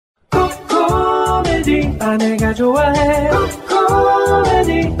아내가 좋아해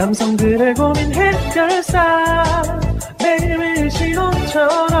코미디 남성들의 고민 해결사 매일매일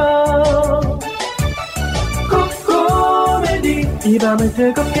신혼처럼 코미디 이 밤을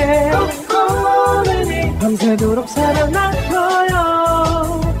뜨겁게 코미디 밤새도록 살아남아요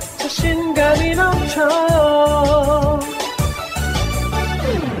자신감이 넘쳐요.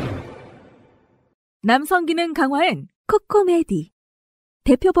 남성 기능 강화엔 코코메디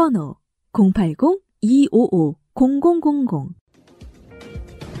대표번호 080-255-0000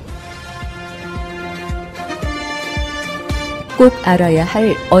 꼭 알아야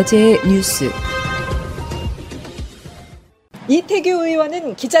할 어제의 뉴스. 이태규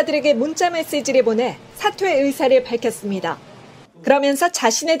의원은 기자들에게 문자 메시지를 보내 사퇴 의사를 밝혔습니다. 그러면서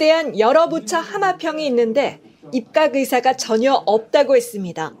자신에 대한 여러 부처 하마평이 있는데 입각 의사가 전혀 없다고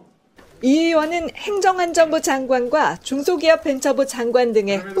했습니다. 이 의원은 행정안전부 장관과 중소기업벤처부 장관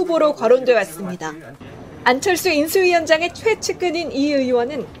등의 후보로 거론돼 왔습니다. 안철수 인수위원장의 최측근인 이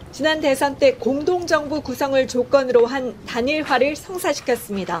의원은 지난 대선 때 공동정부 구성을 조건으로 한 단일화를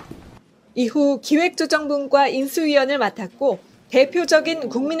성사시켰습니다. 이후 기획조정분과 인수위원을 맡았고 대표적인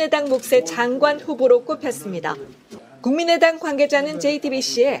국민의당 몫의 장관 후보로 꼽혔습니다. 국민의당 관계자는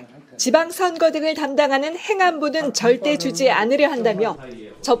JTBC에 지방선거 등을 담당하는 행안부는 절대 주지 않으려 한다며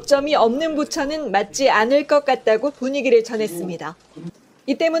접점이 없는 부처는 맞지 않을 것 같다고 분위기를 전했습니다.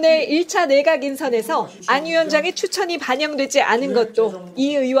 이 때문에 1차 내각 인선에서 안 위원장의 추천이 반영되지 않은 것도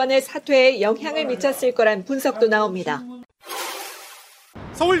이 의원의 사퇴에 영향을 미쳤을 거란 분석도 나옵니다.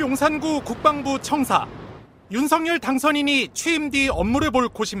 서울 용산구 국방부 청사. 윤석열 당선인이 취임 뒤 업무를 볼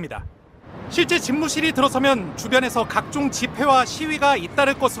곳입니다. 실제 집무실이 들어서면 주변에서 각종 집회와 시위가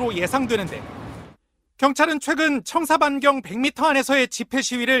잇따를 것으로 예상되는데 경찰은 최근 청사 반경 100m 안에서의 집회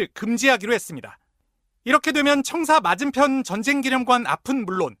시위를 금지하기로 했습니다. 이렇게 되면 청사 맞은편 전쟁기념관 앞은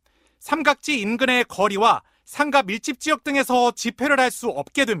물론 삼각지 인근의 거리와 상가 밀집 지역 등에서 집회를 할 수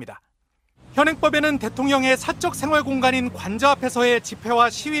없게 됩니다. 현행법에는 대통령의 사적 생활 공간인 관저 앞에서의 집회와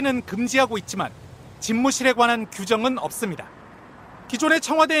시위는 금지하고 있지만 집무실에 관한 규정은 없습니다. 기존의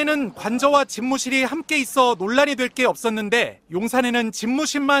청와대에는 관저와 집무실이 함께 있어 논란이 될 게 없었는데 용산에는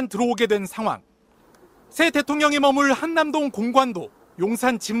집무실만 들어오게 된 상황. 새 대통령이 머물 한남동 공관도,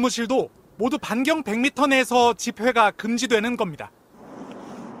 용산 집무실도 모두 반경 100m 내에서 집회가 금지되는 겁니다.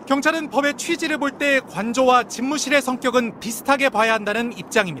 경찰은 법의 취지를 볼 때 관저와 집무실의 성격은 비슷하게 봐야 한다는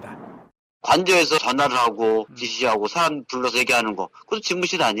입장입니다. 관저에서 전화를 하고 지시하고 사람 불러서 얘기하는 거, 그것도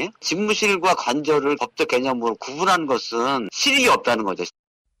집무실 아니에요? 집무실과 관저를 법적 개념으로 구분하는 것은 실익이 없다는 거죠.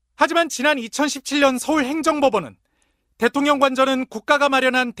 하지만 지난 2017년 서울행정법원은 대통령 관저는 국가가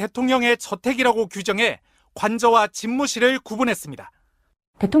마련한 대통령의 저택이라고 규정해 관저와 집무실을 구분했습니다.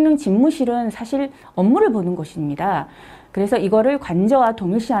 대통령 집무실은 사실 업무를 보는 곳입니다. 그래서 이거를 관저와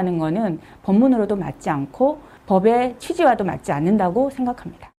동일시하는 것은 법문으로도 맞지 않고 법의 취지와도 맞지 않는다고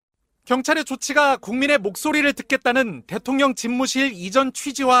생각합니다. 경찰의 조치가 국민의 목소리를 듣겠다는 대통령 집무실 이전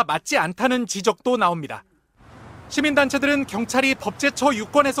취지와 맞지 않다는 지적도 나옵니다. 시민단체들은 경찰이 법제처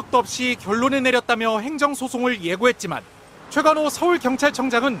유권 해석도 없이 결론을 내렸다며 행정소송을 예고했지만 최관호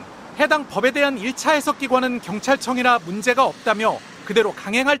서울경찰청장은 해당 법에 대한 1차 해석기관은 경찰청이라 문제가 없다며 그대로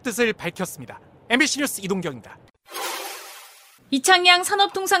강행할 뜻을 밝혔습니다. MBC 뉴스 이동경입니다. 이창양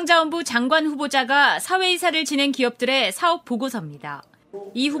산업통상자원부 장관 후보자가 사회이사를 지낸 기업들의 사업 보고서입니다.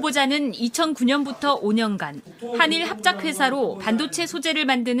 이 후보자는 2009년부터 5년간 한일 합작회사로 반도체 소재를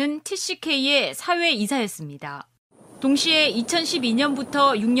만드는 TCK의 사회이사였습니다. 동시에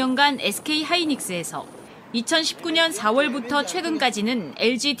 2012년부터 6년간 SK하이닉스에서 2019년 4월부터 최근까지는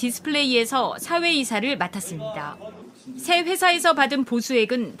LG 디스플레이에서 사회이사를 맡았습니다. 새 회사에서 받은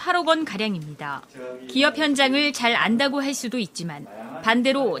보수액은 8억 원가량입니다. 기업 현장을 잘 안다고 할 수도 있지만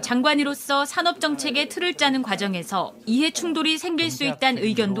반대로 장관으로서 산업정책의 틀을 짜는 과정에서 이해 충돌이 생길 수 있다는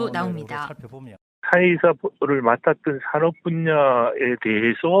의견도 나옵니다. 사회이사를 맡았던 산업 분야에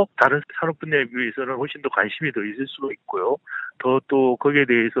대해서 다른 산업 분야에 비해서는 훨씬 더 관심이 더 있을 수도 있고요. 또 거기에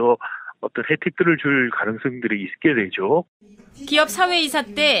대해서 어떤 혜택들을 줄 가능성들이 있게 되죠. 기업 사회이사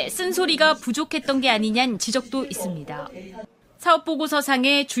때 쓴소리가 부족했던 게 아니냐는 지적도 있습니다.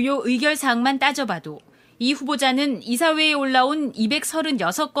 사업보고서상의 주요 의결사항만 따져봐도 이 후보자는 이사회에 올라온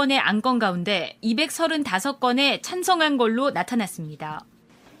 236건의 안건 가운데 235건에 찬성한 걸로 나타났습니다.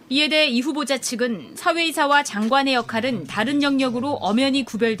 이에 대해 이 후보자 측은 사회이사와 장관의 역할은 다른 영역으로 엄연히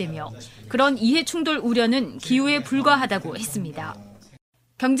구별되며 그런 이해충돌 우려는 기우에 불과하다고 했습니다.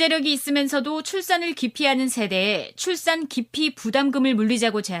 경제력이 있으면서도 출산을 기피하는 세대에 출산 기피 부담금을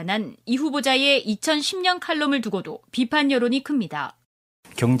물리자고 제안한 이 후보자의 2010년 칼럼을 두고도 비판 여론이 큽니다.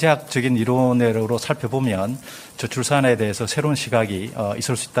 경제학적인 이론으로 살펴보면 저출산에 대해서 새로운 시각이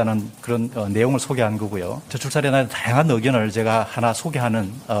있을 수 있다는 그런 내용을 소개한 거고요. 저출산에 대한 다양한 의견을 제가 하나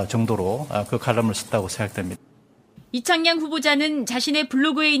소개하는 정도로 그 칼럼을 썼다고 생각됩니다. 이창양 후보자는 자신의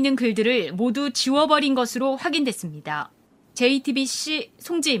블로그에 있는 글들을 모두 지워버린 것으로 확인됐습니다. JTBC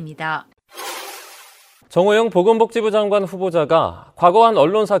송지혜입니다. 정호영 보건복지부 장관 후보자가 과거 한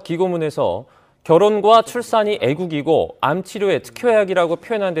언론사 기고문에서 결혼과 출산이 애국이고 암 치료에 특효약이라고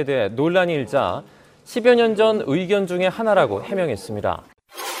표현한 데 대해 논란이 일자 10여 년 전 의견 중에 하나라고 해명했습니다.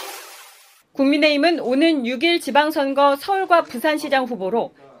 국민의힘은 오는 6일 지방선거 서울과 부산시장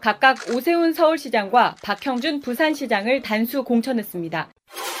후보로 각각 오세훈 서울시장과 박형준 부산시장을 단수 공천했습니다.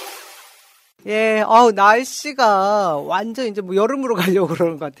 예, 날씨가 완전 이제 뭐 여름으로 가려고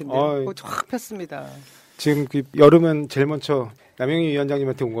그러는 것 같은데. 쫙 폈습니다. 지금 그 여름은 제일 먼저 남영희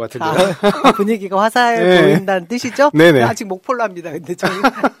위원장님한테 온 것 같은데요. 분위기가 화사해 보인다는 뜻이죠? 네네. 아직 목폴랍니다. 근데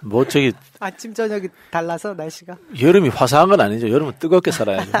저희 아침 저녁이 달라서 날씨가. 여름이 화사한 건 아니죠. 여름은 뜨겁게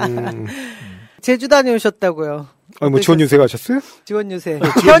살아야죠. 제주 다녀오셨다고요. 지원 유세 가셨어요? 지원 유세.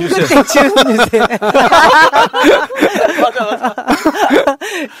 현근택 지원 유세. 맞아.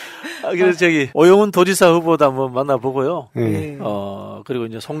 그래서 오영훈 도지사 후보도 한번 만나보고요. 네. 그리고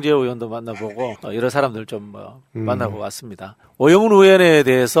이제 송재호 의원도 만나보고 여러 사람들 좀 만나고 왔습니다. 오영훈 의원에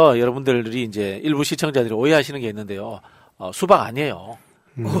대해서 여러분들이 이제 일부 시청자들이 오해하시는 게 있는데요. 수박 아니에요.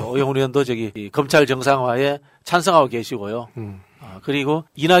 오영훈 의원도 검찰 정상화에 찬성하고 계시고요. 그리고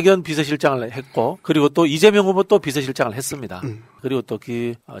이낙연 비서실장을 했고, 그리고 또 이재명 후보 또 비서실장을 했습니다. 그리고 또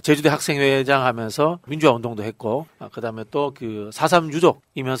제주대 학생회장 하면서 민주화 운동도 했고, 그 다음에 또 4.3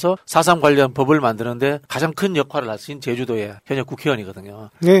 유족이면서 4.3 관련 법을 만드는데 가장 큰 역할을 하신 제주도의 현역 국회의원이거든요.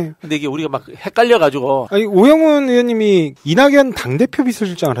 네. 근데 이게 우리가 막 헷갈려가지고. 아니, 오영훈 의원님이 이낙연 당대표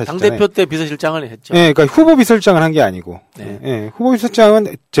비서실장을 하셨잖아요. 당대표 때 비서실장을 했죠. 네, 그러니까 후보 비서실장을 한 게 아니고. 네. 네, 후보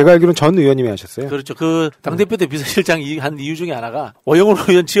비서실장은 제가 알기로는 전 의원님이 하셨어요. 그렇죠. 당대표 때 비서실장이 한 이유 중에 하나가 오영훈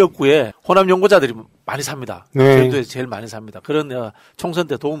의원 지역구에 호남 연구자들이 많이 삽니다. 네. 제주도에서 제일 많이 삽니다. 그런 총선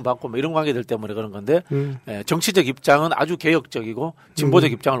때 도움받고 뭐 이런 관계들 때문에 그런 건데 정치적 입장은 아주 개혁적이고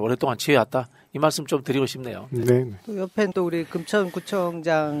진보적 입장을 오랫동안 취해왔다. 이 말씀 좀 드리고 싶네요. 네. 또 옆엔 또 우리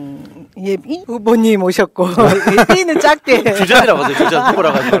금천구청장 예비 후보님 오셨고 예비는 작게 주전이라고 하세요. 주전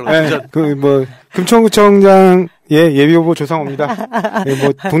후보라고 하지 말고. 네. 금천구청장 예비 후보 조상호입니다.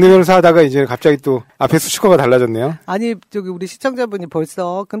 동네 변호사 하다가 이제 갑자기 또 앞에 수식어가 달라졌네요. 아니 우리 시청자분이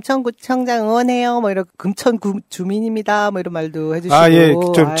벌써 금천구청장 응원해요. 뭐 이런 금천구 주민입니다. 뭐 이런 말도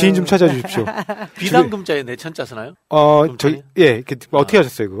해주시고. 좀 지인 좀 찾아주십시오. 비단금자에 내천자 쓰나요? 어떻게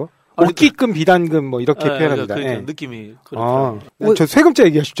하셨어요 그거? 오끼금 비단금 뭐 이렇게 표현합니다. 느낌이 그렇죠. 저 세금자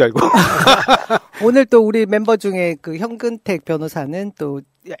얘기하실 줄 알고. 오늘 또 우리 멤버 중에 현근택 변호사는 또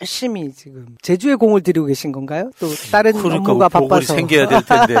열심히 지금 제주에 공을 들이고 계신 건가요? 또 다른 업무가 바빠서. 생겨야 될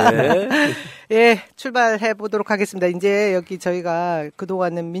텐데. 예, 출발해 보도록 하겠습니다. 이제 여기 저희가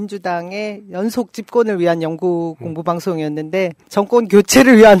그동안은 민주당의 연속 집권을 위한 연구 공부 방송이었는데 정권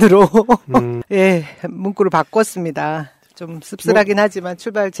교체를 위한으로 문구를 바꿨습니다. 좀 씁쓸하긴 하지만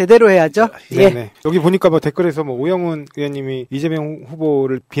출발 제대로 해야죠. 예. 여기 보니까 댓글에서 오영훈 의원님이 이재명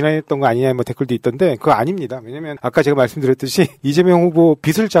후보를 비난했던 거 아니냐 댓글도 있던데 그거 아닙니다. 왜냐면 아까 제가 말씀드렸듯이 이재명 후보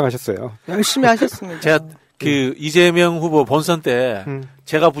비서실장 하셨어요. 열심히 하셨습니다. 제가 이재명 후보 본선 때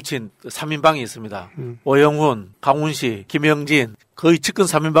제가 붙인 3인방이 있습니다. 오영훈, 강훈시, 김영진 거의 측근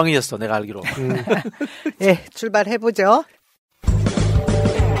 3인방이었어 내가 알기로. 예, 출발해보죠.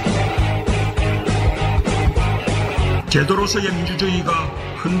 제도로서의 민주주의가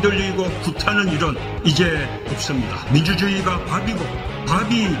흔들리고 구타는 일은 이제 없습니다. 민주주의가 밥이고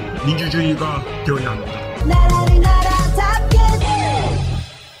밥이 민주주의가 되어야 합니다.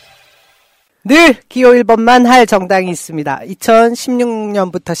 늘 기호 1번만 할 정당이 있습니다.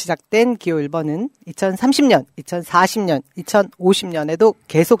 2016년부터 시작된 기호 1번은 2030년, 2040년, 2050년에도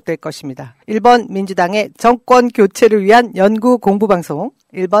계속될 것입니다. 1번 민주당의 정권 교체를 위한 연구 공부 방송,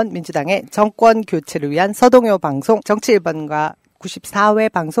 1번 민주당의 정권 교체를 위한 서동요 방송, 정치 1번과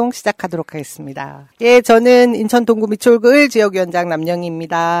 94회 방송 시작하도록 하겠습니다. 예, 저는 인천 동구 미추홀구 지역위원장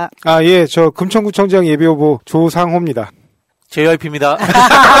남영희입니다. 저 금천구청장 예비후보 조상호입니다. JYP입니다.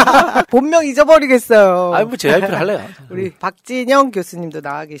 본명 잊어버리겠어요. JYP를 할래요. 우리 박진영 교수님도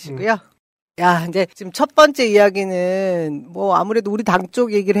나와 계시고요. 야, 이제 지금 첫 번째 이야기는 아무래도 우리 당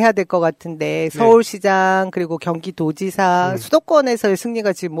쪽 얘기를 해야 될 것 같은데 서울시장 그리고 경기도지사 수도권에서의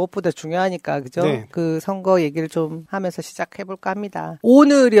승리가 지금 무엇보다 중요하니까 그죠? 네. 그 선거 얘기를 좀 하면서 시작해볼까 합니다.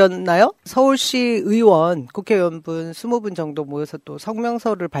 오늘이었나요? 서울시 의원 국회의원분 20분 정도 모여서 또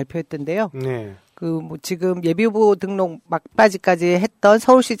성명서를 발표했던데요. 네. 지금 예비후보 등록 막바지까지 했던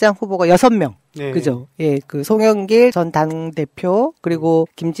서울시장 후보가 6명. 네. 그죠? 예, 송영길 전 당대표, 그리고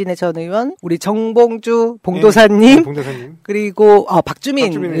김진애 전 의원, 우리 정봉주 봉도사님, 네, 봉도사님. 그리고,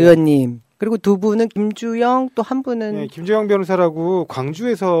 박주민 의원님. 그리고 두 분은 김주영, 또 한 분은. 네, 김주영 변호사라고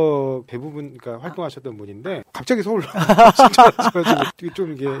광주에서 대부분, 그러니까 활동하셨던 분인데, 갑자기 서울로 신청하셔가지고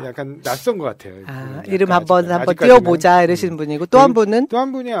좀 이게 약간 낯선 것 같아요. 이름 한번 띄워보자 이러시는 분이고, 또 한 분은? 또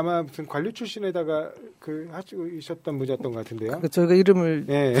한 분이 아마 무슨 관료 출신에다가 하시고 있었던 분이었던 것 같은데요. 그렇죠. 그 이름을.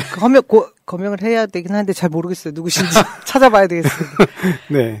 네. 거명을 해야 되긴 한데 잘 모르겠어요. 누구신지 찾아봐야 되겠습니다.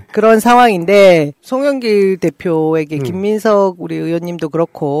 네. 그런 상황인데, 송영길 대표에게 김민석 우리 의원님도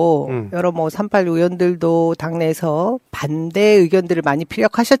그렇고, 여러 38 의원들도 당내에서 반대 의견들을 많이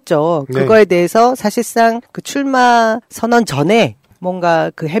피력하셨죠. 네. 그거에 대해서 사실상 그 출마 선언 전에 뭔가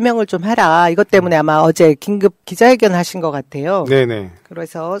그 해명을 좀 해라. 이것 때문에 아마 어제 긴급 기자회견 하신 것 같아요. 네네.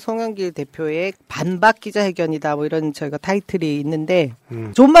 그래서 송영길 대표의 반박 기자회견이다. 뭐 이런 저희가 타이틀이 있는데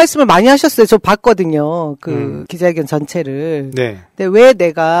좋은 말씀을 많이 하셨어요. 저 봤거든요. 기자회견 전체를. 네. 근데 왜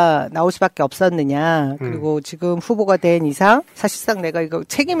내가 나올 수밖에 없었느냐. 그리고 지금 후보가 된 이상 사실상 내가 이거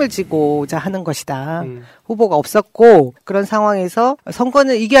책임을 지고자 하는 것이다. 후보가 없었고 그런 상황에서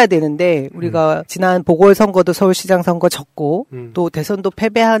선거는 이겨야 되는데 우리가 지난 보궐선거도 서울시장 선거 졌고 또 대선도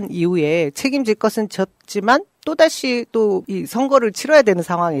패배한 이후에 책임질 것은 졌지만 또다시 또 이 선거를 치러야 되는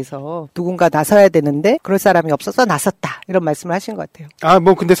상황에서 누군가 나서야 되는데 그럴 사람이 없어서 나섰다. 이런 말씀을 하신 것 같아요.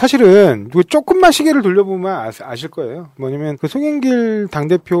 근데 사실은 조금만 시계를 돌려보면 아실 거예요. 뭐냐면 그 송영길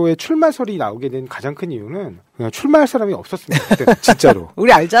당대표의 출마설이 나오게 된 가장 큰 이유는 그냥 출마할 사람이 없었습니다. 그때 진짜로.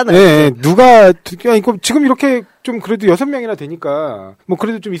 우리 알잖아요. 네, 지금 이렇게 좀 그래도 6명이나 되니까 뭐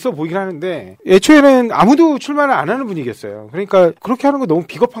그래도 좀 있어 보이긴 하는데 애초에는 아무도 출마를 안 하는 분위기였어요. 그러니까 그렇게 하는 거 너무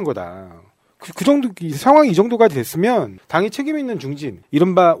비겁한 거다. 그 정도, 상황이 이 정도가 됐으면, 당이 책임 있는 중진,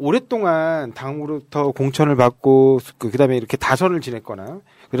 이른바 오랫동안 당으로부터 공천을 받고, 그 다음에 이렇게 다선을 지냈거나,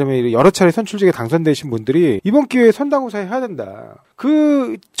 그 다음에 여러 차례 선출직에 당선되신 분들이 이번 기회에 선당후사에 해야 된다.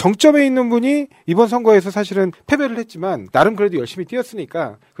 그 정점에 있는 분이 이번 선거에서 사실은 패배를 했지만, 나름 그래도 열심히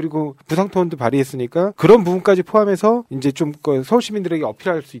뛰었으니까, 그리고 부상토론도 발휘했으니까, 그런 부분까지 포함해서 이제 좀 서울 시민들에게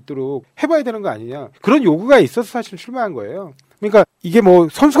어필할 수 있도록 해봐야 되는 거 아니냐. 그런 요구가 있어서 사실 출마한 거예요. 그러니까 이게 뭐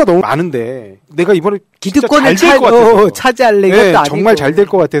선수가 너무 많은데 내가 이번에 기득권을 차지할래 이것도 아니고 정말 잘 될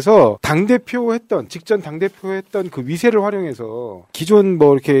것 같아서 직전 당대표 했던 그 위세를 활용해서 기존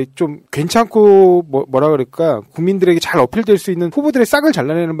뭐 이렇게 좀 괜찮고 뭐라 그럴까 국민들에게 잘 어필될 수 있는 후보들의 싹을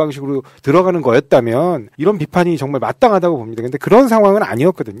잘라내는 방식으로 들어가는 거였다면 이런 비판이 정말 마땅하다고 봅니다. 근데 그런 상황은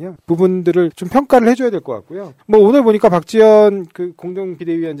아니었거든요. 부분들을 좀 평가를 해줘야 될 것 같고요. 뭐 오늘 보니까 박지원 그 공동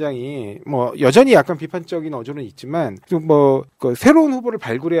비대위원장이 뭐 여전히 약간 비판적인 어조는 있지만 좀 뭐 그 새로운 후보를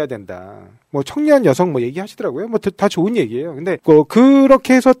발굴해야 된다. 뭐 청년 여성 뭐 얘기하시더라고요. 뭐 다 좋은 얘기예요. 근데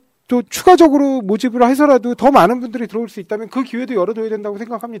그렇게 해서 또 추가적으로 모집을 해서라도 더 많은 분들이 들어올 수 있다면 그 기회도 열어둬야 된다고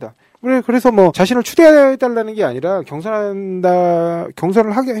생각합니다. 그래서 뭐 자신을 추대해달라는 게 아니라 경선을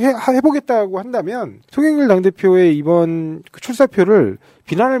해보겠다고 한다면 송영길 당대표의 이번 그 출사표를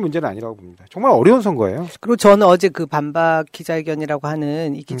비난할 문제는 아니라고 봅니다. 정말 어려운 선거예요. 그리고 저는 어제 그 반박 기자회견이라고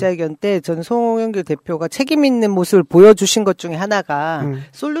하는 이 기자회견 때 저는 송영길 대표가 책임 있는 모습을 보여주신 것 중에 하나가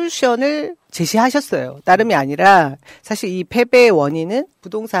솔루션을 제시하셨어요. 다름이 아니라 사실 이 패배의 원인은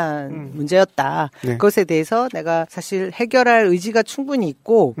부동산 문제였다. 네. 그것에 대해서 내가 사실 해결할 의지가 충분히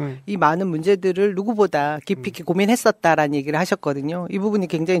있고 이 많은 문제들을 누구보다 깊이 있게 고민했었다라는 얘기를 하셨거든요. 이 부분이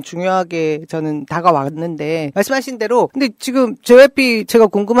굉장히 중요하게 저는 다가왔는데 말씀하신 대로 근데 지금 JYP 제가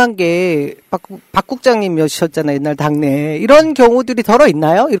궁금한 게 박 국장님이셨잖아요. 옛날 당내 이런 경우들이 덜어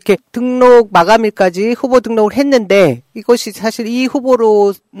있나요? 이렇게 등록 마감일까지 후보 등록을 했는데 이것이 사실 이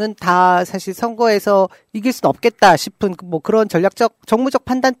후보로는 다 사실 선거에서 이길 수는 없겠다 싶은 뭐 그런 전략적 정무적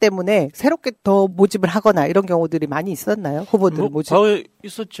판단 때문에 새롭게 더 모집을 하거나 이런 경우들이 많이 있었나요? 후보들 모집.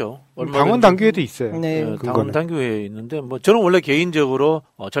 있었죠. 당원 당규에도 있어요. 네. 당원 당규에 있는데 뭐 저는 원래 개인적으로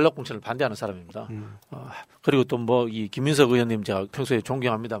전략 공천을 반대하는 사람입니다. 그리고 또 뭐 이 김민석 의원님 제가 평소에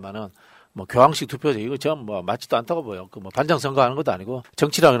존경합니다만은 뭐 교황식 투표제 이거 전 뭐 맞지도 않다고 보여. 그 뭐 반장 선거하는 것도 아니고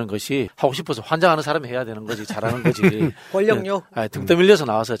정치라는 것이 하고 싶어서 환장하는 사람이 해야 되는 거지 잘하는 거지. 권력욕. 등 떠밀려서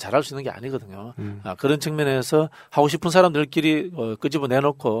나와서 잘할 수 있는 게 아니거든요. 그런 측면에서 하고 싶은 사람들끼리 끄집어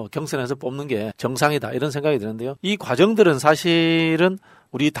내놓고 경선에서 뽑는 게 정상이다 이런 생각이 드는데요. 이 과정들은 사실은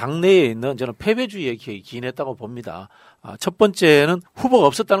우리 당내에 있는 저는 패배주의에 기인했다고 봅니다. 첫 번째는 후보가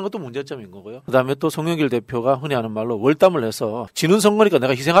없었다는 것도 문제점인 거고요. 그다음에 또 송영길 대표가 흔히 하는 말로 월담을 해서 지는 선거니까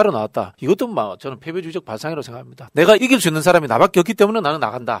내가 희생하러 나왔다. 이것도 저는 패배주의적 발상이라고 생각합니다. 내가 이길 수 있는 사람이 나밖에 없기 때문에 나는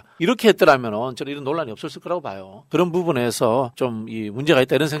나간다. 이렇게 했더라면 저는 이런 논란이 없었을 거라고 봐요. 그런 부분에서 좀 이 문제가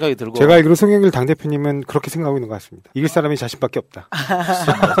있다 이런 생각이 들고. 제가 알기로 송영길 당대표님은 그렇게 생각하고 있는 것 같습니다. 이길 사람이 자신밖에 없다.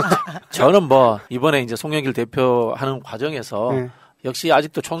 저는 뭐 이번에 이제 송영길 대표 하는 과정에서 네. 역시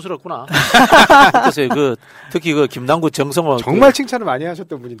아직도 촌스럽구나. 그래서 특히 김남국 정성호 정말 칭찬을 많이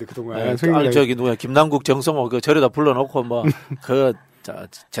하셨던 분인데 그동안. 저기 누가 김남국 정성호 절에다 불러놓고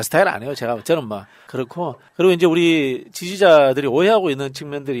제 스타일 아니에요. 저는 그렇고. 그리고 이제 우리 지지자들이 오해하고 있는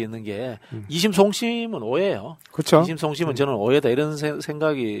측면들이 있는 게, 이심송심은 오해예요. 그렇죠. 이심송심은 저는 오해다 이런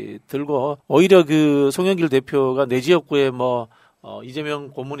생각이 들고, 오히려 송영길 대표가 내 지역구에 이재명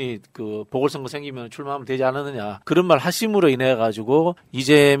고문이 보궐선거 생기면 출마하면 되지 않았느냐. 그런 말 하심으로 인해 가지고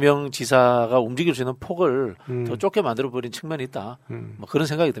이재명 지사가 움직일 수 있는 폭을 더 좁게 만들어버린 측면이 있다. 그런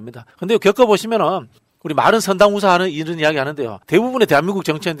생각이 듭니다. 근데 겪어보시면은, 우리 말은 선당우사하는 이런 이야기 하는데요. 대부분의 대한민국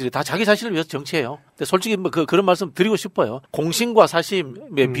정치인들이 다 자기 자신을 위해서 정치해요. 근데 솔직히 그런 말씀 드리고 싶어요. 공신과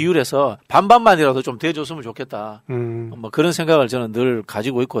사심의 비율에서 반반만이라도 좀 대줬으면 좋겠다. 그런 생각을 저는 늘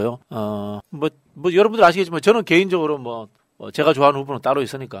가지고 있고요. 여러분들 아시겠지만 저는 개인적으로 제가 좋아하는 후보는 따로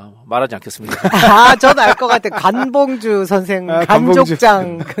있으니까 말하지 않겠습니다. 저도 알 것 같아요. 간봉주 선생,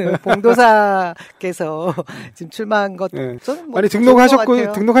 간족장, 봉도사께서 지금 출마한 것. 네. 저는 아니,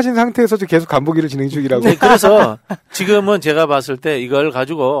 등록하신 상태에서도 계속 간보기를 진행 중이라고. 네, 그래서 지금은 제가 봤을 때 이걸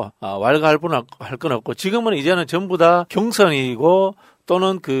가지고, 왈가할 건 없고, 지금은 이제는 전부 다 경선이고,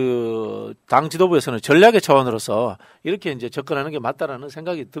 또는 당 지도부에서는 전략의 차원으로서 이렇게 이제 접근하는 게 맞다라는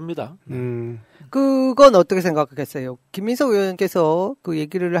생각이 듭니다. 그건 어떻게 생각하겠어요? 김민석 의원께서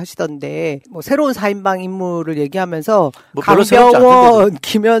얘기를 하시던데, 새로운 4인방 인물을 얘기하면서, 강병원,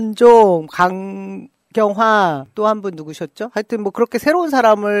 김현종, 강경화, 또 한 분 누구셨죠? 하여튼 그렇게 새로운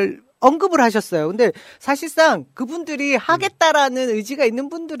사람을 언급을 하셨어요. 근데 사실상 그분들이 하겠다라는 의지가 있는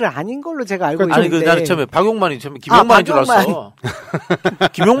분들은 아닌 걸로 제가 알고 있는데. 나는 처음에 박용만인 김용만인 줄 알았어.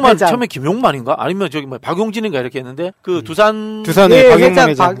 김용만 처음에 김용만인가? 아니면 박용진인가 이렇게 했는데 두산의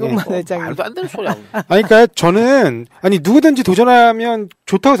박용만 회장. 말도 안 되는 소리야. 그러니까 저는 누구든지 도전하면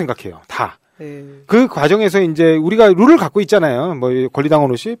좋다고 생각해요. 다. 그 과정에서 이제 우리가 룰을 갖고 있잖아요. 권리당원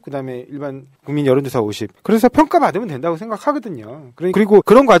 50, 그다음에 일반 국민 여론조사 50. 그래서 평가받으면 된다고 생각하거든요. 그리고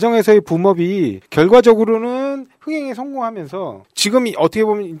그런 과정에서의 붐업이 결과적으로는 흥행에 성공하면서 지금이 어떻게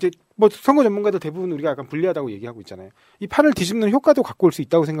보면 이제 선거 전문가들 대부분 우리가 약간 불리하다고 얘기하고 있잖아요. 이 판을 뒤집는 효과도 갖고 올 수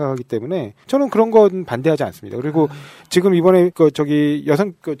있다고 생각하기 때문에 저는 그런 건 반대하지 않습니다. 그리고 지금 이번에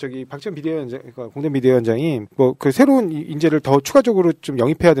박지원 비대위원장, 공동 비대위원장이 새로운 인재를 더 추가적으로 좀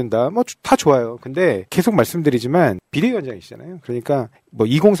영입해야 된다. 다 좋아요. 근데 계속 말씀드리지만 비대위원장이시잖아요. 그러니까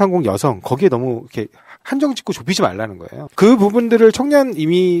 2030 여성 거기에 너무 이렇게 한정 짓고 좁히지 말라는 거예요. 그 부분들을 청년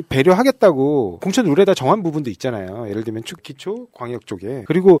이미 배려하겠다고 공천 룰에다 정한 부분도 있잖아요. 예를 들면 기초, 광역 쪽에.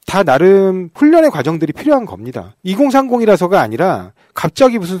 그리고 다 나름 훈련의 과정들이 필요한 겁니다. 2030이라서가 아니라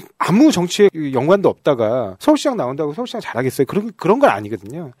갑자기 무슨 아무 정치에 연관도 없다가 서울시장 나온다고 서울시장 잘하겠어요? 그런 건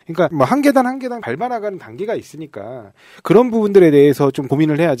아니거든요. 그러니까 한 계단 한 계단 밟아나가는 단계가 있으니까 그런 부분들에 대해서 좀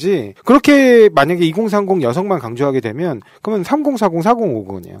고민을 해야지. 그렇게 만약에 2030 여성만 강조하게 되면 그러면 3040,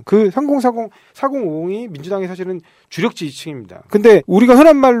 4050이에요. 그 3040, 4050이 민주당의 사실은 주력 지지층입니다. 근데 우리가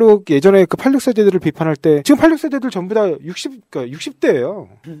흔한 말로 예전에 86세대들을 비판할 때 지금 86세대들 전부 다 60대예요.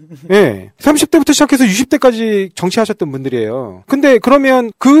 예. 30대부터 시작해서 60대까지 정치하셨던 분들이에요. 근데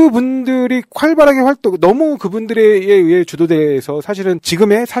그러면 그분들이 활발하게 너무 그분들에 의해 주도돼서 사실은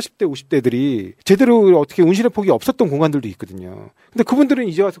지금의 40대, 50대들이 제대로 어떻게 운신의 폭이 없었던 공간들도 있거든요. 근데 그분들은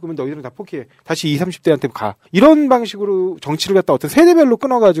이제 와서 그러면 너희들은 다 포기해. 다시 20, 30대한테 가. 이런 방식으로 정치를 갖다 어떤 세대별로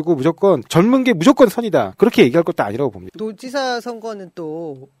끊어가지고 무조건 젊은 게 무조건 선이다. 그렇게 얘기할 것도 아니라고 봅니다. 도지사 선거는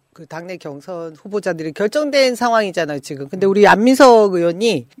또 당내 경선 후보자들이 결정된 상황이잖아요, 지금. 근데 우리 안민석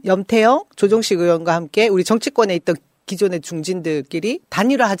의원이 염태영, 조정식 의원과 함께 우리 정치권에 있던 기존의 중진들끼리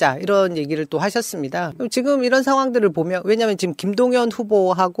단일화하자 이런 얘기를 또 하셨습니다. 지금 이런 상황들을 보면 왜냐하면 지금 김동연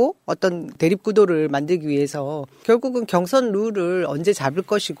후보하고 어떤 대립구도를 만들기 위해서 결국은 경선 룰을 언제 잡을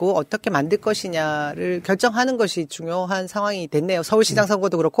것이고 어떻게 만들 것이냐를 결정하는 것이 중요한 상황이 됐네요. 서울시장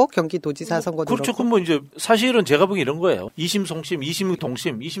선거도 그렇고 경기도지사 선거도 그렇죠. 그렇고. 그럼 이제 사실은 제가 보기엔 이런 거예요. 2심 송심, 2심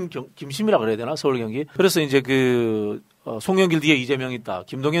동심, 2심 김심이라 그래야 되나 서울 경기. 그래서 이제 송영길 뒤에 이재명 있다.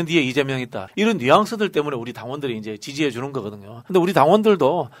 김동연 뒤에 이재명 있다. 이런 뉘앙스들 때문에 우리 당원들이 이제 지지해 주는 거거든요. 근데 우리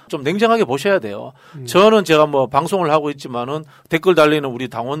당원들도 좀 냉정하게 보셔야 돼요. 저는 제가 방송을 하고 있지만은 댓글 달리는 우리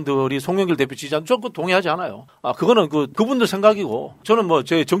당원들이 송영길 대표 지지하는 저 동의하지 않아요. 그거는 그분들 생각이고 저는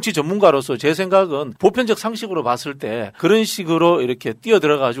제 정치 전문가로서 제 생각은 보편적 상식으로 봤을 때 그런 식으로 이렇게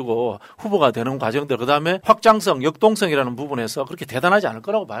뛰어들어 가지고 후보가 되는 과정들 그다음에 확장성, 역동성이라는 부분에서 그렇게 대단하지 않을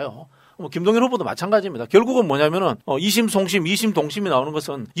거라고 봐요. 김동연 후보도 마찬가지입니다. 결국은 뭐냐면은 2심 송심, 2심 동심이 나오는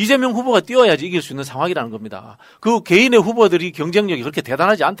것은 이재명 후보가 뛰어야지 이길 수 있는 상황이라는 겁니다. 그 개인의 후보들이 경쟁력이 그렇게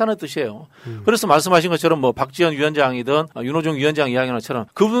대단하지 않다는 뜻이에요. 그래서 말씀하신 것처럼 뭐 박지원 위원장이든 윤호중 위원장 이야기하는 것처럼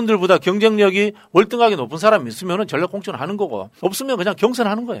그분들보다 경쟁력이 월등하게 높은 사람이 있으면은 전략 공천을 하는 거고 없으면 그냥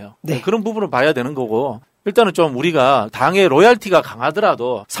경선하는 거예요. 네. 그런 부분을 봐야 되는 거고. 일단은 좀 우리가 당의 로얄티가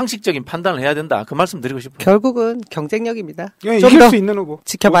강하더라도 상식적인 판단을 해야 된다. 그 말씀 드리고 싶어요. 결국은 경쟁력입니다. 예, 이길 수 있는 후보.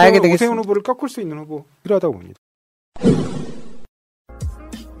 지켜봐야 되겠습니다. 오세훈 후보를 꺾을 수 있는 후보 필요하다고 봅니다.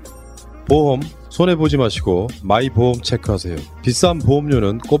 보험 손해보지 마시고 마이보험 체크하세요. 비싼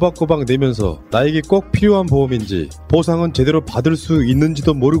보험료는 꼬박꼬박 내면서 나에게 꼭 필요한 보험인지 보상은 제대로 받을 수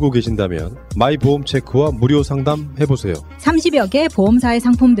있는지도 모르고 계신다면 마이보험 체크와 무료 상담 해보세요. 30여 개 보험사의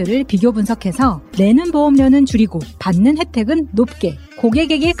상품들을 비교 분석해서 내는 보험료는 줄이고 받는 혜택은 높게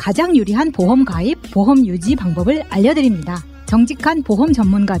고객에게 가장 유리한 보험 가입, 보험 유지 방법을 알려드립니다. 정직한 보험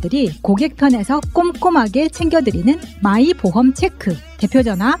전문가들이 고객 편에서 꼼꼼하게 챙겨드리는 마이보험 체크. 대표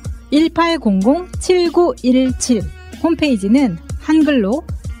전화 1800-7917 홈페이지는 한글로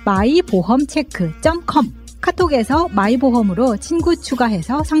마이보험체크.com 카톡에서 마이보험으로 친구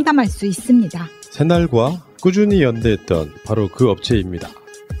추가해서 상담할 수 있습니다. 새날과 꾸준히 연대했던 바로 그 업체입니다.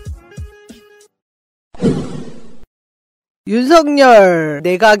 윤석열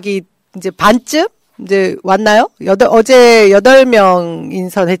내각이 이제 반쯤 이제 왔나요? 어제 8명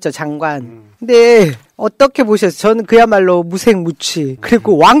인선했죠, 장관. 근데 어떻게 보셨어요? 저는 그야말로 무색무취.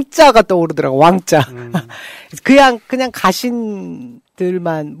 그리고 왕자가 떠오르더라고, 왕자. 그냥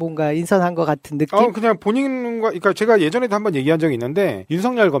가신들만 뭔가 인선한 것 같은 느낌? 그냥 본인과, 그러니까 제가 예전에도 한번 얘기한 적이 있는데,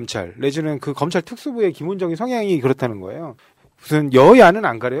 윤석열 검찰, 내지는 그 검찰 특수부의 기본적인 성향이 그렇다는 거예요. 무슨 여야는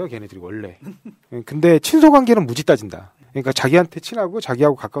안 가려요, 걔네들이 원래. 근데 친소관계는 무지 따진다. 그러니까 자기한테 친하고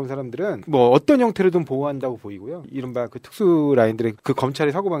자기하고 가까운 사람들은 뭐 어떤 형태로든 보호한다고 보이고요. 이른바 그 특수 라인들의 그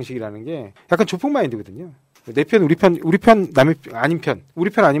검찰의 사고방식이라는 게 약간 조폭 마인드거든요. 내 편, 우리 편, 남의 편, 아닌 편, 우리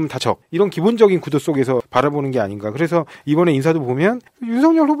편 아니면 다 적. 이런 기본적인 구도 속에서 바라보는 게 아닌가. 그래서 이번에 인사도 보면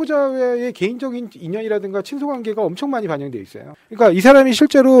윤석열 후보자의 개인적인 인연이라든가 친소관계가 엄청 많이 반영되어 있어요. 그러니까 이 사람이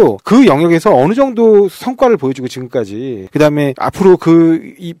실제로 그 영역에서 어느 정도 성과를 보여주고 지금까지, 그 다음에 앞으로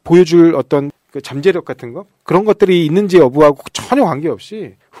보여줄 어떤 그 잠재력 같은 거? 그런 것들이 있는지 여부하고 전혀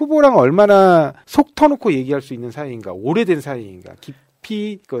관계없이 후보랑 얼마나 속 터놓고 얘기할 수 있는 사이인가, 오래된 사이인가,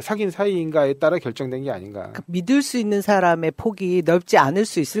 깊이 사귄 사이인가에 따라 결정된 게 아닌가. 믿을 수 있는 사람의 폭이 넓지 않을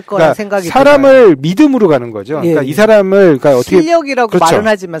수 있을 거라는 생각이 들어요. 사람을 믿음으로 가는 거죠. 예. 그러니까 이 사람을, 그러니까 어떻게. 실력이라고 그렇죠. 말은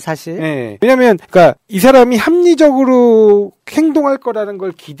하지만 사실. 예. 왜냐면, 그러니까 이 사람이 합리적으로 행동할 거라는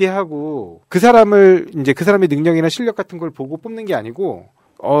걸 기대하고 그 사람의 능력이나 실력 같은 걸 보고 뽑는 게 아니고,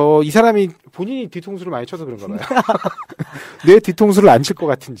 이 사람이 본인이 뒤통수를 많이 쳐서 그런가 봐요. 내 뒤통수를 안 칠 것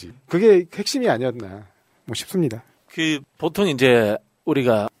같은지. 그게 핵심이 아니었나 싶습니다. 보통 이제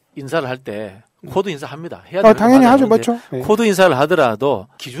우리가 인사를 할 때 코드 인사합니다. 해야 되는 당연히 하죠. 맞죠. 네. 코드 인사를 하더라도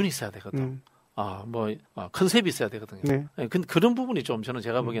기준이 있어야 되거든. 컨셉이 있어야 되거든요. 네. 그런 부분이 좀 저는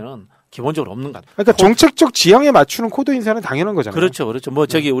제가 보기에는 기본적으로 없는 것 같아요. 그러니까 정책적 지향에 맞추는 코드 인사는 당연한 거잖아요. 그렇죠.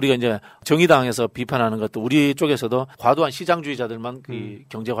 우리가 이제 정의당에서 비판하는 것도 우리 쪽에서도 과도한 시장주의자들만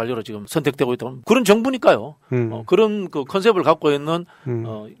경제 관료로 지금 선택되고 있다는 그런 정부니까요. 그런 그 컨셉을 갖고 있는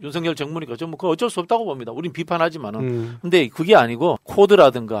윤석열 정부니까 좀 그거 어쩔 수 없다고 봅니다. 우린 비판하지만은. 근데 그게 아니고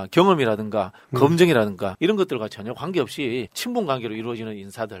코드라든가 경험이라든가 검증이라든가 이런 것들과 전혀 관계없이 친분 관계로 이루어지는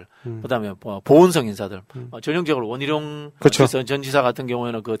인사들, 그다음에 보온성 인사들, 전형적으로 원희룡 그렇죠. 전 지사 같은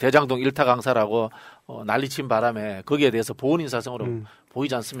경우에는 그 대장동 일타 강사라고 난리친 바람에 거기에 대해서 보온 인사성으로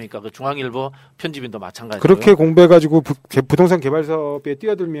보이지 않습니까? 그 중앙일보 편집인도 마찬가지고요. 그렇게 공부해가지고 부동산 개발 사업에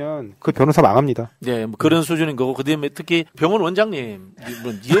뛰어들면 그 변호사 망합니다. 네, 뭐 그런 수준인 거고 그다음에 특히 병원 원장님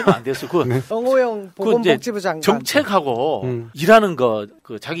이해가 안 됐어. 정호영 보건복지부 장관 정책하고 일하는 거,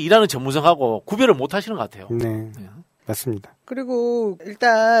 자기 일하는 전문성하고 구별을 못 하시는 것 같아요. 네. 맞습니다. 그리고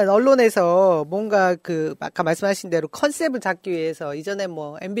일단 언론에서 뭔가 아까 말씀하신 대로 컨셉을 잡기 위해서 이전에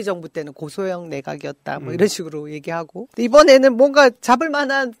뭐 MB 정부 때는 고소영 내각이었다 뭐 이런 식으로 얘기하고 이번에는 뭔가 잡을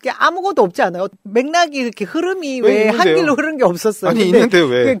만한 게 아무것도 없지 않아요? 맥락이 이렇게 흐름이 왜 한 길로 흐르는 게 없었어요. 아니 있는데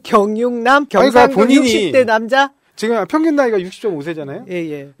왜? 경상도 60대 남자? 지금 평균 나이가 60.5세잖아요.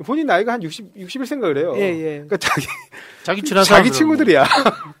 예. 본인 나이가 한 61세인가 그래요. 예. 그러니까 자기 친구들이야.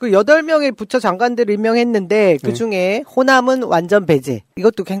 그 8명의 부처 장관들을 임명했는데 그 중에 호남은 완전 배제.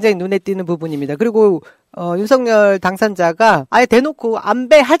 이것도 굉장히 눈에 띄는 부분입니다. 그리고 윤석열 당선자가 아예 대놓고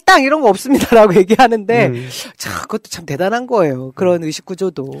안배 할당 이런 거 없습니다라고 얘기하는데 참 그것도 참 대단한 거예요. 그런 의식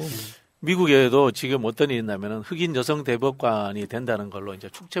구조도. 미국에도 지금 어떤 일이 있냐면은 흑인 여성 대법관이 된다는 걸로 이제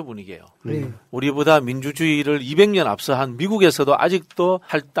축제 분위기예요. 우리보다 민주주의를 200년 앞서 한 미국에서도 아직도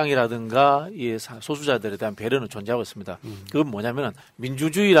할당이라든가 이 소수자들에 대한 배려는 존재하고 있습니다. 그건 뭐냐면은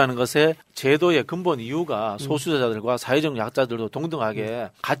민주주의라는 것의 제도의 근본 이유가 소수자들과 사회적 약자들도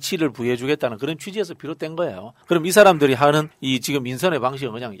동등하게 가치를 부여해주겠다는 그런 취지에서 비롯된 거예요. 그럼 이 사람들이 하는 이 지금 인선의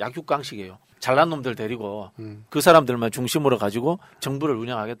방식은 그냥 약육강식이에요. 잘난 놈들 데리고 그 사람들만 중심으로 가지고 정부를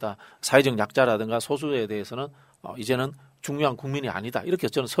운영하겠다. 사회적 약자라든가 소수에 대해서는 이제는 중요한 국민이 아니다. 이렇게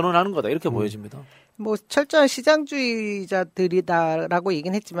저는 선언하는 거다. 이렇게 보여집니다. 뭐 철저한 시장주의자들이다라고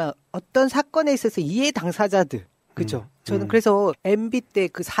얘기는 했지만 어떤 사건에 있어서 이해 당사자들. 그죠. 저는 그래서 MB 때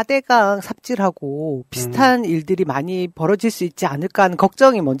그 4대강 삽질하고 비슷한 일들이 많이 벌어질 수 있지 않을까 하는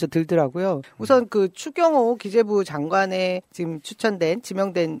걱정이 먼저 들더라고요. 우선 그 추경호 기재부 장관에 지금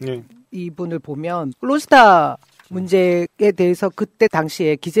지명된 이분을 보면 론스타 문제에 대해서 그때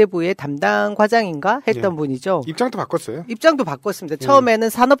당시에 기재부의 담당 과장인가 했던 분이죠. 입장도 바꿨어요. 입장도 바꿨습니다. 처음에는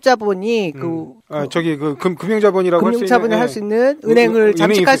산업자본이 금융자본이라고 할 수 있는 은행을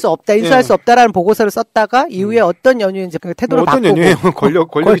잠식할 수 없다, 인수할 수 없다라는 보고서를 썼다가 이후에 어떤 연유인지 태도를 바꾸고. 어떤 연유예요?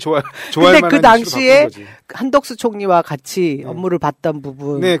 권력이 좋아할 근데 그 당시에 한덕수 총리와 같이 업무를 봤던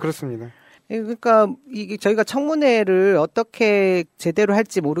부분. 네, 그렇습니다. 그러니까 이게 저희가 청문회를 어떻게 제대로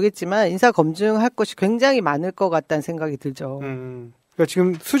할지 모르겠지만 인사 검증할 것이 굉장히 많을 것 같다는 생각이 들죠. 그러니까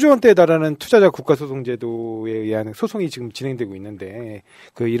지금 수조 원대에 달하는 투자자 국가소송제도에 의한 소송이 지금 진행되고 있는데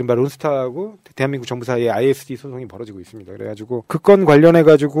그 이른바 론스타하고 대한민국 정부 사이에 ISD 소송이 벌어지고 있습니다. 그래가지고 그 건 관련해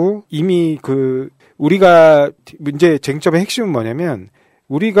가지고 이미 우리가 문제 쟁점의 핵심은 뭐냐면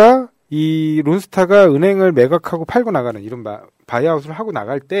우리가 이 론스타가 은행을 매각하고 팔고 나가는 이른바 바이아웃을 하고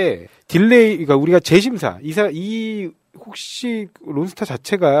나갈 때 그러니까 우리가 재심사 혹시 론스타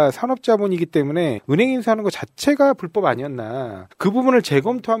자체가 산업자본이기 때문에 은행 인수하는 것 자체가 불법 아니었나. 그 부분을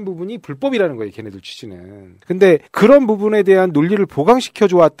재검토한 부분이 불법이라는 거예요. 걔네들 취지는. 근데 그런 부분에 대한 논리를 보강시켜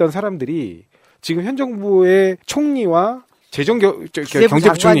주었던 사람들이 지금 현 정부의 총리와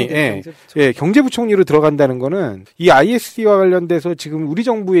경제부총리, 경제부총리로 들어간다는 거는 이 ISD와 관련돼서 지금 우리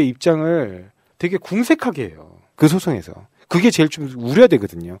정부의 입장을 되게 궁색하게 해요. 그 소송에서. 그게 제일 좀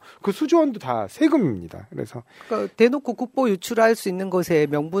우려되거든요. 그 수조원도 다 세금입니다. 그래서. 그러니까 대놓고 국보 유출할 수 있는 것에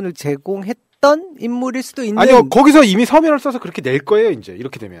명분을 제공했던 인물일 수도 있는. 아니요, 거기서 이미 서면을 써서 그렇게 낼 거예요, 이제.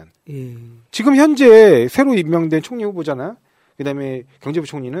 이렇게 되면. 지금 현재 새로 임명된 총리 후보자나 그다음에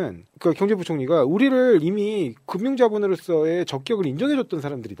경제부총리는 그러니까 경제부총리가 우리를 이미 금융자본으로서의 적격을 인정해줬던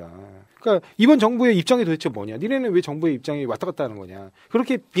사람들이다. 그러니까 이번 정부의 입장이 도대체 뭐냐? 니네는 왜 정부의 입장이 왔다 갔다 하는 거냐?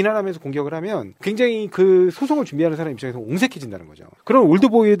 그렇게 비난하면서 공격을 하면 굉장히 그 소송을 준비하는 사람 입장에서 옹색해진다는 거죠. 그런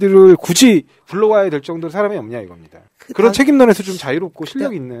올드보이들을 굳이 불러와야 될 정도로 사람이 없냐 이겁니다. 그런 책임론에서 좀 자유롭고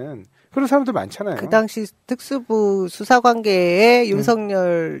실력 있는 그런 사람들 많잖아요. 그 당시 특수부 수사관계에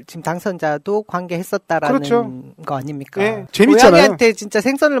윤석열 지금 당선자도 관계했었다라는 거 아닙니까? 네, 재밌잖아요. 고양이한테 진짜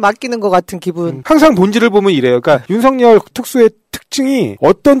생선을 맡기는 것 같은 기분. 항상 본질을 보면 이래요. 그러니까 윤석열 특수의 특징이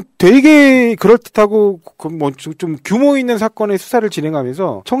어떤 되게 그럴듯하고 좀 규모 있는 사건의 수사를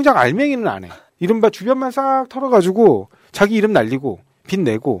진행하면서 정작 알맹이는 안 해. 이른바 주변만 싹 털어가지고 자기 이름 날리고 빚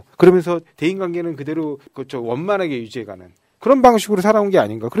내고 그러면서 대인관계는 그대로 원만하게 유지해가는 그런 방식으로 살아온 게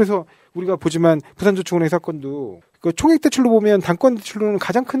아닌가. 그래서 우리가 보지만 부산저축은행 사건도 그 총액 대출로 보면 단권 대출로는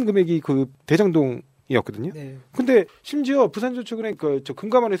가장 큰 금액이 그 대장동이었거든요. 네. 근데 심지어 부산저축은행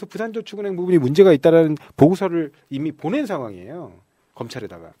금감원에서 부산저축은행 부분이 문제가 있다라는 보고서를 이미 보낸 상황이에요.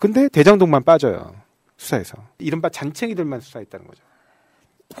 검찰에다가. 근데 대장동만 빠져요. 수사에서. 이른바 잔챙이들만 수사했다는 거죠.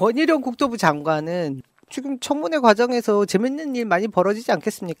 원희룡 국토부 장관은 지금 청문회 과정에서 재밌는 일 많이 벌어지지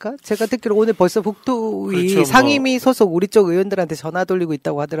않겠습니까? 제가 듣기로 오늘 벌써 국토위 상임위 소속 우리 쪽 의원들한테 전화 돌리고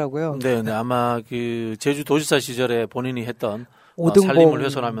있다고 하더라고요. 네, 아마 그 제주도지사 시절에 본인이 했던 오등봉. 산림을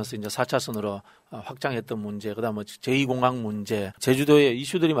훼손하면서 이제 4차선으로 확장했던 문제, 그다음에 제2공항 문제, 제주도에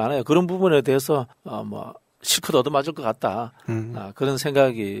이슈들이 많아요. 그런 부분에 대해서 실컷 얻어맞을 것 같다. 그런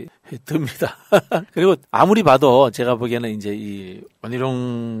생각이 듭니다. 그리고 아무리 봐도 제가 보기에는 이제 이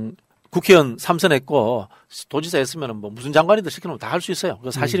원희룡 국회의원 3선했고 도지사 했으면 뭐 무슨 장관이든 시켜놓으면 다 할 수 있어요.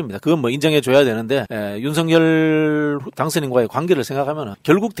 그건 사실입니다. 그건 뭐 인정해줘야 되는데 윤석열 당선인과의 관계를 생각하면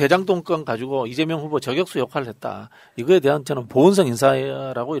결국 대장동 건 가지고 이재명 후보 저격수 역할을 했다. 이거에 대한 저는 보온성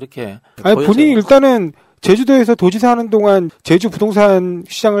인사라고 이렇게 보여져요. 본인이 일단은 제주도에서 도지사 하는 동안 제주 부동산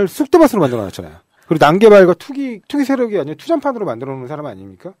시장을 쑥대밭으로 만들어놨잖아요. 그리고 난개발과 투기 세력이 아니라 투자판으로 만들어놓은 사람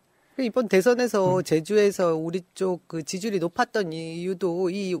아닙니까? 이번 대선에서 제주에서 우리 쪽 그 지지율이 높았던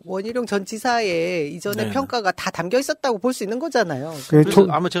이유도 이 원희룡 전 지사의 이전의 평가가 다 담겨 있었다고 볼 수 있는 거잖아요. 그래서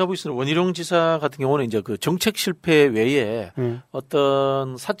아마 제가 보기에는 원희룡 지사 같은 경우는 이제 그 정책 실패 외에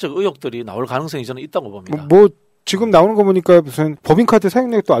어떤 사적 의혹들이 나올 가능성이 저는 있다고 봅니다. 지금 나오는 거 보니까 무슨 법인카드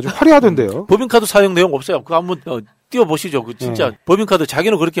사용력도 아주 화려하던데요. 법인카드 사용 내용 없어요. 그거 한번 띄워보시죠. 그 진짜 법인카드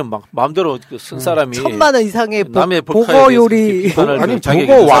자기는 그렇게 막 마음대로 쓴 사람이 1,000만 원 이상의 남의 보거 요리 아니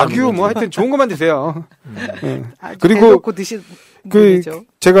보거 와규 뭐 하여튼 좋은 것만 드세요. 그리고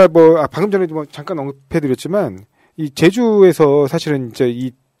제가 뭐 방금 전에도 뭐 잠깐 언급해드렸지만 이 제주에서 사실은 이제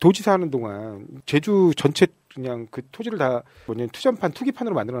이 도지사 하는 동안 제주 전체 그냥 그 토지를 다 투전판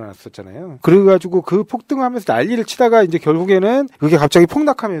투기판으로 만들어놨었잖아요. 그래가지고 그 폭등하면서 난리를 치다가 이제 결국에는 그게 갑자기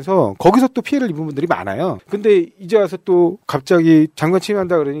폭락하면서 거기서 또 피해를 입은 분들이 많아요. 근데 이제 와서 또 갑자기 장관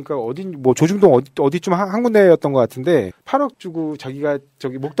취임한다 그러니까 뭐 조중동 어디쯤 한 군데였던 것 같은데 8억 주고 자기가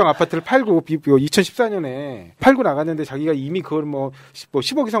저기 목동 아파트를 팔고 2014년에 팔고 나갔는데 자기가 이미 그걸 뭐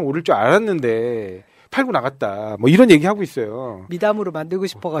 10억 이상 오를 줄 알았는데 팔고 나갔다. 뭐 이런 얘기하고 있어요. 미담으로 만들고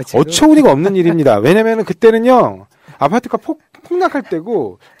싶어가지고. 어처구니가 없는 일입니다. 왜냐면은 그때는요, 아파트가 폭락할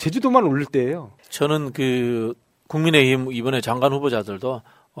때고, 제주도만 오를 때예요. 저는 국민의힘 이번에 장관 후보자들도,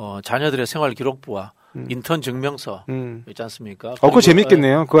 자녀들의 생활 기록부와 인턴 증명서 있지 않습니까? 그거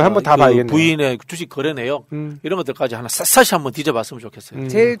재밌겠네요. 그거 한번 다 봐야겠네요. 부인의 주식 거래 내역 이런 것들까지 하나 샅샅이 한번 뒤져봤으면 좋겠어요.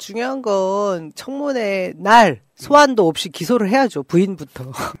 제일 중요한 건 청문회 날 소환도 없이 기소를 해야죠.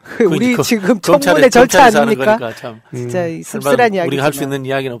 부인부터. 우리 지금 청문회 절차 아닙니까? 진짜 씁쓸한 이야기. 우리가 할 수 있는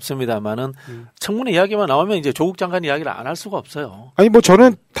이야기는 없습니다만은 청문회 이야기만 나오면 이제 조국 장관 이야기를 안 할 수가 없어요. 아니 뭐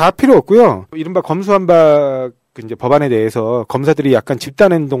저는 다 필요 없고요. 이른바 검수완박 이제 법안에 대해서 검사들이 약간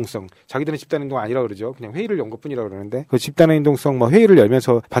집단행동성, 자기들은 집단행동 아니라 그러죠. 그냥 회의를 연 것뿐이라 그러는데 그 집단행동성 뭐 회의를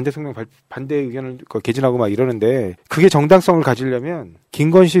열면서 반대 성명 반대 의견을 개진하고 막 이러는데 그게 정당성을 가지려면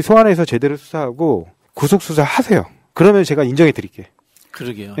김건희 소환해서 제대로 수사하고 구속 수사 하세요. 그러면 제가 인정해 드릴게.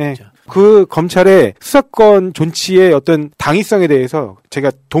 그러게요. 네. 진짜. 그 검찰의 수사권 존치의 어떤 당위성에 대해서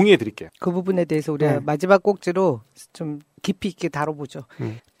제가 동의해 드릴게요. 그 부분에 대해서 우리가 마지막 꼭지로 좀 깊이 있게 다뤄보죠.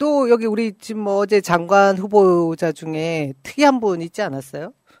 또 여기 우리 지금 뭐 어제 장관 후보자 중에 특이한 분 있지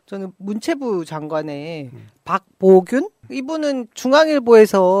않았어요? 저는 문체부 장관의 박보균? 이분은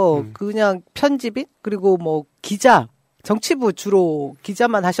중앙일보에서 그냥 편집인? 그리고 뭐 기자, 정치부 주로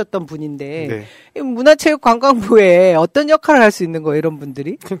기자만 하셨던 분인데 문화체육관광부에 어떤 역할을 할 수 있는 거예요, 이런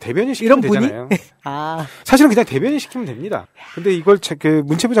분들이? 그냥 대변인 시키면 되잖아요. 사실은 그냥 대변인 시키면 됩니다. 근데 이걸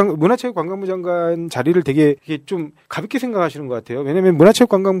문화체육관광부 장관 자리를 되게 좀 가볍게 생각하시는 것 같아요. 왜냐면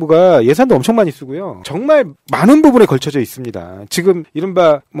문화체육관광부가 예산도 엄청 많이 쓰고요. 정말 많은 부분에 걸쳐져 있습니다. 지금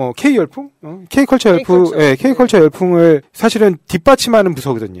이른바 뭐 K열풍? K컬처 열풍을 사실은 뒷받침하는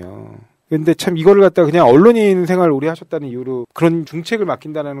부서거든요. 근데 참 이거를 갖다 그냥 언론인 생활을 오래 하셨다는 이유로 그런 중책을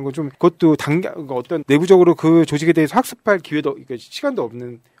맡긴다는 건 좀 그것도 어떤 내부적으로 그 조직에 대해서 학습할 기회도 시간도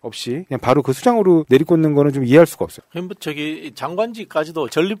없이 그냥 바로 그 수장으로 내리꽂는 거는 좀 이해할 수가 없어요. 저기 장관직까지도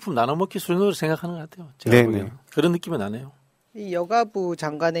전리품 나눠먹기 수준으로 생각하는 것 같아요. 제가 보기에는. 그런 느낌은 나네요. 이 여가부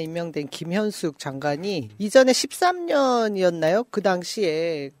장관에 임명된 김현숙 장관이 이전에 13년이었나요? 그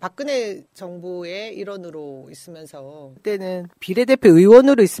당시에 박근혜 정부의 일원으로 있으면서 그때는 비례대표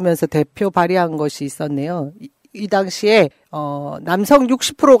의원으로 있으면서 대표 발의한 것이 있었네요. 이 당시에 남성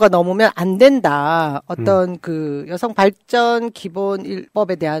 60%가 넘으면 안 된다. 어떤 그 여성 발전 기본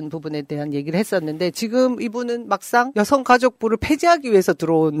일법에 대한 부분에 대한 얘기를 했었는데 지금 이분은 막상 여성가족부를 폐지하기 위해서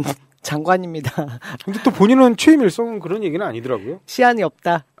들어온 장관입니다. 근데 또 본인은 취임 일성은 그런 얘기는 아니더라고요. 시한이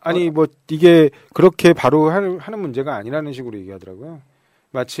없다. 아니 뭐 이게 그렇게 바로 하는 문제가 아니라는 식으로 얘기하더라고요.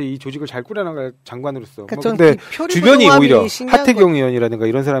 마치 이 조직을 잘 꾸려나갈 장관으로서. 근데 주변이 오히려 하태경 의원이라든가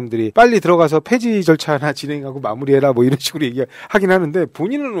이런 사람들이 빨리 들어가서 폐지 절차 하나 진행하고 마무리해라 뭐 이런 식으로 얘기하긴 하는데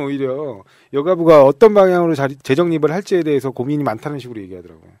본인은 오히려 여가부가 어떤 방향으로 재정립을 할지에 대해서 고민이 많다는 식으로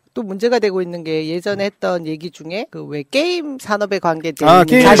얘기하더라고요. 또 문제가 되고 있는 게 예전에 했던 얘기 중에 그 왜 게임 산업에 관계된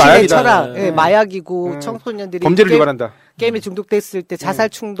게임 자신의 마약이다. 철학, 마약이고 청소년들이 범죄를 유발한다. 게임에 중독됐을 때 자살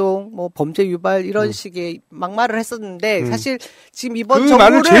충동, 뭐 범죄 유발 이런 식의 막말을 했었는데 사실 지금 이번 정부를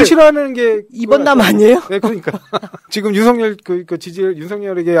말을 제일 싫어하는 게 이번남 아니에요? 네, 그러니까 지금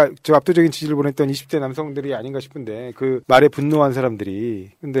윤석열에게 압도적인 지지를 보냈던 20대 남성들이 아닌가 싶은데 그 말에 분노한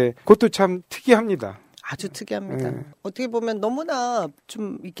사람들이 근데 그것도 참 특이합니다. 아주 특이합니다. 어떻게 보면 너무나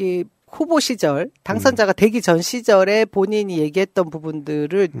좀 이게 후보 시절, 당선자가 되기 전 시절에 본인이 얘기했던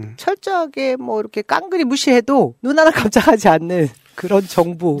부분들을 철저하게 뭐 이렇게 깡그리 무시해도 눈 하나 깜짝하지 않는 그런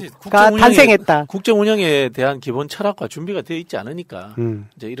정부가 탄생했다. 국정 운영에 대한 기본 철학과 준비가 되어 있지 않으니까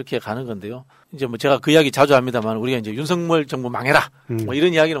이제 이렇게 가는 건데요. 이제 뭐 제가 그 이야기 자주 합니다만 우리가 이제 윤석열 정부 망해라 뭐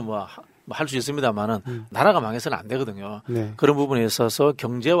이런 이야기는 뭐 할 수 있습니다만은 나라가 망해서는 안 되거든요. 네. 그런 부분에 있어서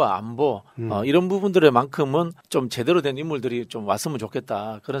경제와 안보 이런 부분들에만큼은 좀 제대로 된 인물들이 좀 왔으면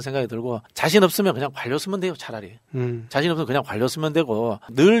좋겠다 그런 생각이 들고 자신 없으면 그냥 관료 쓰면 돼요 차라리. 자신 없으면 그냥 관료 쓰면 되고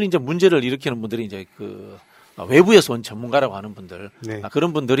늘 이제 문제를 일으키는 분들이 이제 그 외부에서 온 전문가라고 하는 분들 네.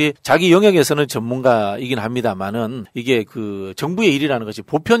 그런 분들이 자기 영역에서는 전문가이긴 합니다만은 이게 그 정부의 일이라는 것이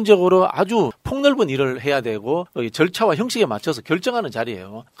보편적으로 아주 폭넓은 일을 해야 되고 절차와 형식에 맞춰서 결정하는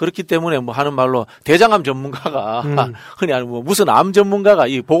자리예요. 그렇기 때문에 뭐 하는 말로 대장암 전문가가 흔히 뭐 무슨 암 전문가가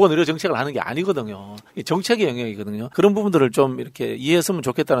이 보건의료 정책을 하는 게 아니거든요. 정책의 영역이거든요. 그런 부분들을 좀 이렇게 이해했으면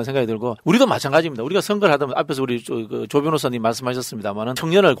좋겠다는 생각이 들고 우리도 마찬가지입니다. 우리가 선거를 하다 보면 앞에서 우리 조 변호사님 말씀하셨습니다만은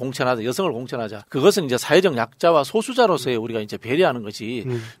청년을 공천하자, 여성을 공천하자. 그것은 이제 사회적 약자와 소수자로서의 우리가 이제 배려하는 것이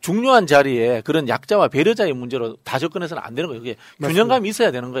중요한 자리에 그런 약자와 배려자의 문제로 다 접근해서는 안 되는 거예요. 그게 균형감이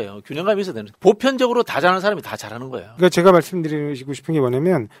있어야 되는 거예요. 균형감이 있어야 되는 거예요. 보편적으로 다 잘하는 사람이 다 잘하는 거예요. 그러니까 제가 말씀드리고 싶은 게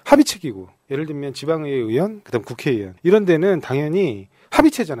뭐냐면 합의체기구. 예를 들면 지방의회 의원, 그다음 국회의원 이런 데는 당연히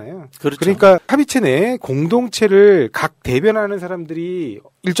합의체잖아요. 그렇죠. 그러니까 합의체 내에 공동체를 각 대변하는 사람들이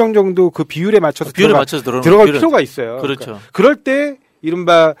일정 정도 그 비율에 맞춰서 들어갈 필요가 있어요. 그렇죠. 그러니까 그럴 때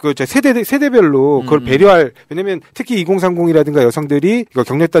이른바 그 세대별로 그걸 배려할, 왜냐면 특히 2030이라든가 여성들이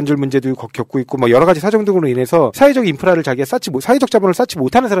경력 단절 문제도 겪고 있고 뭐 여러 가지 사정 등으로 인해서 사회적 인프라를 자기가 사회적 자본을 쌓지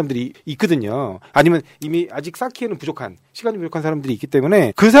못하는 사람들이 있거든요. 아니면 이미 아직 쌓기에는 시간이 부족한 사람들이 있기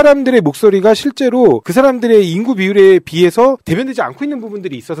때문에 그 사람들의 목소리가 실제로 그 사람들의 인구 비율에 비해서 대변되지 않고 있는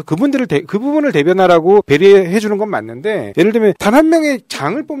부분들이 있어서 그 부분을 대변하라고 배려해 주는 건 맞는데, 예를 들면 단 한 명의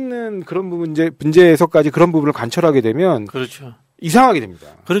장을 뽑는 그런 문제에서까지 그런 부분을 관철하게 되면 그렇죠. 이상하게 됩니다.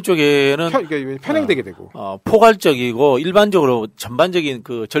 그런 쪽에는 편행되게 되고 포괄적이고 일반적으로 전반적인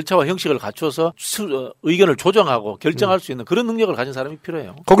그 절차와 형식을 갖춰서 의견을 조정하고 결정할 수 있는 그런 능력을 가진 사람이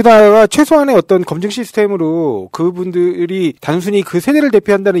필요해요. 거기다가 최소한의 어떤 검증 시스템으로 그분들이 단순히 그 세대를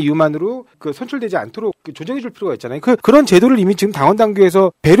대표한다는 이유만으로 그 선출되지 않도록 조정해줄 필요가 있잖아요. 그런 제도를 이미 지금 당원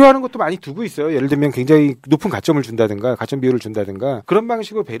당규에서 배려하는 것도 많이 두고 있어요. 예를 들면 굉장히 높은 가점을 준다든가 가점 비율을 준다든가 그런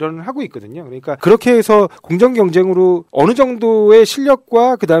방식으로 배려는 하고 있거든요. 그러니까 그렇게 해서 공정 경쟁으로 어느 정도 의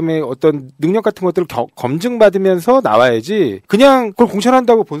실력과 그 다음에 어떤 능력 같은 것들을 검증받으면서 나와야지, 그냥 그걸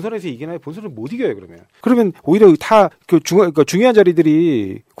공천한다고 본선에서 이기나요? 본선을 못 이겨요, 그러면 오히려 다 그러니까 중요한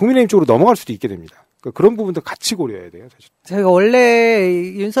자리들이 국민의힘 쪽으로 넘어갈 수도 있게 됩니다. 그런 부분도 같이 고려해야 돼요, 사실. 저희가 원래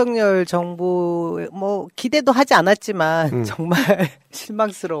윤석열 정부 기대도 하지 않았지만 정말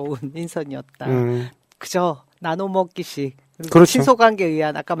실망스러운 인선이었다. 그저 나눠 먹기식. 그렇죠. 친소관계에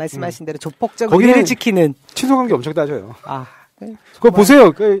의한 아까 말씀하신 대로 조폭적 의리를 지키는. 친소관계 엄청 따져요. 그거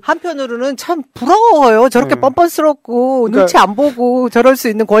보세요. 한편으로는 참 부러워요. 저렇게 뻔뻔스럽고 눈치 안 보고 저럴 수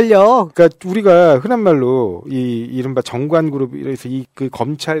있는 권력. 그러니까 우리가 흔한 말로 이른바 정관그룹 이래서 그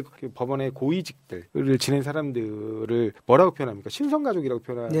검찰 법원의 고위직들을 지낸 사람들을 뭐라고 표현합니까? 신성가족이라고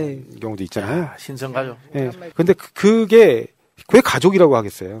표현하는 경우도 있잖아요. 신성가족. 네. 근데 그게 왜 가족이라고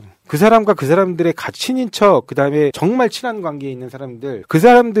하겠어요? 그 사람과 그 사람들의 친인 척, 그 다음에 정말 친한 관계에 있는 사람들, 그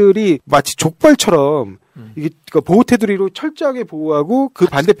사람들이 마치 족벌처럼 이게 보호 테두리로 철저하게 보호하고 그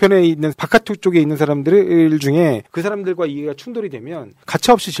반대편에 있는 바깥 쪽에 있는 사람들 중에 그 사람들과 이해가 충돌이 되면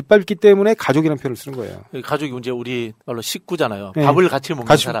가차없이 짓밟기 때문에 가족이라는 표현을 쓰는 거예요. 가족이 이제 우리 말로 식구잖아요. 네. 밥을 같이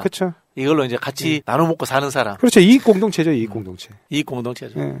먹는 사람. 그렇죠. 이걸로 이제 같이 나눠 먹고 사는 사람. 그렇죠. 이익 공동체죠, 이익 공동체. 이익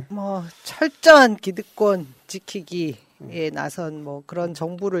공동체죠. 네. 철저한 기득권 지키기. 에 나선 그런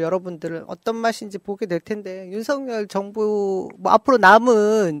정부를 여러분들은 어떤 맛인지 보게 될 텐데, 윤석열 정부 앞으로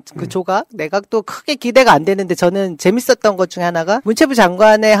남은 그 조각 내각도 크게 기대가 안 되는데, 저는 재밌었던 것 중에 하나가 문체부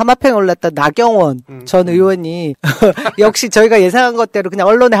장관의 하마평에 올랐던 나경원 전 의원이 역시 저희가 예상한 것대로 그냥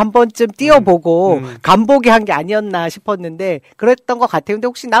언론에 한 번쯤 띄워보고 간보기 한 게 아니었나 싶었는데 그랬던 것 같아요. 근데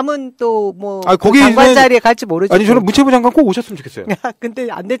혹시 남은 또 그 장관 자리에 갈지 모르죠. 아니, 저는 문체부 장관 꼭 오셨으면 좋겠어요. 근데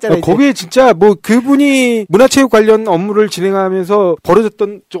안 됐잖아요. 거기에 진짜 그분이 문화체육 관련 업무를 진행하면서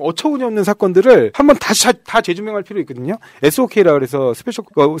벌어졌던 좀 어처구니 없는 사건들을 한번 다 재조명할 필요 있거든요. SOK라 그래서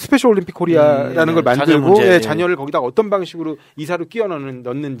스페셜 올림픽 코리아라는 걸 만들고 자녀를 거기다 어떤 방식으로 이사로 끼워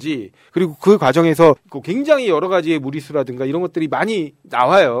넣는지, 그리고 그 과정에서 굉장히 여러 가지의 무리수라든가 이런 것들이 많이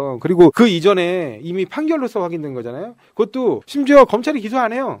나와요. 그리고 그 이전에 이미 판결로서 확인된 거잖아요. 그것도 심지어 검찰이 기소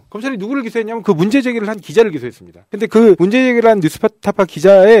안 해요. 검찰이 누구를 기소했냐면 그 문제 제기를 한 기자를 기소했습니다. 근데 그 문제 제기를 한 뉴스타파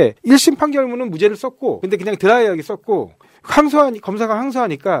기자의 1심 판결문은 무죄를 썼고, 근데 그냥 드라이하게 썼고, 검사가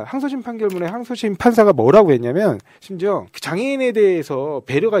항소하니까 항소심 판결문에 항소심 판사가 뭐라고 했냐면, 심지어 장애인에 대해서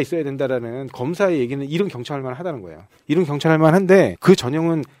배려가 있어야 된다라는 검사의 얘기는 이름 경청할 만하다는 거예요. 이름 경청할 만한데 그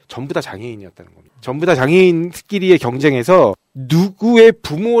전형은 전부 다 장애인이었다는 겁니다. 전부 다 장애인끼리의 경쟁에서 누구의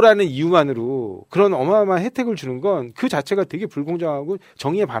부모라는 이유만으로 그런 어마어마한 혜택을 주는 건 그 자체가 되게 불공정하고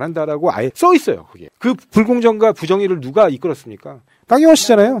정의에 반한다라고 아예 써 있어요. 그게. 그 불공정과 부정의를 누가 이끌었습니까? 나경원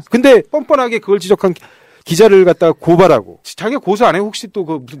씨잖아요. 근데 뻔뻔하게 그걸 지적한 기자를 갖다가 고발하고, 자기가 고소 안 해 혹시 또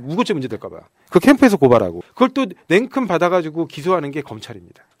그 무슨 무고죄 문제 될까봐 그 캠프에서 고발하고, 그걸 또 냉큼 받아가지고 기소하는 게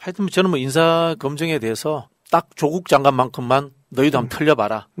검찰입니다. 하여튼 저는 인사 검증에 대해서 딱 조국 장관만큼만 너희도 한번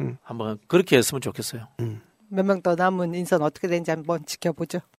털려봐라. 한번 그렇게 했으면 좋겠어요. 몇 명 더 남은 인선 어떻게 되는지 한번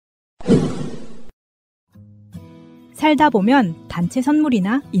지켜보죠. 살다 보면 단체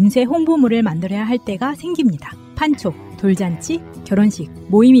선물이나 인쇄 홍보물을 만들어야 할 때가 생깁니다. 판촉, 돌잔치, 결혼식,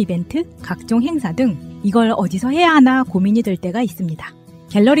 모임 이벤트, 각종 행사 등 이걸 어디서 해야 하나 고민이 될 때가 있습니다.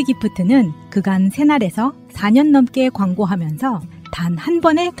 갤러리 기프트는 그간 새날에서 4년 넘게 광고하면서 단 한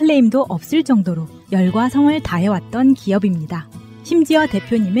번의 클레임도 없을 정도로 열과 성을 다해왔던 기업입니다. 심지어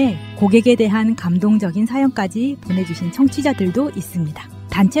대표님의 고객에 대한 감동적인 사연까지 보내주신 청취자들도 있습니다.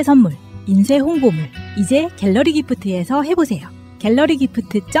 단체 선물, 인쇄 홍보물, 이제 갤러리 기프트에서 해보세요.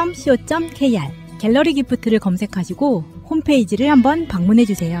 갤러리기프트.co.kr 갤러리 기프트를 검색하시고 홈페이지를 한번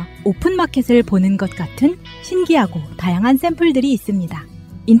방문해주세요. 오픈마켓을 보는 것 같은 신기하고 다양한 샘플들이 있습니다.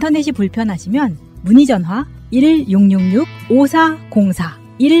 인터넷이 불편하시면 문의전화 1666-5404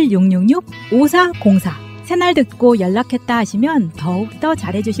 1666-5404 새날 듣고 연락했다 하시면 더욱더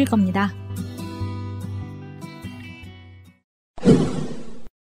잘해주실 겁니다.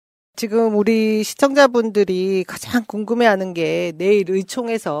 지금 우리 시청자분들이 가장 궁금해하는 게 내일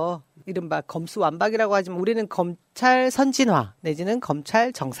의총에서 이른바 검수완박이라고 하지만 우리는 검찰 선진화 내지는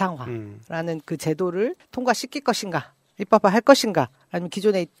검찰 정상화라는 그 제도를 통과시킬 것인가, 입법화할 것인가, 아니면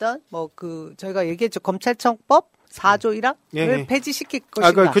기존에 있던 저희가 얘기했죠. 검찰청법 4조 1항을 예. 폐지시킬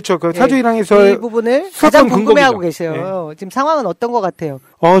것인가. 그렇죠. 그 4조 1항에서 이 부분을 가장 궁금해하고 계세요. 예. 지금 상황은 어떤 것 같아요?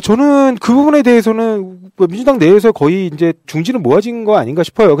 저는 그 부분에 대해서는 민주당 내에서 거의 이제 중지는 모아진 거 아닌가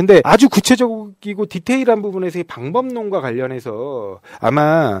싶어요. 근데 아주 구체적이고 디테일한 부분에서 이 방법론과 관련해서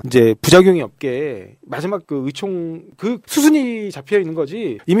아마 이제 부작용이 없게 마지막 그 의총 그 수순이 잡혀 있는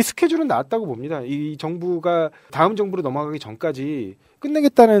거지 이미 스케줄은 나왔다고 봅니다. 이 정부가 다음 정부로 넘어가기 전까지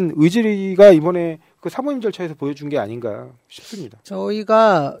끝내겠다는 의지가 이번에 그 사모임 절차에서 보여준 게 아닌가 싶습니다.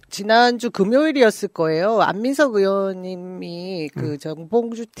 저희가 지난주 금요일이었을 거예요. 안민석 의원님이 그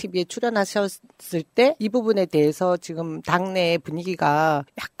정봉주 TV에 출연하셨을 때 이 부분에 대해서 지금 당내 분위기가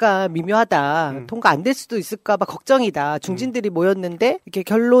약간 미묘하다. 통과 안 될 수도 있을까 봐 걱정이다. 중진들이 모였는데 이렇게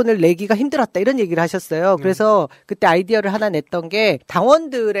결론을 내기가 힘들었다. 이런 얘기를 하셨어요. 그래서 그때 아이디어를 하나 냈던 게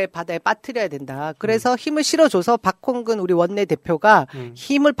당원들의 바다에 빠뜨려야 된다. 그래서 힘을 실어줘서 박홍근 우리 원내대표가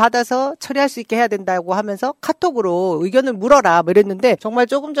힘을 받아서 처리할 수 있게 해야 된다고 하면서 카톡으로 의견을 물어라 뭐 이랬는데 정말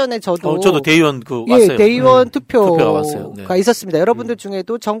조금 전에 저도 대의원 왔어요. 대의원 투표가 왔어요. 네. 있었습니다. 여러분들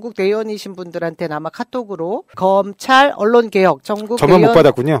중에도 전국 대의원이신 분들한테는 아마 카톡으로 검찰 언론개혁 전국 저만 못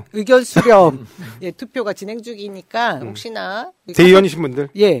받았군요. 의견 수렴 투표가 진행 중이니까 혹시나 대의원이신 분들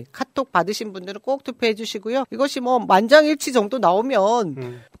카톡 받으신 분들은 꼭 투표해 주시고요. 이것이 만장일치 정도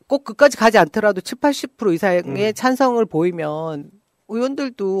나오면 꼭 그까지 가지 않더라도 70-80% 이상의 찬성을 보이면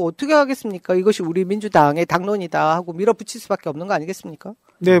의원들도 어떻게 하겠습니까? 이것이 우리 민주당의 당론이다 하고 밀어붙일 수밖에 없는 거 아니겠습니까?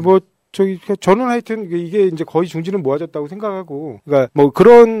 네, 저는 하여튼 이게 이제 거의 중지는 모아졌다고 생각하고, 그러니까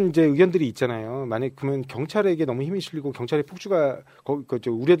그런 이제 의견들이 있잖아요. 만약 그러면 경찰에게 너무 힘이 실리고 경찰의 폭주가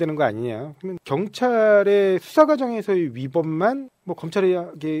우려되는 거 아니냐? 그러면 경찰의 수사 과정에서의 위법만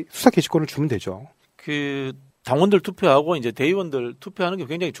검찰에게 수사 개시권을 주면 되죠. 당원들 투표하고 이제 대의원들 투표하는 게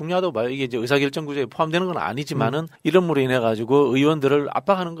굉장히 중요하다고 봐요. 이게 이제 의사결정 구조에 포함되는 건 아니지만은 이런 물에 인해 가지고 의원들을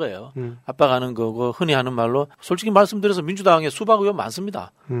압박하는 거예요. 압박하는 거고 흔히 하는 말로 솔직히 말씀드려서 민주당에 수박 의원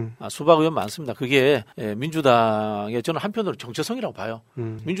많습니다. 수박 의원 많습니다. 그게 민주당의 저는 한편으로 정체성이라고 봐요.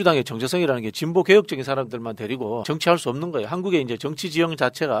 민주당의 정체성이라는 게 진보 개혁적인 사람들만 데리고 정치할 수 없는 거예요. 한국의 이제 정치 지형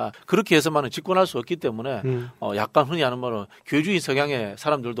자체가 그렇게 해서만은 집권할 수 없기 때문에 약간 흔히 하는 말로 교주의 성향의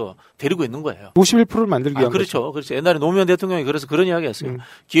사람들도 데리고 있는 거예요. 51%를 만들기 위한 그렇죠. 옛날에 노무현 대통령이 그래서 그런 이야기 했어요.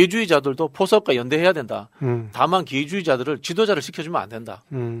 기회주의자들도 포석과 연대해야 된다. 다만 기회주의자들을 지도자를 시켜주면 안 된다.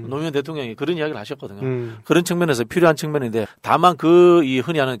 노무현 대통령이 그런 이야기를 하셨거든요. 그런 측면에서 필요한 측면인데 다만 이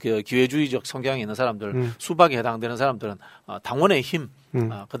흔히 하는 그 기회주의적 성향이 있는 사람들, 수박에 해당되는 사람들은 당원의 힘,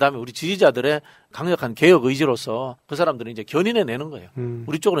 그다음에 우리 지지자들의 강력한 개혁 의지로서 그 사람들은 이제 견인해 내는 거예요.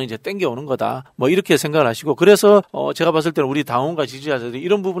 우리 쪽으로 이제 땡겨오는 거다. 이렇게 생각을 하시고 그래서 제가 봤을 때는 우리 당원과 지지자들이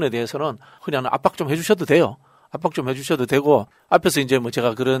이런 부분에 대해서는 흔히 하는 압박 좀 해주셔도 돼요. 압박 좀 해주셔도 되고 앞에서 이제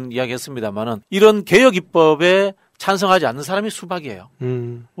제가 그런 이야기 했습니다만은 이런 개혁 입법에 찬성하지 않는 사람이 수박이에요.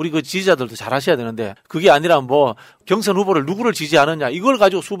 우리 그 지지자들도 잘 하셔야 되는데 그게 아니라 경선 후보를 누구를 지지하느냐 이걸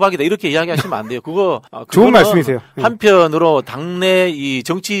가지고 수박이다 이렇게 이야기하시면 안 돼요. 좋은 말씀이세요. 한편으로 당내 이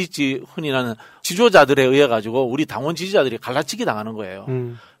흔히 나는 지도자들에 의해 가지고 우리 당원 지지자들이 갈라치기 당하는 거예요.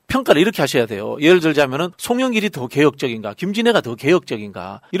 평가를 이렇게 하셔야 돼요. 예를 들자면은 송영길이 더 개혁적인가, 김진애가 더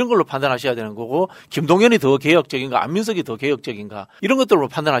개혁적인가 이런 걸로 판단하셔야 되는 거고, 김동연이 더 개혁적인가, 안민석이 더 개혁적인가 이런 것들로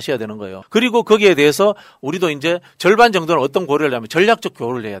판단하셔야 되는 거예요. 그리고 거기에 대해서 우리도 이제 절반 정도는 어떤 고려를 하면 전략적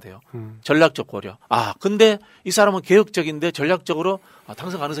고려를 해야 돼요. 전략적 고려. 근데 이 사람은 개혁적인데 전략적으로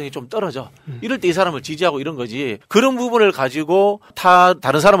당선 가능성이 좀 떨어져. 이럴 때 이 사람을 지지하고 이런 거지. 그런 부분을 가지고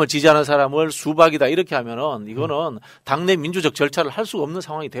다른 사람을 지지하는 사람을 수박이다 이렇게 하면은 이거는 당내 민주적 절차를 할 수가 없는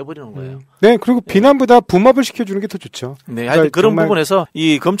상황이 돼버리는 거예요. 네, 그리고 비난보다 붕업을 시켜주는 게 더 좋죠. 네, 하여튼 그런 부분에서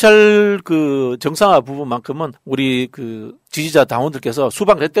이 검찰 그 정상화 부분만큼은 우리 그 지지자 당원들께서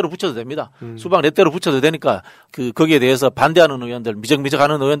수박 렛대로 붙여도 됩니다. 수박 렛대로 붙여도 되니까 거기에 대해서 반대하는 의원들,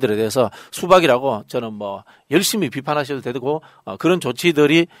 미적미적하는 의원들에 대해서 수박이라고 저는 뭐 열심히 비판하셔도 되고 그런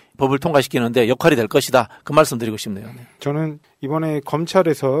조치들이 법을 통과시키는데 역할이 될 것이다. 그 말씀 드리고 싶네요. 네. 저는 이번에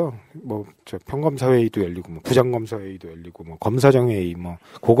검찰에서 평검사회의도 열리고 부장검사회의도 열리고 검사정회의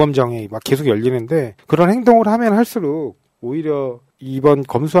고검정회의 막 계속 열리는데 그런 행동을 하면 할수록 오히려 이번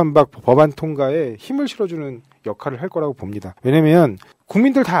검수완박 법안 통과에 힘을 실어주는 역할을 할 거라고 봅니다. 왜냐면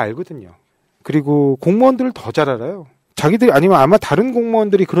국민들 다 알거든요. 그리고 공무원들을 더 잘 알아요. 자기들이 아니면 아마 다른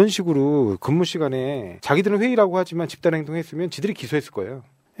공무원들이 그런 식으로 근무 시간에 자기들은 회의라고 하지만 집단행동했으면 지들이 기소했을 거예요.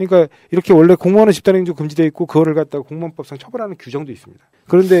 그러니까 이렇게 원래 공무원은 집단행동 금지되어 있고 그거를 갖다가 공무원법상 처벌하는 규정도 있습니다.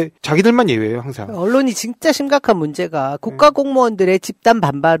 그런데 자기들만 예외예요, 항상. 언론이 진짜 심각한 문제가 국가공무원들의 집단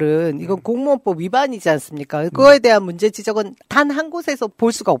반발은 이건 공무원법 위반이지 않습니까? 그거에 대한 문제 지적은 단 한 곳에서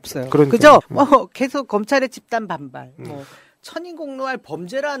볼 수가 없어요. 그죠? 계속 검찰의 집단 반발. 천인공노할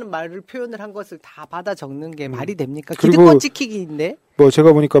범죄라는 말을 표현을 한 것을 다 받아 적는 게 말이 됩니까? 기득권 지키기인데.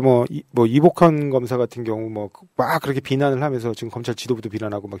 제가 보니까 이복환 검사 같은 경우 막 그렇게 비난을 하면서 지금 검찰 지도부도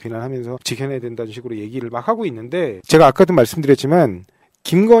비난하고 막 비난하면서 지켜내야 된다는 식으로 얘기를 막 하고 있는데 제가 아까도 말씀드렸지만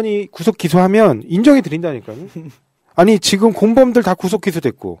김건희 구속 기소하면 인정해 드린다니까요. 아니 지금 공범들 다 구속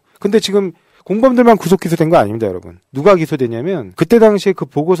기소됐고 근데 지금 공범들만 구속 기소된 거 아닙니다, 여러분. 누가 기소됐냐면 그때 당시에 그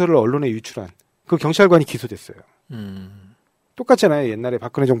보고서를 언론에 유출한 그 경찰관이 기소됐어요. 똑같잖아요. 옛날에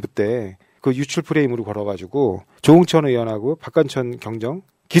박근혜 정부 때 그 유출 프레임으로 걸어가지고 조응천 의원하고 박관천 경정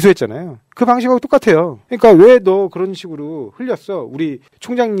기소했잖아요. 그 방식하고 똑같아요. 그러니까 왜 너 그런 식으로 흘렸어? 우리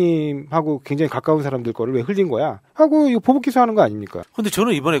총장님하고 굉장히 가까운 사람들 거를 왜 흘린 거야? 하고 이거 보복 기소하는 거 아닙니까? 근데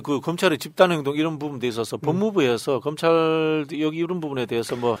저는 이번에 그 검찰의 집단행동 이런 부분에 있어서 법무부에서 검찰 여기 이런 부분에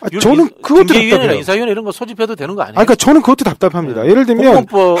대해서 저는 그것도 답답해요. 인사위원회 이런 거 소집해도 되는 거 아니에요? 그러니까 저는 그것도 답답합니다. 예를 들면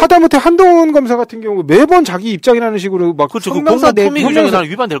하다못해 한동훈 검사 같은 경우 매번 자기 입장이라는 식으로 막 성명서 품위 규정에 나는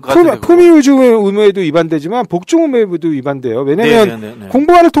위반될 것 같은데. 품위 의무에도 위반되지만 복종 의무에도 위반돼요. 왜냐하면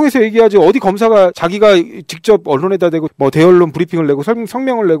공보안을 통해서 얘기하지 어디 검사가 자기가 직접 언론에다 대고 대언론 브리핑을 내고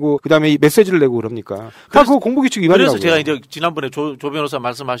성명을 내고 그다음에 메시지를 내고 그럽니까? 다 그거 공보규칙 위반이라고요. 그래서 제가 이제 지난번에 조 변호사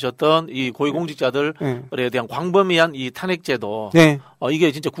말씀하셨던 이 고위공직자들에 대한 광범위한 이 탄핵제도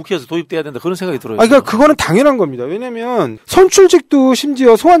이게 진짜 국회에서 도입돼야 된다 그런 생각이 들어요. 그러니까 그거는 당연한 겁니다. 왜냐하면 선출직도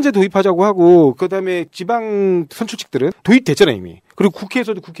심지어 소환제 도입하자고 하고 그다음에 지방 선출직들은 도입됐잖아요 이미. 그리고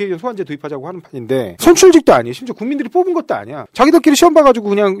국회에서도 국회의원 소환제 도입하자고 하는 판인데 선출직도 아니에요. 심지어 국민들이 뽑은 것도 아니야. 자기들끼리 시험 봐가지고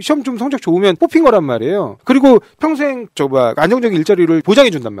그냥 시험 좀 성적 좋으면 뽑힌 거란 말이에요. 그리고 평생 안정적인 일자리를 보장해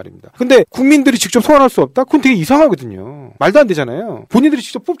준단 말입니다. 근데 국민들이 직접 소환할 수 없다? 그건 되게 이상하거든요. 말도 안 되잖아요. 본인들이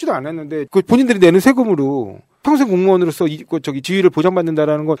직접 뽑지도 않았는데 그 본인들이 내는 세금으로 평생 공무원으로서 지위를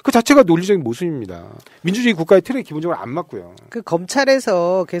보장받는다라는 건 그 자체가 논리적인 모순입니다. 민주주의 국가의 틀에 기본적으로 안 맞고요. 그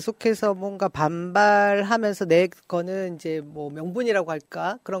검찰에서 계속해서 뭔가 반발하면서 내 거는 이제 명분이라고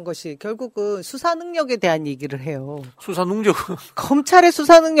할까 그런 것이 결국은 수사 능력에 대한 얘기를 해요. 수사 능력 검찰의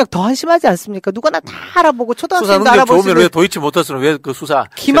수사 능력 더 한심하지 않습니까? 누구나 다 알아보고 초등학생도 수사 능력 알아보시는. 좋으면 왜 도이치 못했으면 왜 그 수사?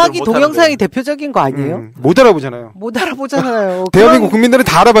 김학의 동영상이 대표적인 거 아니에요? 못 알아보잖아요. 못 알아보잖아요. 대한민국 국민들은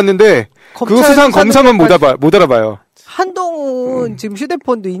다 알아봤는데 그거 수사한 검사만 못 알아봐요. 한동훈 지금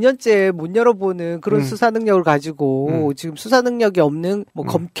휴대폰도 2년째 못 열어보는 그런 수사 능력을 가지고 지금 수사 능력이 없는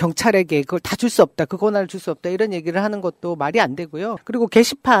경찰에게 그걸 다 줄 수 없다. 그거나 줄 수 없다. 이런 얘기를 하는 것도 말이 안 되고요. 그리고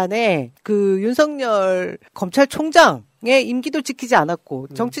게시판에 그 윤석열 검찰총장의 임기도 지키지 않았고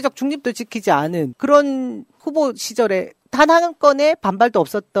정치적 중립도 지키지 않은 그런 후보 시절에 단 한 건의 반발도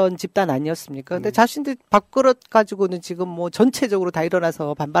없었던 집단 아니었습니까? 근데 자신들 밥그릇 가지고는 지금 전체적으로 다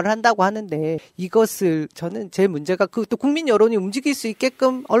일어나서 반발을 한다고 하는데 이것을 저는 제 문제가 또 국민 여론이 움직일 수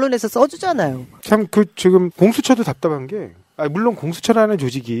있게끔 언론에서 써주잖아요. 참 지금 공수처도 답답한 게 물론 공수처라는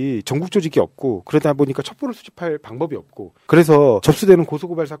조직이 전국 조직이 없고 그러다 보니까 첩보를 수집할 방법이 없고 그래서 접수되는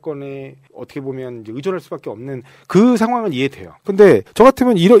고소고발 사건에 어떻게 보면 이제 의존할 수밖에 없는 그 상황은 이해돼요. 근데 저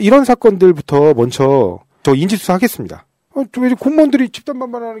같으면 이런 사건들부터 먼저 인지수사하겠습니다. 공무원들이 집단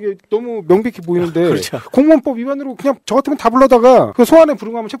반발하는 게 너무 명백히 보이는데 그렇죠. 공무원법 위반으로 그냥 저 같으면 다 불러다가 그 소환에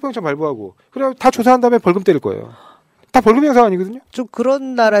불응하면 체포영장 발부하고 그래 다 조사한 다음에 벌금 때릴 거예요. 다 벌금 형사 아니거든요. 좀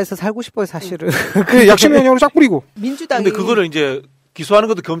그런 나라에서 살고 싶어요, 사실은. 그 약식 명령으로 쫙 뿌리고. 민주당이. 근데 그거를 이제 기소하는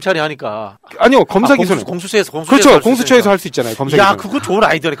것도 검찰이 하니까. 아니요, 검사 기소는. 공수처에서 그렇죠. 공수처에서 할 수 있잖아요. 검사 기소. 야, 그거 좋은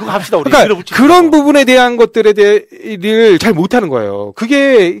아이디어네. 그거 합시다, 우리. 그러니까 그런 부분에 대한 것들에 대해를 잘 못하는 거예요.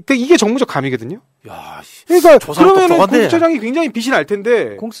 이게 정무적 감이거든요. 야, 그러니까 그러면 공수처장이 굉장히 빛이 날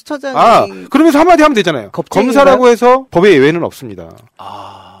텐데. 공수처장이 그러면서 한마디 하면 되잖아요. 검사라고 해서 법의 예외는 없습니다.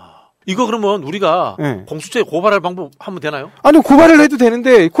 이거 그러면 우리가 공수처에 고발할 방법 하면 되나요? 아니, 고발을 해도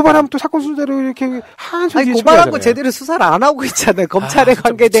되는데 고발하면 또 사건 순대로 이렇게 아니, 고발한 거 제대로 수사를 안 하고 있잖아요. 검찰에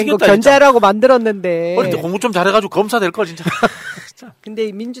관계된 거 견제하라고 만들었는데. 어릴 때 공부 좀 잘해가지고 검사 될 걸 진짜.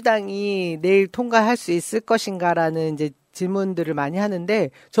 근데 민주당이 내일 통과할 수 있을 것인가라는 이제 질문들을 많이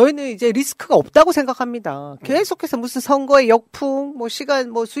하는데 저희는 이제 리스크가 없다고 생각합니다. 계속해서 무슨 선거의 역풍,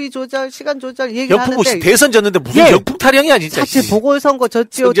 시간, 수위 조절, 시간 조절 얘기를 하는데. 역풍 대선 졌는데 무슨 역풍 타령이야 진짜. 사실 보궐선거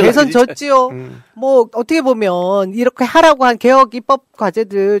졌지요, 대선 졌지요. 어떻게 보면 이렇게 하라고 한 개혁 입법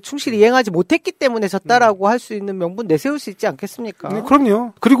과제들 충실히 이행하지 못했기 때문에 졌다라고 할 수 있는 명분 내세울 수 있지 않겠습니까? 네,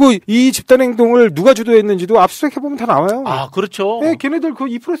 그럼요. 그리고 이 집단 행동을 누가 주도했는지도 압수수색 해보면 다 나와요. 그렇죠. 네, 걔네들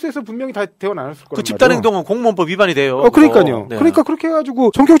이 프로세스에서 분명히 다 대화 나눴을 거란 그 집단 말이에요. 행동은 공무원법 위반이 돼요. 그러니까요. 네. 그러니까 그렇게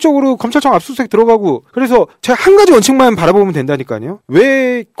해가지고 전격적으로 검찰청 압수수색 들어가고 그래서 제가 한 가지 원칙만 바라보면 된다니까요.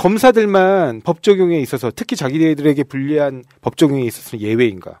 왜 검사들만 법 적용에 있어서 특히 자기들에게 불리한 법 적용에 있어서는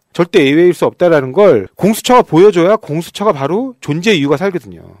예외인가? 절대 예외일 수 없다라는 걸 공수처가 보여줘야 공수처가 바로 존재 이유가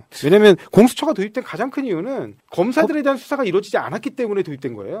살거든요. 왜냐하면 공수처가 도입된 가장 큰 이유는 검사들에 대한 수사가 이루어지지 않았기 때문에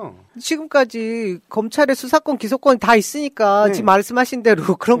도입된 거예요. 지금까지 검찰의 수사권, 기소권이 다 있으니까 지금 말씀하신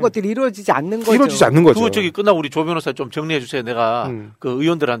대로 그런 것들이 이루어지지 않는 거죠. 이루어지지 않는 거죠. 그거 끝나고 우리 조 변호사 좀 정리해 주세요. 내가 그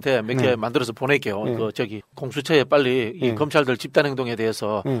의원들한테 몇 개 만들어서 보낼게요. 공수처에 빨리 이 검찰들 집단 행동에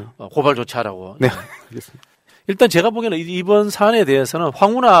대해서 고발 조치하라고. 네, 알겠습니다. 일단 제가 보기에는 이번 사안에 대해서는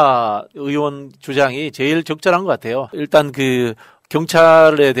황운하 의원 주장이 제일 적절한 것 같아요. 일단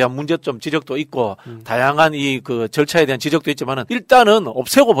경찰에 대한 문제점 지적도 있고 다양한 절차에 대한 지적도 있지만은 일단은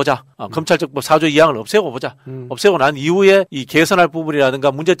없애고 보자. 검찰적법 4조 2항을 없애고 보자. 없애고 난 이후에 이 개선할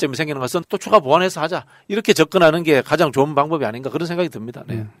부분이라든가 문제점이 생기는 것은 또 추가 보완해서 하자. 이렇게 접근하는 게 가장 좋은 방법이 아닌가 그런 생각이 듭니다.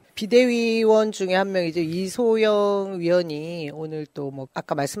 네. 비대위원 중에 한 명이죠. 이소영 위원이 오늘 또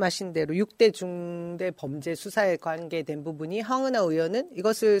아까 말씀하신 대로 6대 중대 범죄 수사에 관계된 부분이 황운하 의원은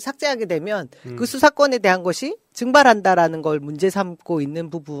이것을 삭제하게 되면 그 수사권에 대한 것이 증발한다라는 걸 문제 삼고 있는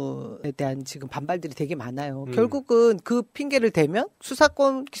부분에 대한 지금 반발들이 되게 많아요. 결국은 그 핑계를 대면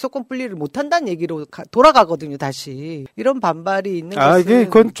수사권, 기소권 분리를 못한다는 얘기로 돌아가거든요, 다시. 이런 반발이 있는 것은.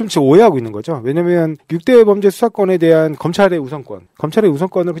 그건 좀 오해하고 있는 거죠. 왜냐면 6대 범죄 수사권에 대한 검찰의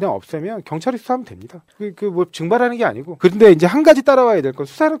우선권을 그냥 없애면 경찰이 수사하면 됩니다. 증발하는 게 아니고. 그런데 이제 한 가지 따라와야 될 건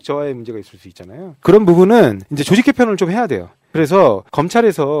수사력 저하의 문제가 있을 수 있잖아요. 그런 부분은 이제 조직 개편을 좀 해야 돼요. 그래서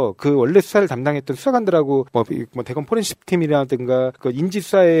검찰에서 원래 수사를 담당했던 수사관들하고 대검 포렌식 팀이라든가 인지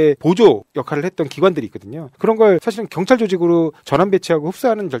수사의 보조 역할을 했던 기관들이 있거든요. 그런 걸 사실은 경찰 조직으로 전환 배치하고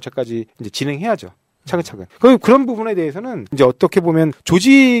흡수하는 절차까지 이제 진행해야죠. 차근차근. 그런 부분에 대해서는 이제 어떻게 보면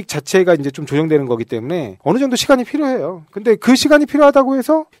조직 자체가 이제 좀 조정되는 거기 때문에 어느 정도 시간이 필요해요. 근데 그 시간이 필요하다고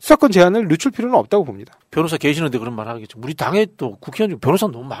해서 수사권 제한을 늦출 필요는 없다고 봅니다. 변호사 계시는데 그런 말 하겠죠. 우리 당에 또 국회의원 중 변호사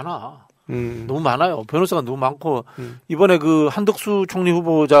너무 많아. 너무 많아요. 변호사가 너무 많고 이번에 한덕수 총리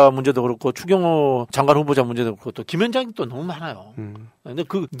후보자 문제도 그렇고 추경호 장관 후보자 문제도 그렇고 또 김현장이 또 너무 많아요. 근데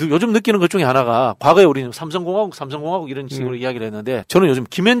요즘 느끼는 것 중에 하나가 과거에 우리는 삼성공화국 이런 식으로 이야기를 했는데 저는 요즘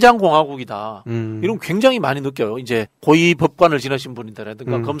김현장 공화국이다. 이런 굉장히 많이 느껴요. 이제 고위 법관을 지내신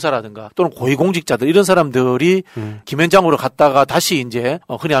분이라든가 검사라든가 또는 고위 공직자들 이런 사람들이 김현장으로 갔다가 다시 이제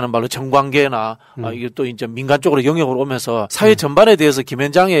흔히 하는 말로 정관계나 이게 또 이제 민간 쪽으로 영역으로 오면서 사회 전반에 대해서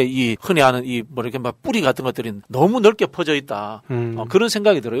김현장의 흔히 하는 이렇게 뿌리 같은 것들이 너무 넓게 퍼져 있다. 그런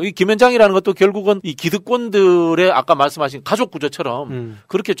생각이 들어요. 이 김현장이라는 것도 결국은 이 기득권들의 아까 말씀하신 가족 구조처럼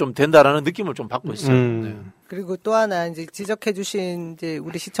그렇게 좀 된다라는 느낌을 좀 받고 있어요. 네. 그리고 또 하나 이제 지적해 주신 이제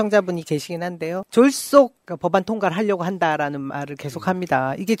우리 시청자분이 계시긴 한데요. 졸속 법안 통과를 하려고 한다라는 말을 계속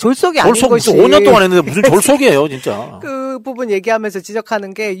합니다. 이게 졸속이 아닌 것이 5년 동안 했는데 무슨 졸속이에요, 진짜. 그 부분 얘기하면서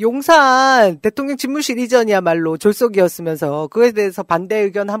지적하는 게 용산 대통령 집무실 이전이야말로 졸속이었으면서 그에 대해서 반대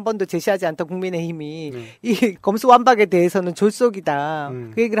의견 한 번도 제시하지 않던 국민의힘이 이 검수완박에 대해서는 졸속이다.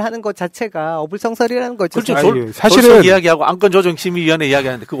 그 얘기를 하는 것 자체가 어불성설이라는 거죠. 그렇죠. 사실은 졸속 이야기하고 안건조정심의위원회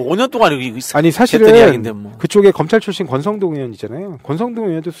이야기하는데 그거 5년 동안 사실은 이야기인데 뭐. 그쪽에 검찰 출신 권성동 의원 있잖아요. 권성동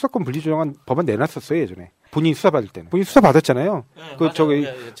의원도 수사권 분리 조정안 법안 내놨었어요, 예전에. 본인 수사 받았잖아요.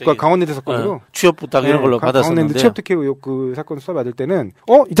 그 강원랜드 사건으로 취업 부탁 이런 걸로 받았었는데 강원랜드 취업 특혜 의혹 그 사건 수사 받을 때는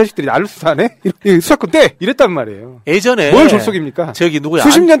이 자식들이 나를 수사하네? 수사권 떼! 이랬단 말이에요. 예전에 뭘 졸속입니까? 저기 누구야?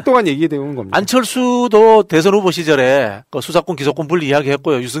 수십 년 동안 얘기해온 겁니다. 안철수도 대선 후보 시절에 그 수사권 기소권 분리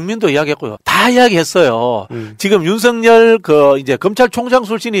이야기했고요. 유승민도 이야기했고요. 다 이야기했어요. 지금 윤석열 이제 검찰총장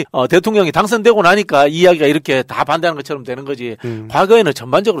출신이 대통령이 당선되고 나니까 이 이야기가 이렇게 다 반대하는 것처럼 되는 거지. 과거에는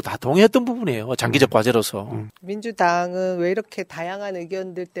전반적으로 다 동의했던 부분이에요. 장기적 과제로서. 민주당은 왜 이렇게 다양한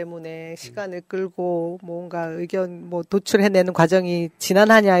의견들 때문에 시간을 끌고 뭔가 의견 도출해내는 과정이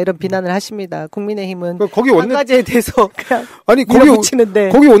지난하냐 이런 비난을 하십니다. 국민의힘은 한 가지에 대해서 그냥 밀어붙이는데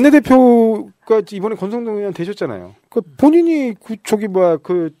거기 원내대표가 이번에 권성동 의원 되셨잖아요. 본인이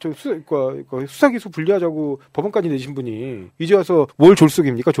수사기소 분리하자고 법원까지 내신 분이 이제 와서 뭘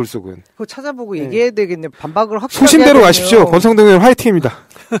졸속입니까? 졸속은 그거 찾아보고 얘기해야 되겠네. 반박을 확실하게 소신대로 가십시오. 권성동 의원 화이팅입니다.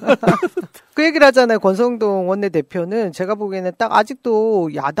 그 얘기를 하잖아요. 권성동 원내대표는 제가 보기에는 딱 아직도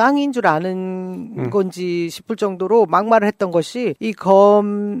야당인 줄 아는 건지 싶을 정도로 막말을 했던 것이 이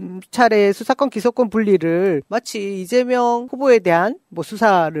검찰의 수사권 기소권 분리를 마치 이재명 후보에 대한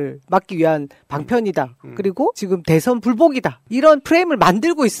수사를 막기 위한 방편이다. 그리고 지금 대선 불복이다. 이런 프레임을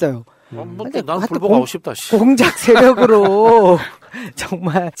만들고 있어요. 난 불복하고 싶다. 공작 세력으로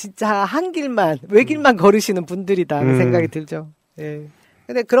정말 진짜 한 길만 외길만 걸으시는 분들이다는 생각이 들죠. 예.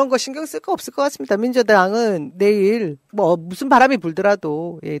 근데 그런 거 신경 쓸 거 없을 것 같습니다. 민주당은 내일 무슨 바람이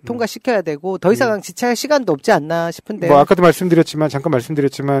불더라도 통과시켜야 되고 더 이상 지체할 시간도 없지 않나 싶은데요. 아까도 잠깐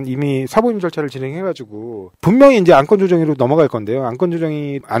말씀드렸지만 이미 사보임 절차를 진행해가지고 분명히 이제 안건 조정으로 넘어갈 건데요. 안건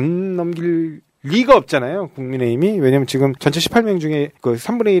조정이 안 넘길 리가 없잖아요. 국민의힘이. 왜냐면 지금 전체 18명 중에 그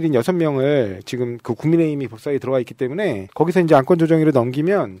 3분의 1인 6명을 지금 그 국민의힘이 법사위에 들어가 있기 때문에 거기서 이제 안건 조정위로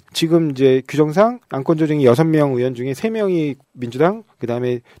넘기면 지금 이제 규정상 안건 조정이 6명 의원 중에 3명이 민주당,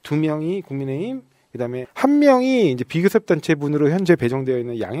 그다음에 2명이 국민의힘, 그다음에 1명이 이제 비교섭 단체분으로 현재 배정되어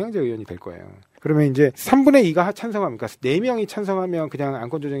있는 양양재 의원이 될 거예요. 그러면 이제 3분의 2가 찬성하면, 그러니까 4명이 찬성하면 그냥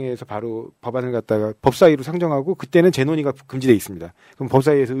안건조정회에서 바로 법안을 갖다가 법사위로 상정하고 그때는 재논의가 금지돼 있습니다. 그럼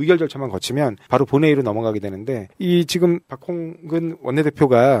법사위에서 의결 절차만 거치면 바로 본회의로 넘어가게 되는데 이 지금 박홍근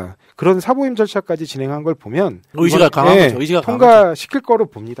원내대표가 그런 사보임 절차까지 진행한 걸 보면 의지가 강한 거죠. 의지가 통과시킬 거로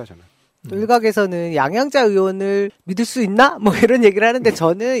봅니다, 저는. 일각에서는 양양자 의원을 믿을 수 있나? 이런 얘기를 하는데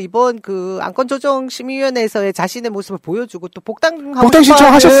저는 이번 그 안건조정심의위원회에서의 자신의 모습을 보여주고 또 복당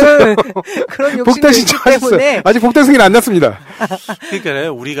신청하셨어요. 그런 욕심이 있기 때문에 아직 복당 승인 안 났습니다.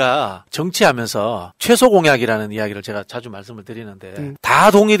 그러니까 우리가 정치하면서 최소 공약이라는 이야기를 제가 자주 말씀을 드리는데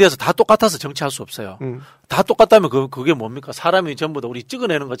다 동의돼서 다 똑같아서 정치할 수 없어요. 다 똑같다면 그게 뭡니까? 사람이 전부 다 우리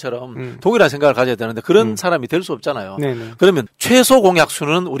찍어내는 것처럼 동일한 생각을 가져야 되는데 그런 사람이 될 수 없잖아요. 네네. 그러면 최소 공약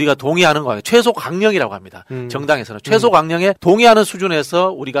수는 우리가 동의하는 거예요. 최소 강령이라고 합니다. 정당에서는 최소 강령에 동의하는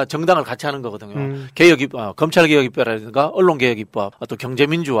수준에서 우리가 정당을 같이 하는 거거든요. 검찰개혁입법이라든가 언론개혁입법, 또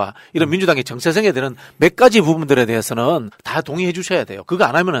경제민주화 이런 민주당의 정체성에 대한 몇 가지 부분들에 대해서는 다 동의해 주셔야 돼요. 그거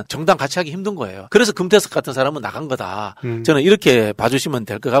안 하면은 정당 같이 하기 힘든 거예요. 그래서 금태섭 같은 사람은 나간 거다. 저는 이렇게 봐주시면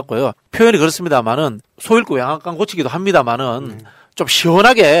될 것 같고요. 표현이 그렇습니다만은 소일구 양악강 고치기도 합니다만은 좀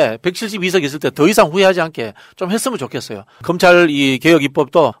시원하게 172석 있을 때 더 이상 후회하지 않게 좀 했으면 좋겠어요. 검찰 이 개혁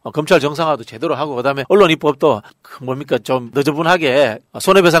입법도 검찰 정상화도 제대로 하고 그다음에 언론 입법도 좀 너저분하게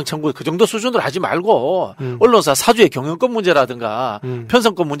손해배상 청구 그 정도 수준으로 하지 말고 언론사 사주의 경영권 문제라든가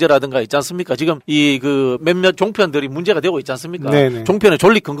편성권 문제라든가 있지 않습니까? 지금 이 그 몇몇 종편들이 문제가 되고 있지 않습니까? 네네. 종편의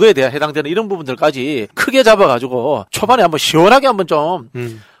존립 근거에 대해 해당되는 이런 부분들까지 크게 잡아가지고 초반에 한번 시원하게 한번 좀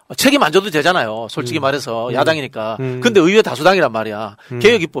책임 안 져도 되잖아요. 솔직히 말해서 야당이니까. 근데 의회 다수당이란 말이야.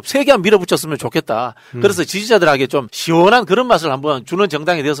 개혁입법 3개 한 밀어붙였으면 좋겠다. 그래서 지지자들에게 좀 시원한 그런 맛을 한번 주는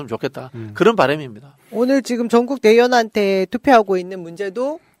정당이 되었으면 좋겠다. 그런 바람입니다. 오늘 지금 전국 대의원한테 투표하고 있는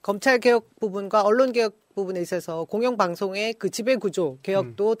문제도 검찰개혁 부분과 언론개혁 부분에 있어서 공영방송의 그 지배구조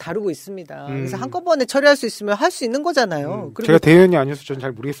개혁도 다루고 있습니다. 그래서 한꺼번에 처리할 수 있으면 할 수 있는 거잖아요. 그리고 제가 대의원이 아니어서 저는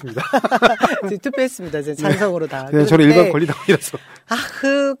잘 모르겠습니다. 투표했습니다. 찬성으로 다. 네, 저는 일반 권리당이라서.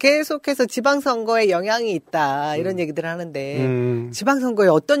 계속해서 지방선거에 영향이 있다 이런 얘기들을 하는데 지방선거에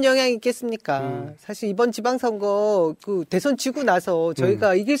어떤 영향이 있겠습니까? 사실 이번 지방선거 그 대선 지고 나서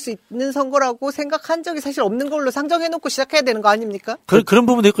저희가 이길 수 있는 선거라고 생각한 적이 사실 없는 걸로 상정해놓고 시작해야 되는 거 아닙니까? 그런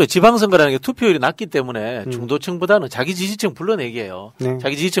부분도 있고요. 지방선거라는 게 투표율이 낮기 때문에 중도층보다는 자기 지지층 불러내기예요. 네.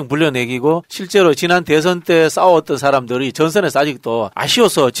 자기 지지층 불러내기고 실제로 지난 대선 때 싸웠던 사람들이 전선에서 아직도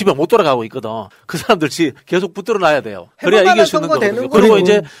아쉬워서 집에 못 돌아가고 있거든. 그 사람들 계속 붙들어 놔야 돼요. 그래야 이길 수 있는 거거든요. 거죠. 그리고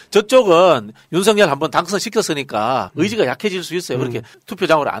이제 저쪽은 윤석열 한번 당선시켰으니까 의지가 약해질 수 있어요. 그렇게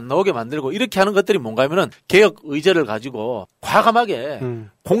투표장으로 안 나오게 만들고 이렇게 하는 것들이 뭔가 하면은 개혁 의제를 가지고 과감하게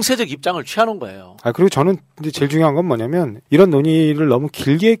공세적 입장을 취하는 거예요. 그리고 저는 이제 제일 중요한 건 뭐냐면 이런 논의를 너무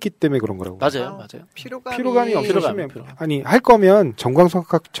길게 했기 때문에 그런 거라고. 맞아요. 피로감이 없으시면 아니 할 거면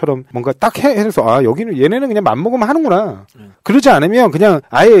정광석학처럼 뭔가 딱 해서 여기는 얘네는 그냥 맘먹으면 하는구나. 그러지 않으면 그냥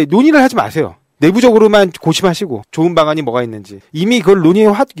아예 논의를 하지 마세요. 내부적으로만 고심하시고 좋은 방안이 뭐가 있는지 이미 그걸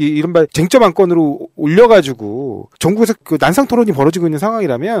논의의 이른바 쟁점 안건으로 올려가지고 전국에서 그 난상 토론이 벌어지고 있는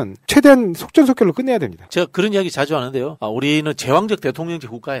상황이라면 최대한 속전속결로 끝내야 됩니다. 제가 그런 이야기 자주 하는데요. 우리는 제왕적 대통령제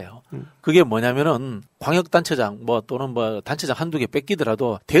국가예요. 그게 뭐냐면은 광역단체장 또는 단체장 한두 개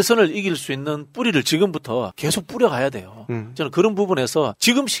뺏기더라도 대선을 이길 수 있는 뿌리를 지금부터 계속 뿌려가야 돼요. 저는 그런 부분에서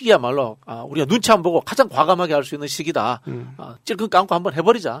지금 시기야말로 우리가 눈치 안 보고 가장 과감하게 할 수 있는 시기다. 찔끔 감고 한번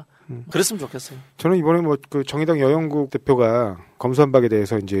해버리자. 그랬으면 좋겠어요. 저는 이번에 그 정의당 여영국 대표가 검수완박에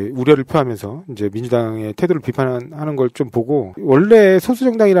대해서 이제 우려를 표하면서 이제 민주당의 태도를 비판하는 걸 좀 보고 원래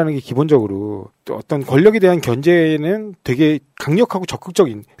소수정당이라는 게 기본적으로 어떤 권력에 대한 견제는 되게 강력하고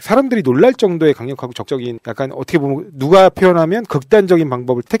적극적인 사람들이 놀랄 정도의 강력하고 적극적인 약간 어떻게 보면 누가 표현하면 극단적인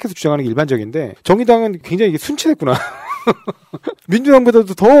방법을 택해서 주장하는 게 일반적인데 정의당은 굉장히 이게 순치됐구나.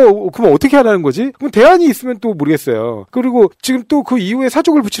 민주당보다도 더 그러면 어떻게 하라는 거지? 그럼 대안이 있으면 또 모르겠어요. 그리고 지금 또 그 이후에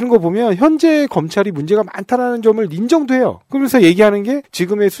사족을 붙이는 거 보면 현재 검찰이 문제가 많다라는 점을 인정도 해요. 그러면서 얘기하는 게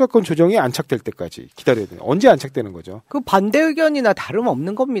지금의 수사권 조정이 안착될 때까지 기다려야 돼요. 언제 안착되는 거죠? 그 반대 의견이나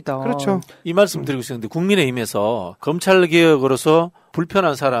다름없는 겁니다. 그렇죠. 이 말씀 드리고 싶은데 국민의힘에서 검찰 개혁으로서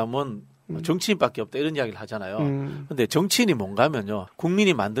불편한 사람은 정치인밖에 없다 이런 이야기를 하잖아요. 근데 정치인이 뭔가 하면요.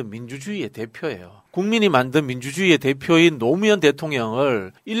 국민이 만든 민주주의의 대표예요. 국민이 만든 민주주의의 대표인 노무현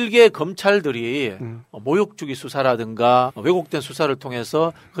대통령을 일개 검찰들이 모욕주기 수사라든가 왜곡된 수사를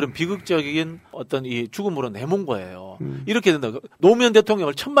통해서 그런 비극적인 어떤 이 죽음으로 내몬 거예요. 이렇게 된다. 노무현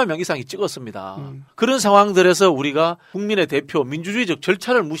대통령을 1000만 명 이상이 찍었습니다. 그런 상황들에서 우리가 국민의 대표 민주주의적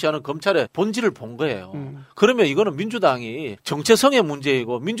절차를 무시하는 검찰의 본질을 본 거예요. 그러면 이거는 민주당이 정체성의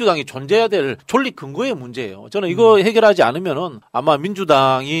문제이고 민주당이 존재해야 될 존립 근거의 문제예요. 저는 이거 해결하지 않으면은 아마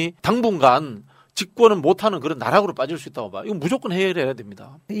민주당이 당분간 집권은 못하는 그런 나락으로 빠질 수 있다고 봐. 이건 무조건 해결해야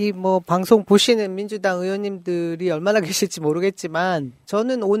됩니다. 이 방송 보시는 민주당 의원님들이 얼마나 계실지 모르겠지만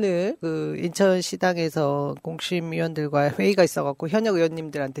저는 오늘 그 인천시당에서 공심위원들과 회의가 있어갖고 현역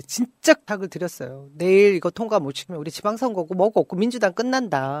의원님들한테 진짜 부탁을 드렸어요. 내일 이거 통과 못 시키면 우리 지방선거고 뭐고 없고 민주당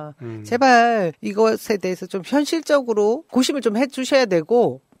끝난다. 제발 이것에 대해서 좀 현실적으로 고심을 좀 해주셔야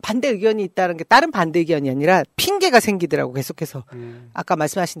되고 반대 의견이 있다는 게 다른 반대 의견이 아니라 핑계가 생기더라고 계속해서. 아까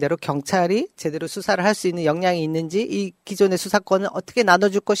말씀하신 대로 경찰이 제대로 수사를 할 수 있는 역량이 있는지 이 기존의 수사권을 어떻게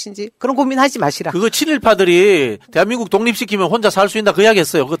나눠줄 것인지 그런 고민하지 마시라. 그거 친일파들이 대한민국 독립시키면 혼자 살 수 있다 그 이야기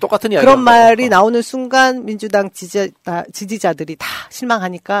했어요. 그거 똑같은 이야기. 그런 말이 나오는 순간 민주당 지지자들이 다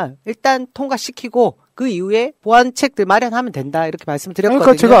실망하니까 일단 통과시키고 그 이후에 보완책들 마련하면 된다 이렇게 말씀드렸거든요.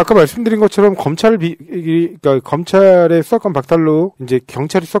 그러니까 제가 아까 말씀드린 것처럼 그러니까 검찰의 수사권 박탈로 이제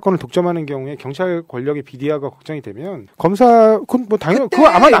경찰이 수사권을 독점하는 경우에 경찰 권력의 비리화가 걱정이 되면 그건 당연히 그거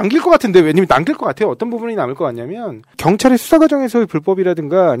아마 남길 것 같은데 왜냐면 남길 것 같아요. 어떤 부분이 남을 것 같냐면 경찰의 수사 과정에서의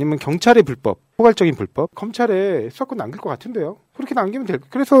불법이라든가 아니면 경찰의 불법, 포괄적인 불법, 검찰의 수사권 남길 것 같은데요. 그렇게 남기면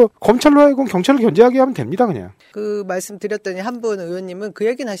그래서 검찰로 하여금 경찰을 견제하게 하면 됩니다, 그냥. 그 말씀드렸더니 한 분 의원님은 그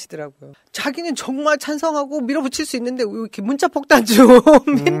얘기는 하시더라고요. 자기는 정말 찬성하고 밀어붙일 수 있는데 왜 이렇게 문자 폭탄 좀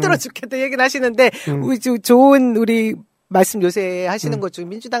힘들어 죽겠다 얘기는 하시는데 좋은 우리 말씀 요새 하시는 것 중에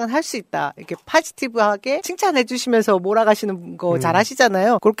민주당은 할 수 있다. 이렇게 포지티브하게 칭찬해 주시면서 몰아가시는 거 잘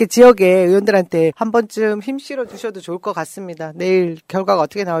하시잖아요. 그렇게 지역의 의원들한테 한 번쯤 힘 실어 주셔도 좋을 것 같습니다. 내일 결과가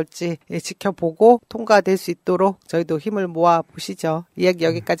어떻게 나올지 지켜보고 통과될 수 있도록 저희도 힘을 모아 보시죠. 이야기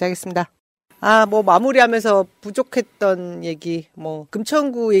여기까지 하겠습니다. 마무리하면서 부족했던 얘기,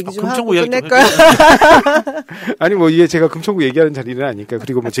 금천구 얘기 좀 하고 끝낼까요? 아니, 이게 제가 금천구 얘기하는 자리는 아니니까.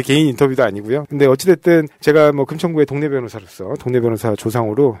 그리고 제 개인 인터뷰도 아니고요. 근데 어찌됐든 제가 금천구의 동네 변호사로서 동네 변호사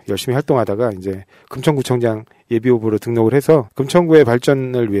조상으로 열심히 활동하다가 이제 금천구청장 예비후보로 등록을 해서 금천구의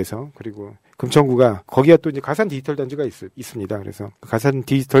발전을 위해서 그리고 금천구가 거기가 또 이제 가산 디지털 단지가 있습니다. 그래서 가산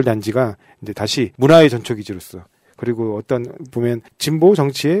디지털 단지가 이제 다시 문화의 전초기지로서 그리고 보면 진보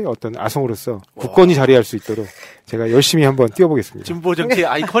정치의 어떤 아성으로서 굳건히 자리할 수 있도록 제가 열심히 한번 뛰어보겠습니다. 진보 정치의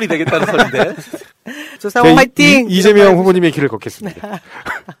아이콘이 되겠다는 소리인데. 조상호 화이팅! 이재명 후보님의 길을 걷겠습니다.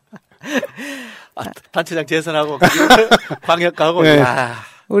 단체장 재선하고 광역 가고. 네.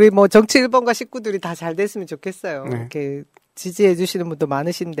 우리 정치 1번가 식구들이 다 잘 됐으면 좋겠어요. 네. 이렇게 지지해 주시는 분도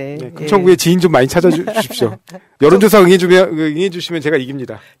많으신데. 네, 금천구의 지인 좀 많이 찾아주십시오. 여론조사 응해주시면 제가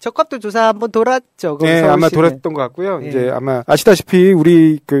이깁니다. 적합도 조사 한번 돌았죠. 네, 아마 돌았던 것 같고요. 이제 아마 아시다시피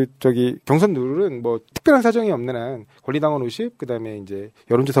우리 경선 룰은 뭐 특별한 사정이 없는 한 권리당원 50, 그다음에 이제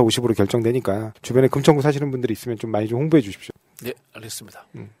여론조사 50으로 결정되니까 주변에 금천구 사시는 분들이 있으면 좀 많이 좀 홍보해 주십시오. 네, 알겠습니다.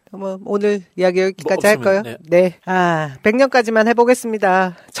 오늘 이야기 여기까지 할까요? 네. 네. 100년까지만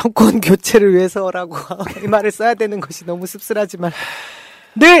해보겠습니다. 정권 교체를 위해서라고 이 말을 써야 되는 것이 너무 씁쓸하지만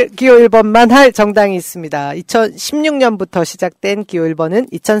늘 기호 1번만 할 정당이 있습니다. 2016년부터 시작된 기호 1번은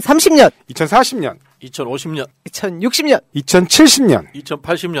 2030년, 2040년, 2050년, 2060년, 2070년,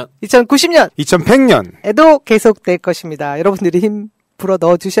 2080년, 2090년, 2100년에도 계속될 것입니다. 여러분들이 힘 불어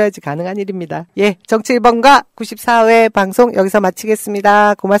넣어주셔야지 가능한 일입니다. 예, 정치 1번가 94회 방송 여기서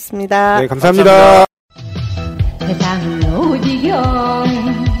마치겠습니다. 고맙습니다. 네, 감사합니다. 세상은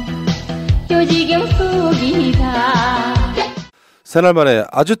요지경 속이다. 새날 만에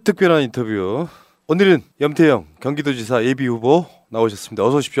아주 특별한 인터뷰. 오늘은 염태영 경기도지사 예비후보 나오셨습니다.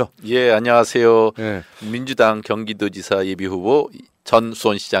 어서 오십시오. 예, 안녕하세요. 네. 민주당 경기도지사 예비후보 전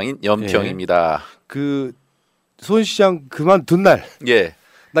수원시장인 염태영입니다. 수원시장 그만둔 날,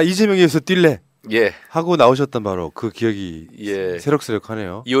 나 이재명에서 뛸래, 하고 나오셨던 바로 그 기억이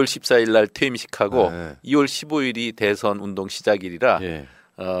새록새록하네요. 2월 14일 날 퇴임식하고 2월 15일이 대선 운동 시작일이라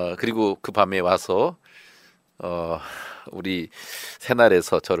그리고 그 밤에 와서 우리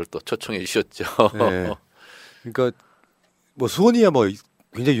새날에서 저를 또 초청해 주셨죠. 그러니까 뭐 수원이야 뭐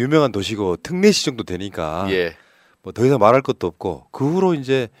굉장히 유명한 도시고 특례시 정도 되니까 뭐 더 이상 말할 것도 없고 그 후로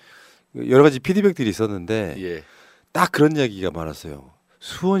이제 여러 가지 피드백들이 있었는데 딱 그런 이야기가 많았어요.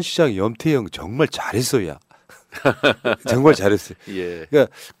 수원시장 염태영 정말 잘했어야. 정말 잘했어요. 그러니까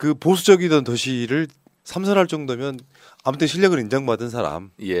그 보수적이던 도시를 삼선할 정도면 아무튼 실력을 인정받은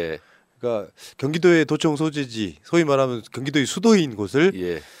사람. 그러니까 경기도의 도청 소재지, 소위 말하면 경기도의 수도인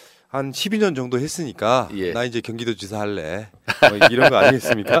곳을 한 12년 정도 했으니까 나 이제 경기도지사 할래. 뭐 이런 거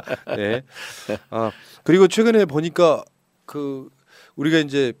아니겠습니까? 네. 그리고 최근에 보니까 우리가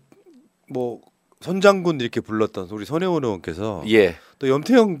이제 뭐 손장군 이렇게 불렀던 우리 손혜원 의원께서 또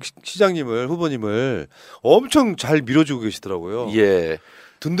염태영 시장님을 후보님을 엄청 잘 밀어주고 계시더라고요.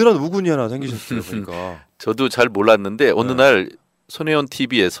 든든한 우군이 하나 생기셨어요. 보니까. 저도 잘 몰랐는데 어느 날 손혜원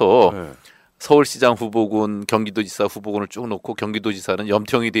TV에서 서울시장 후보군, 경기도지사 후보군을 쭉 놓고 경기도지사는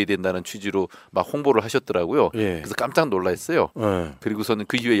염태영이 돼야 된다는 취지로 막 홍보를 하셨더라고요. 그래서 깜짝 놀랐어요. 그리고서는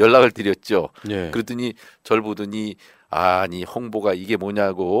그 이후에 연락을 드렸죠. 그랬더니 저를 보더니 아니 홍보가 이게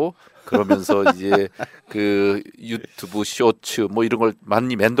뭐냐고 그러면서 이제 그 유튜브 쇼츠 뭐 이런 걸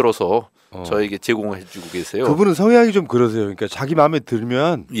많이 만들어서 저에게 제공해주고 계세요. 그분은 성향이 좀 그러세요. 그러니까 자기 마음에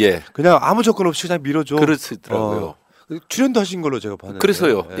들면 그냥 아무 조건 없이 그냥 밀어줘. 그렇더라고요. 출연도 하신 걸로 제가 봤는데.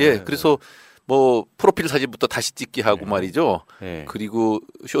 그래서요. 그래서 뭐 프로필 사진부터 다시 찍게 하고 말이죠. 그리고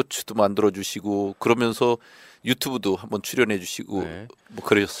쇼츠도 만들어 주시고 그러면서 유튜브도 한번 출연해 주시고 뭐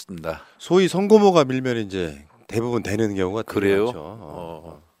그러셨습니다. 소위 성고모가 밀면 이제 대부분 되는 경우가 그래요.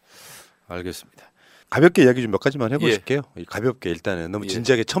 많죠. 알겠습니다. 가볍게 이야기 좀 몇 가지만 해보실게요. 가볍게 일단은 너무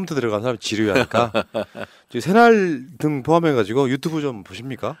진지하게 처음부터 들어간 사람 지루하니까 새날 등 포함해가지고 유튜브 좀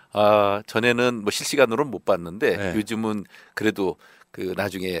보십니까? 전에는 뭐 실시간으로는 못 봤는데 요즘은 그래도 그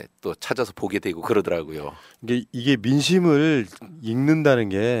나중에 또 찾아서 보게 되고 그러더라고요. 이게 민심을 읽는다는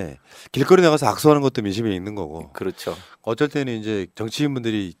게 길거리 나가서 악수하는 것도 민심을 읽는 거고. 그렇죠. 어쩔 때는 이제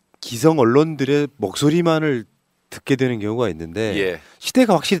정치인분들이 기성 언론들의 목소리만을 듣게 되는 경우가 있는데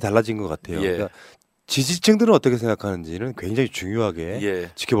시대가 확실히 달라진 것 같아요. 그러니까 지지층들은 어떻게 생각하는지는 굉장히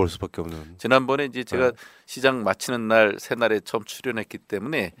중요하게 지켜볼 수밖에 없는. 지난번에 이제 제가 시장 마치는 날 새날에 처음 출연했기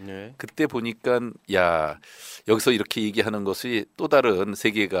때문에 그때 보니까 야 여기서 이렇게 얘기하는 것이 또 다른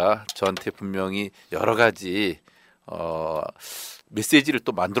세계가 저한테 분명히 여러 가지 메시지를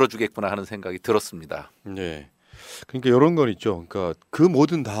또 만들어주겠구나 하는 생각이 들었습니다. 그러니까 이런 건 있죠. 그러니까 그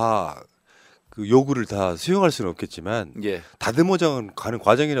모든 그 요구를 다 수용할 수는 없겠지만 다듬어져 가는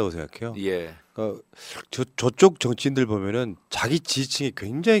과정이라고 생각해요. 그러니까 저쪽 정치인들 보면은 자기 지지층이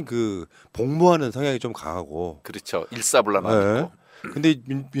굉장히 그 복무하는 성향이 좀 강하고 그렇죠. 일사불란하고. 근데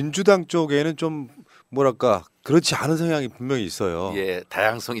민주당 쪽에는 좀 뭐랄까 그렇지 않은 성향이 분명히 있어요.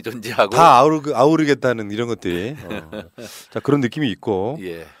 다양성이 존재하고 다 아우르겠다는 이런 것들이 자 그런 느낌이 있고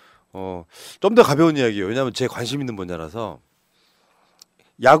좀 더 가벼운 이야기예요. 왜냐하면 제 관심 있는 분야라서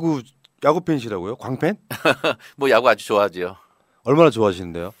야구 팬이시라고요? 광팬? 뭐 야구 아주 좋아하죠. 얼마나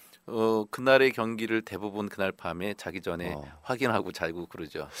좋아하시는데요? 그날의 경기를 대부분 그날 밤에 자기 전에 확인하고 자고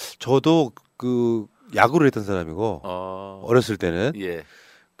그러죠. 저도 그 야구를 했던 사람이고 어렸을 때는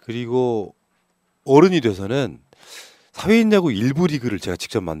그리고 어른이 돼서는 사회인 야구 일부 리그를 제가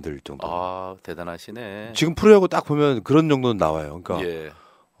직접 만들 정도. 아, 대단하시네. 지금 프로야구 딱 보면 그런 정도는 나와요. 그러니까 예.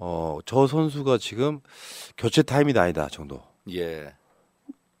 저 선수가 지금 교체 타임이 아니다 정도. 예.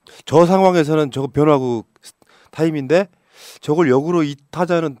 저 상황에서는 저거 변화구 타임인데 저걸 역으로 이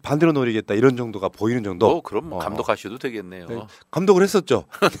타자는 반대로 노리겠다 이런 정도가 보이는 정도. 그럼 감독하셔도 되겠네요. 네, 감독을 했었죠.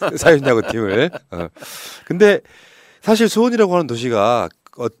 사회인 야구 팀을. 근데 사실 수원이라고 하는 도시가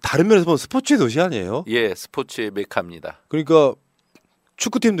다른 면에서 보면 스포츠의 도시 아니에요? 예, 스포츠의 메카입니다. 그러니까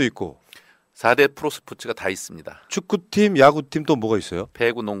축구팀도 있고 4대 프로 스포츠가 다 있습니다. 축구팀, 야구팀 또 뭐가 있어요?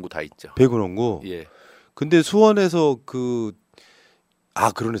 배구, 농구 다 있죠. 배구, 농구. 예. 근데 수원에서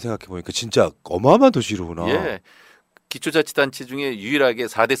그러네 생각해 보니까 진짜 어마어마한 도시로구나. 예. 기초자치단체 중에 유일하게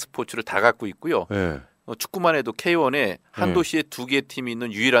 4대 스포츠를 다 갖고 있고요. 예. 축구만 해도 K1에 한 예. 도시에 2개 팀이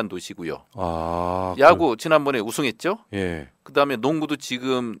있는 유일한 도시고요. 아, 야구 지난번에 우승했죠. 예. 그다음에 농구도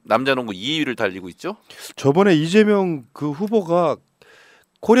지금 남자 농구 2위를 달리고 있죠. 저번에 이재명 그 후보가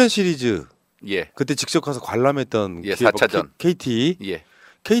코리안 시리즈 예. 그때 직접 가서 관람했던 예, 4차전. KT. 예.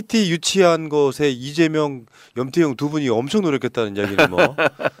 KT 유치한 것에 이재명, 염태영 두 분이 엄청 노력했다는 이야기는 뭐.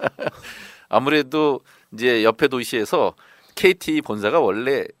 아무래도 이제 옆에 도시에서 KT 본사가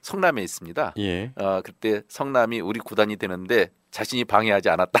원래 성남에 있습니다. 예. 그때 성남이 우리 구단이 되는데 자신이 방해하지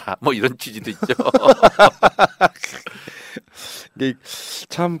않았다. 뭐 이런 취지도 있죠.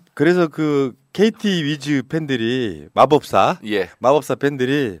 참 그래서 그 KT 위즈 팬들이 마법사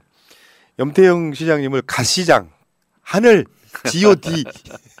팬들이 염태영 시장님을 갓시장 하늘 GOD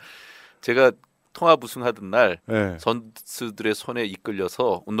제가 통합 우승하던 날 네. 선수들의 손에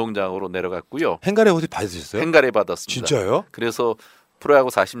이끌려서 운동장으로 내려갔고요. 행가래 어디 받으셨어요? 행가래 받았습니다. 진짜요? 그래서 프로야구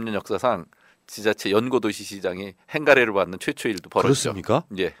 40년 역사상 지자체 연고도시시장이 행가래를 받는 최초의 일도 벌어졌죠. 그렇습니까?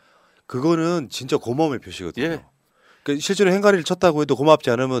 예. 그거는 진짜 고마움의 표시거든요. 예. 그러니까 실제로 행가리를 쳤다고 해도 고맙지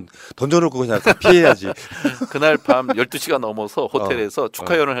않으면 던져놓고 그냥 다 피해야지. 그날 밤 12시가 넘어서 호텔에서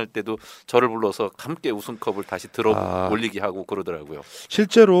축하연을 할 때도 저를 불러서 함께 우승컵을 다시 들어 올리게 하고 그러더라고요.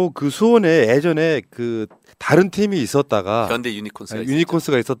 실제로 그 수원에 예전에 그 다른 팀이 있었다가 현대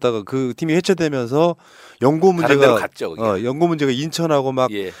유니콘스가 있었다가 그 팀이 해체되면서 연고 다른 데로 문제가 갔죠, 연고 문제가 인천하고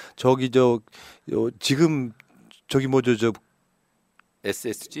막 예. 지금 저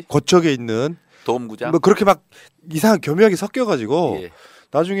SSG 거쪽에 있는 도움구장 뭐 그렇게 막 이상한 교묘하게 섞여가지고 예.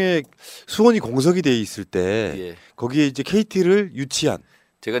 나중에 수원이 공석이 돼 있을 때 예. 거기에 이제 KT를 유치한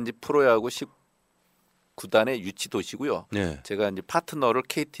제가 이제 프로야구 19단의 유치 도시고요. 예. 제가 이제 파트너를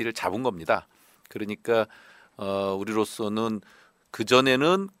KT를 잡은 겁니다. 그러니까 우리로서는 그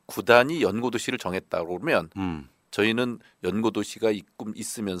전에는 구단이 연고도시를 정했다고 그러면 저희는 연고도시가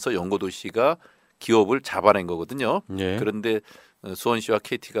있으면서 연고도시가 기업을 잡아낸 거거든요. 예. 그런데 수원시와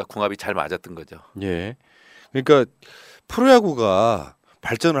KT가 궁합이 잘 맞았던 거죠. 예. 그러니까 프로야구가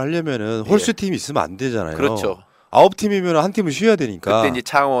발전을 하려면은 홀수 팀이 있으면 안 되잖아요. 그렇죠. 9팀이면 한 팀을 쉬어야 되니까. 그때 이제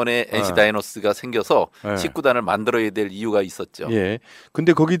창원에 NC 다이노스가 생겨서 예. 19단을 만들어야 될 이유가 있었죠. 예.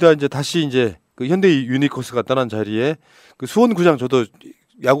 근데 거기다 이제 다시 이제 그 현대 유니콘스가 떠난 자리에 그 수원구장 저도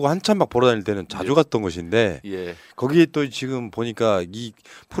야구 한참 막 보러 다닐 때는 자주 갔던 곳인데 예. 거기에 또 지금 보니까 이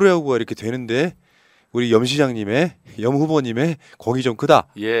프로야구가 이렇게 되는데 우리 염 시장님의 염 후보님의 공이 좀 크다.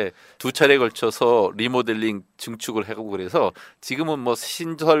 예, 2차례에 걸쳐서 리모델링 증축을 하고 그래서 지금은 뭐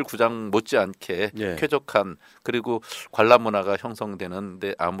신설 구장 못지않게 예. 쾌적한 그리고 관람 문화가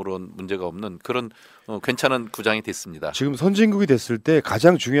형성되는데 아무런 문제가 없는 그런 괜찮은 구장이 됐습니다. 지금 선진국이 됐을 때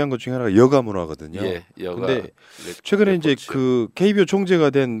가장 중요한 것 중에 하나가 여가 문화거든요. 예, 여가. 근데 최근에 이제 그 KBO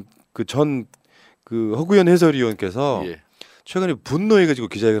총재가 된 그 전 그 허구현 해설위원께서 예. 최근에 분노해가지고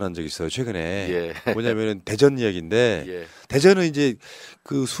기자회견 한 적이 있어요. 최근에 예. 뭐냐면은 대전 이야기인데 예. 대전은 이제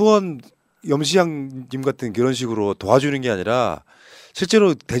그 수원 염시장님 같은 그런 식으로 도와주는 게 아니라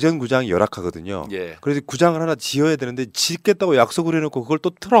실제로 대전 구장이 열악하거든요. 예. 그래서 구장을 하나 지어야 되는데 짓겠다고 약속을 해놓고 그걸 또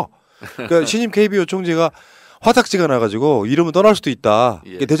틀어. 그러니까 신임 KBO 총재가 화딱지가 나가지고 이러면 떠날 수도 있다. 예.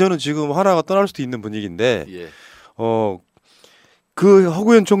 그러니까 대전은 지금 하나가 떠날 수도 있는 분위기인데 예. 그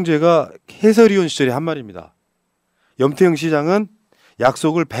허구현 총재가 해설위원 시절에 한 말입니다. 염태영 시장은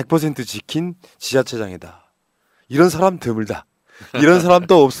약속을 100% 지킨 지자체장이다. 이런 사람 드물다. 이런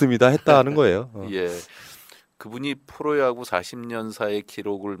사람도 없습니다. 했다는 거예요. 예. 그분이 프로야구 40년사의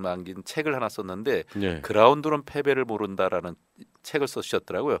기록을 남긴 책을 하나 썼는데 예. 그라운드론 패배를 모른다라는 책을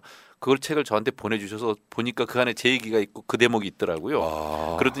쓰셨더라고요. 그걸 책을 저한테 보내주셔서 보니까 그 안에 제 얘기가 있고 그 대목이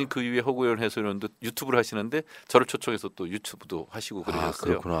있더라고요. 그러더니 그 이후에 허구현 해설위원도 유튜브를 하시는데 저를 초청해서 또 유튜브도 하시고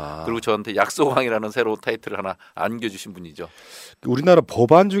그러셨어요. 그렇구나. 그리고 저한테 약속왕이라는 새로운 타이틀을 하나 안겨주신 분이죠. 우리나라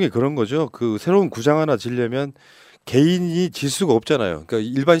법안 중에 그런 거죠. 그 새로운 구장 하나 지려면 개인이 질 수가 없잖아요. 그러니까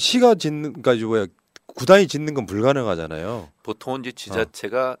일반 시가 짓는 구단이 짓는 건 불가능하잖아요. 보통은 이제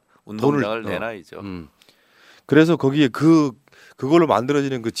지자체가 운동장을 내놔야죠. 그래서 거기에 그걸로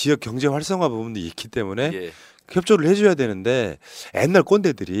만들어지는 그 지역 경제 활성화 부분이 있기 때문에 예. 협조를 해줘야 되는데 옛날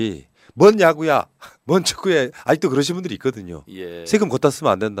꼰대들이 뭔 야구야, 뭔 축구야 아직도 그러신 분들이 있거든요. 예. 세금 걷다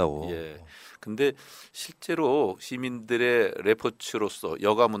쓰면 안 된다고. 예. 근데 실제로 시민들의 레포츠로서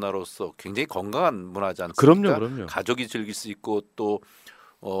여가 문화로서 굉장히 건강한 문화지 않습니까? 그럼요. 가족이 즐길 수 있고 또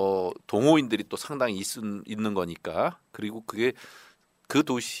동호인들이 또 상당히 있는 거니까. 그리고 그게 그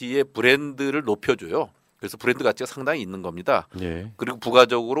도시의 브랜드를 높여줘요. 그래서 브랜드 가치가 상당히 있는 겁니다. 예. 그리고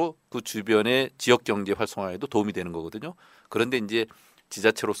부가적으로 그 주변의 지역 경제 활성화에도 도움이 되는 거거든요. 그런데 이제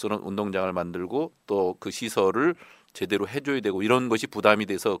지자체로서는 운동장을 만들고 또 그 시설을 제대로 해줘야 되고 이런 것이 부담이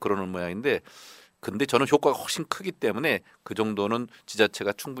돼서 그러는 모양인데, 근데 저는 효과가 훨씬 크기 때문에 그 정도는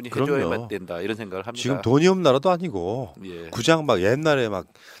지자체가 충분히 해줘야만 된다 이런 생각을 합니다. 지금 돈이 없는 나라도 아니고 예. 구장 막 옛날에 막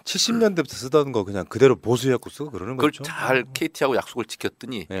 70년대부터 쓰던 거 그냥 그대로 보수해갖고 쓰고 그러는 그걸 거죠. 잘 KT하고 약속을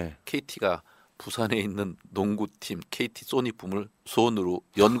지켰더니 예. KT가 부산에 있는 농구팀 KT 소닉붐을 수원으로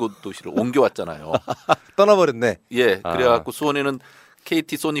연고도시를 옮겨왔잖아요. 떠나버렸네. 예, 그래갖고 수원에는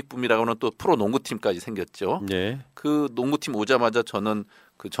KT 소닉붐이라고 하는 또 프로 농구팀까지 생겼죠. 예. 그 농구팀 오자마자 저는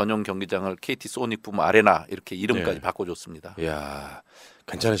그 전용 경기장을 KT 소닉붐 아레나 이렇게 이름까지 예. 바꿔줬습니다. 이야,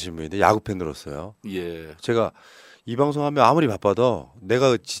 괜찮으신 분인데 야구 팬으로서요. 예. 제가 이 방송하면 아무리 바빠도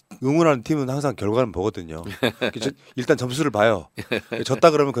내가 응원하는 팀은 항상 결과는 보거든요. 일단 점수를 봐요.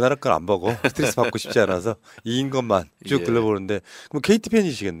 졌다 그러면 그날 건 안 보고 스트레스 받고 싶지 않아서 이긴 것만 쭉 예. 들려보는데 그럼 KT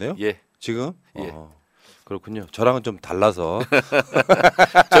팬이시겠네요? 예. 지금? 예. 그렇군요. 저랑은 좀 달라서.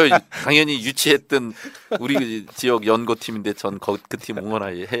 저 당연히 유치했던 우리 그 지역 연고팀인데 전 그 팀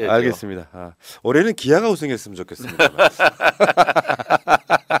응원해야죠. 알겠습니다. 올해는 기아가 우승했으면 좋겠습니다.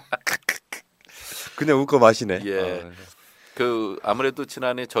 그냥 웃고 마시네. 예. 그 아무래도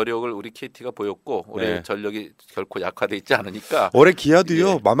지난해 저력을 우리 KT가 보였고 올해 네. 전력이 결코 약화돼 있지 않으니까 올해 기아도요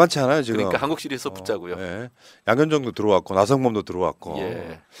예. 만만치 않아요 지금. 그러니까 한국 시리즈에서 붙자고요. 예. 양현종도 들어왔고 나성범도 들어왔고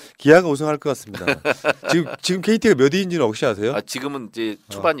예. 기아가 우승할 것 같습니다. 지금 KT가 몇 위인지는 혹시 아세요? 지금은 이제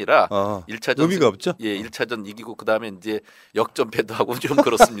초반이라 1차전 의미가 없죠? 예, 1차전 이기고 그다음에 이제 역전패도 하고 좀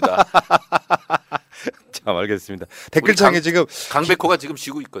그렇습니다. 참 알겠습니다. 댓글창에 지금 강백호가 지금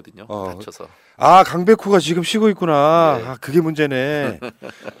쉬고 있거든요. 다쳐서. 강백호가 지금 쉬고 있구나. 예. 그게 문제네.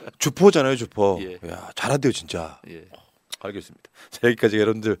 주포잖아요, 주포. 예. 야, 잘한대요, 진짜. 예. 알겠습니다. 자, 여기까지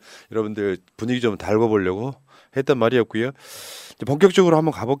여러분들 분위기 좀 달궈보려고 했던 말이었고요. 이제 본격적으로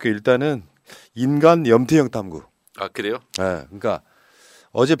한번 가볼게요. 일단은 인간 염태형 탐구. 아, 그래요? 네, 그러니까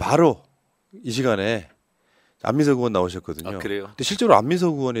어제 바로 이 시간에 안민석 의원 나오셨거든요. 아, 그래요? 근데 실제로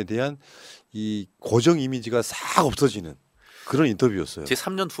안민석 의원에 대한 이 고정 이미지가 싹 없어지는 그런 인터뷰였어요. 제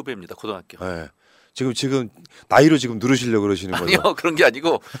 3년 후배입니다. 고등학교. 네. 지금 나이로 지금 누르시려고 그러시는 거죠? 아니요, 그런 게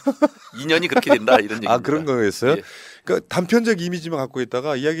아니고 2년이 그렇게 된다 이런 얘기입니다. 그런 거였어요? 예. 그러니까 단편적 이미지만 갖고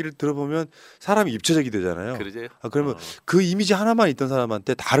있다가 이야기를 들어보면 사람이 입체적이 되잖아요. 그러죠. 그러면 그 이미지 하나만 있던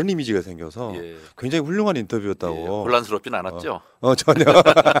사람한테 다른 이미지가 생겨서 예. 굉장히 훌륭한 인터뷰였다고. 예, 혼란스럽진 않았죠? 전혀.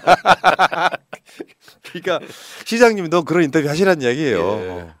 그러니까 시장님도 그런 인터뷰 하시라는 이야기예요.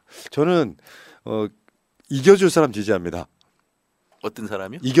 예. 저는 이겨줄 사람 지지합니다. 어떤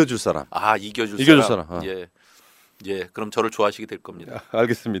사람이요? 이겨줄 사람. 이겨줄 사람. 예. 예, 그럼 저를 좋아하시게 될 겁니다.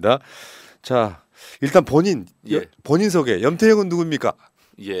 알겠습니다. 자, 일단 본인 소개. 염태형은 누굽니까?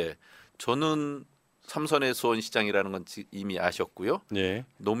 예, 저는 삼선의 수원시장이라는 건 이미 아셨고요. 예.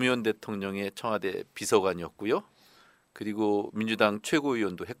 노무현 대통령의 청와대 비서관이었고요. 그리고 민주당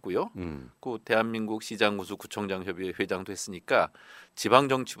최고위원도 했고요. 그 대한민국 시장구수 구청장 협의회 회장도 했으니까 지방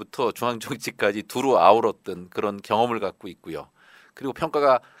정치부터 중앙 정치까지 두루 아우렀던 그런 경험을 갖고 있고요. 그리고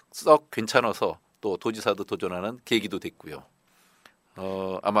평가가 썩 괜찮아서 또 도지사도 도전하는 계기도 됐고요.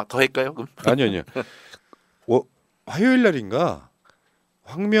 아마 더 할까요? 그럼? 아니요. 화요일 날인가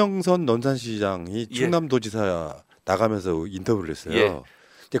황명선 논산시장이 충남도지사 나가면서 인터뷰를 했어요.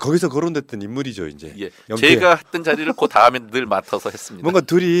 예. 거기서 거론됐던 인물이죠, 이제. 예. 제가 했던 자리를 그 다음에 늘 맡아서 했습니다. 뭔가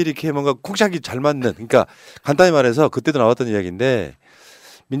둘이 이렇게 뭔가 쿵짝이 잘 맞는. 그러니까 간단히 말해서 그때도 나왔던 이야기인데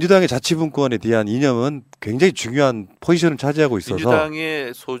민주당의 자치분권에 대한 이념은 굉장히 중요한 포지션을 차지하고 있어서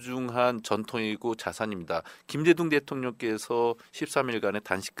민주당의 소중한 전통이고 자산입니다. 김대중 대통령께서 13일간의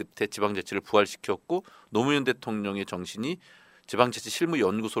단식 끝에 지방자치를 부활시켰고 노무현 대통령의 정신이 지방자치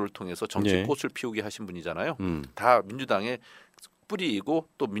실무연구소를 통해서 정치 꽃을 피우게 하신 분이잖아요. 다 민주당의 뿌리이고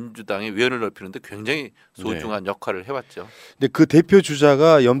또 민주당의 위원을 넓히는데 굉장히 소중한 역할을 해왔죠. 근데 그 대표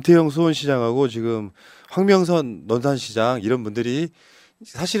주자가 염태형 수원시장하고 지금 황명선 논산시장 이런 분들이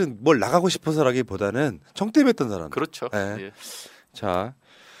사실은 뭘 나가고 싶어서라기보다는 청tem했던 사람. 그렇죠. 네. 예. 자,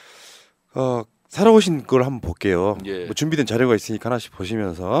 살아오신 걸 한번 볼게요. 예. 뭐 준비된 자료가 있으니까 하나씩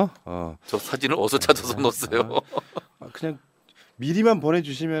보시면서. 저 사진을 어디서 찾아서 넣었어요? 그냥 미리만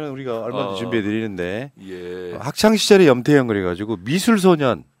보내주시면 우리가 얼마든지 준비해 드리는데 예. 학창 시절에 염태형 그래가지고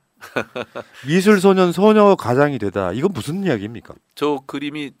미술소년 소녀 가장이 되다. 이건 무슨 이야기입니까? 저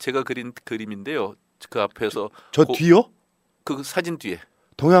그림이 제가 그린 그림인데요. 그 앞에서 저 뒤요? 그 사진 뒤에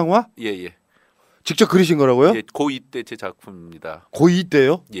동양화? 예. 직접 그리신 거라고요? 예, 고2 때 제 작품입니다. 고2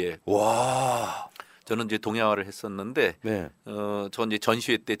 때요? 예. 와. 저는 이제 동양화를 했었는데, 네. 전 이제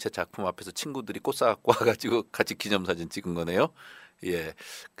전시회 때 제 작품 앞에서 친구들이 꽃 사갖고 와가지고 같이 기념사진 찍은 거네요. 예,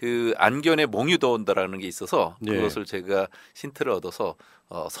 그 안견에 몽이 더온다라는 게 있어서 네. 그것을 제가 힌트를 얻어서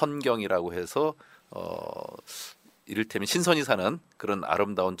선경이라고 해서 이를테면 신선이 사는 그런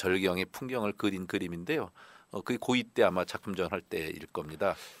아름다운 절경의 풍경을 그린 그림인데요. 그게 고2 때 아마 작품 전할 때일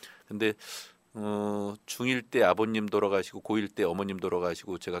겁니다. 근데 중1 때 아버님 돌아가시고 고1 때 어머님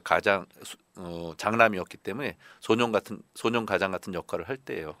돌아가시고 제가 가장 장남이었기 때문에 소년 가장 같은 역할을 할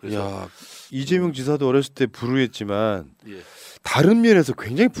때예요. 그래서 야, 이재명 지사도 어렸을 때 불우했지만 예. 다른 면에서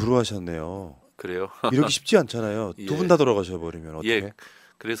굉장히 불우하셨네요. 그래요. 이러기 쉽지 않잖아요. 예. 두 분 다 돌아가셔 버리면 어떻게? 예.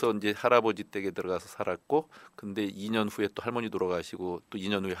 그래서 이제 할아버지 댁에 들어가서 살았고, 근데 2년 후에 또 할머니 돌아가시고, 또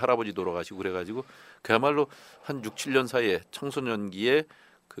 2년 후에 할아버지 돌아가시고 그래가지고 그야말로 한 6, 7년 사이에 청소년기에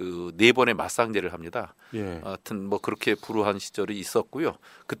그 4번의 맞상제를 합니다. 예. 하여튼 뭐 그렇게 불우한 시절이 있었고요.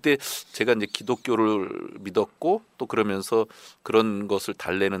 그때 제가 이제 기독교를 믿었고 또 그러면서 그런 것을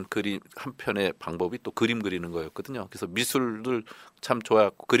달래는 그림 한 편의 방법이 또 그림 그리는 거였거든요. 그래서 미술을 참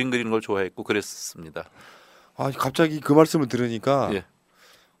좋아했고 그림 그리는 걸 좋아했고 그랬습니다. 아, 갑자기 그 말씀을 들으니까 예.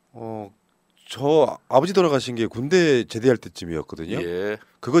 저 아버지 돌아가신 게 군대 제대할 때쯤이었거든요. 예.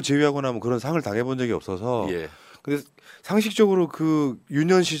 그거 제외하고 나면 그런 상을 당해본 적이 없어서. 예. 근데 상식적으로 그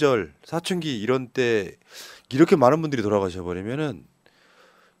유년 시절 사춘기 이런 때 이렇게 많은 분들이 돌아가셔 버리면은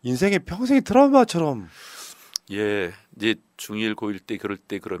인생의 평생의 트라우마처럼. 예, 이제 중1 고1 때 그럴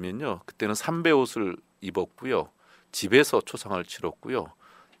때 그러면요, 그때는 삼배 옷을 입었고요, 집에서 초상을 치렀고요,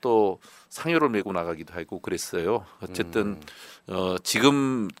 또 상여를 메고 나가기도 하고 그랬어요. 어쨌든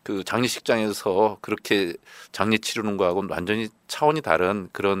지금 그 장례식장에서 그렇게 장례 치르는 거하고는 완전히 차원이 다른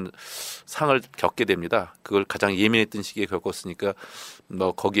그런 상을 겪게 됩니다. 그걸 가장 예민했던 시기에 겪었으니까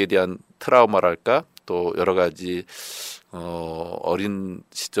뭐 거기에 대한 트라우마랄까 또 여러 가지 어린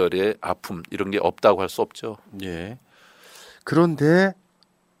시절의 아픔 이런 게 없다고 할 수 없죠. 예. 그런데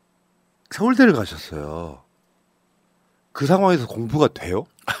서울대를 가셨어요. 그 상황에서 공부가 돼요?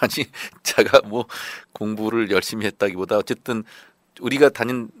 아니, 제가 뭐 공부를 열심히 했다기보다 어쨌든 우리가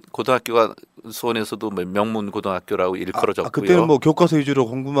다닌 고등학교가 수원에서도 명문 고등학교라고 일컬어졌고요. 그때는 뭐 교과서 위주로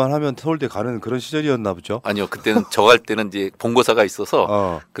공부만 하면 서울대 가는 그런 시절이었나 보죠. 아니요, 그때는 저 갈 때는 이제 본고사가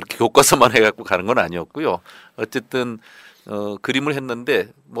있어서 그렇게 교과서만 해갖고 가는 건 아니었고요. 어쨌든 그림을 했는데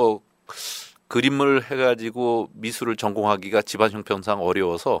뭐 그림을 해가지고 미술을 전공하기가 집안 형편상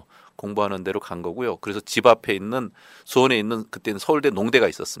어려워서 공부하는 대로 간 거고요. 그래서 집 앞에 있는 수원에 있는 그때는 서울대 농대가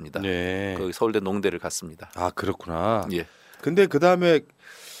있었습니다. 네. 거기 서울대 농대를 갔습니다. 아, 그렇구나. 예. 근데 그 다음에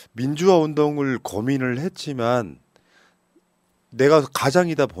민주화 운동을 고민을 했지만 내가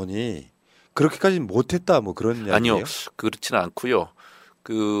가장이다 보니 그렇게까지는 못했다 뭐 그런 이야기예요? 아니요, 그렇지는 않고요.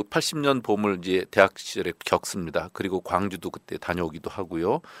 그 80년 봄을 이제 대학 시절에 겪습니다. 그리고 광주도 그때 다녀오기도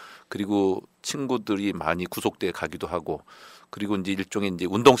하고요. 그리고 친구들이 많이 구속대에 가기도 하고, 그리고 이제 일종의 이제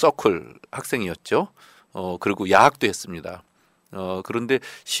운동 서클 학생이었죠. 그리고 야학도 했습니다. 그런데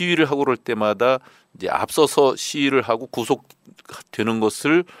시위를 하고 그럴 때마다 이제 앞서서 시위를 하고 구속되는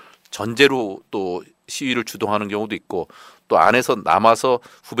것을 전제로 또 시위를 주동하는 경우도 있고, 또 안에서 남아서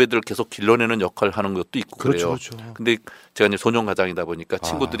후배들을 계속 길러내는 역할을 하는 것도 있고 그래요. 그렇죠. 근데 제가 이제 소년 가장이다 보니까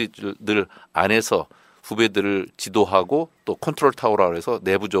친구들이 늘 안에서 후배들을 지도하고 또 컨트롤 타워라 해서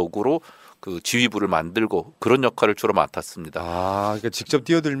내부적으로 그 지휘부를 만들고 그런 역할을 주로 맡았습니다. 아, 그러니까 직접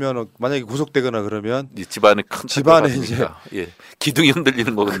뛰어들면 만약에 구속되거나 그러면 집안에 큰 집안에 이제 예, 기둥이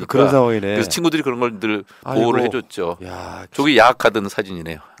흔들리는 거니까 그런 상황이네. 그래서 친구들이 그런 걸 늘 보호를 해줬죠. 야, 저기 야학하던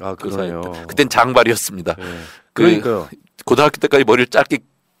사진이네요. 아, 그러네요. 그땐 장발이었습니다. 네. 그러니까요. 고등학교 때까지 머리를 짧게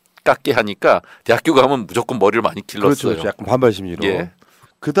깎게 하니까 대학교 가면 무조건 머리를 많이 길렀어요. 그렇죠. 약간 반발 심리로. 예.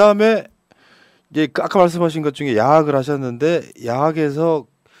 그 다음에 이제 아까 말씀하신 것 중에 야학을 하셨는데 야학에서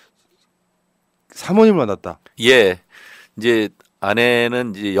사모님을 만났다. 예. 이제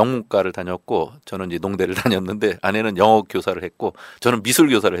아내는 이제 영문과를 다녔고 저는 이제 농대를 다녔는데 아내는 영어 교사를 했고 저는 미술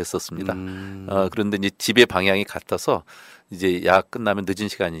교사를 했었습니다. 그런데 이제 집의 방향이 같아서 이제 야학 끝나면 늦은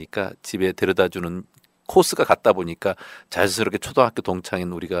시간이니까 집에 데려다주는 코스가 같다 보니까 자연스럽게 초등학교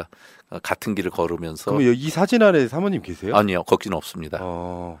동창인 우리가 같은 길을 걸으면서. 그럼 이 사진 안에 사모님 계세요? 아니요, 거기는 없습니다.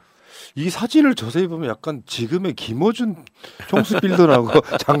 이 사진을 자세히 보면 약간 지금의 김어준 총수 빌더 나고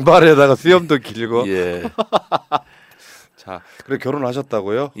장발에다가 수염도 길고. 예. 자, 그래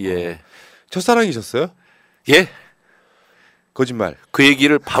결혼하셨다고요? 예. 첫사랑이셨어요? 예. 거짓말. 그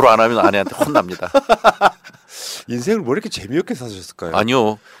얘기를 바로 안 하면 아내한테 혼납니다. 인생을 뭐 이렇게 재미없게 사셨을까요?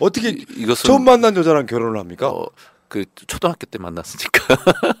 아니요. 어떻게 이것은 처음 만난 여자랑 결혼을 합니까? 그 초등학교 때 만났으니까.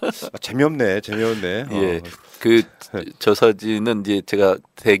 재미없네. 예. 저 사진은 이제 제가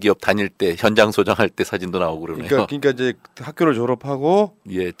대기업 다닐 때 현장 소장할 때 사진도 나오고 그러네요. 그러니까 이제 학교를 졸업하고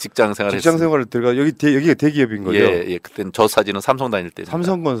예, 직장 생활을 들어가 여기가 대기업인 거죠. 예. 그때는 저 사진은 삼성 다닐 때.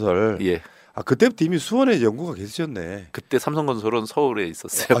 삼성건설. 예. 그때부터 이미 수원에 연구가 계셨네. 그때 삼성건설은 서울에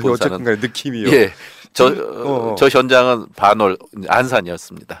있었어요. 어쨌든 간에 느낌이요. 예. 저 현장은 반월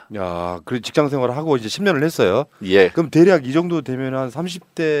안산이었습니다. 야, 그리고 직장 생활을 하고 이제 10년을 했어요. 예. 그럼 대략 이 정도 되면 한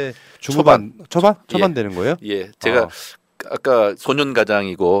 30대 중후반 초반 예. 되는 거예요? 예. 제가 아까 소년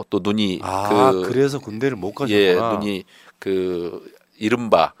가장이고 또 눈이 그래서 군대를 못 가셨구나. 예, 눈이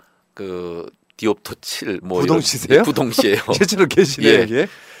이른바 디옵터 7 부동시세요? 부동시예요. 실제로 계시네요, 예. 이게.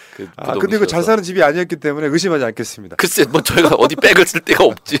 근데 이거 잘 사는 집이 아니었기 때문에 의심하지 않겠습니다. 글쎄, 뭐 저희가 어디 백을 쓸 데가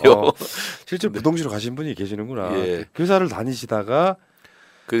없지요. 실제로 부동시로 가신 분이 계시는구나. 예. 회사를 다니시다가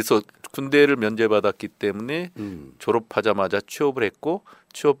그래서 군대를 면제받았기 때문에 졸업하자마자 취업을 했고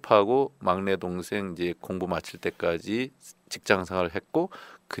취업하고 막내 동생 이제 공부 마칠 때까지 직장 생활을 했고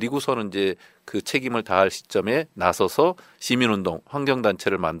그리고서는 이제 그 책임을 다할 시점에 나서서 시민운동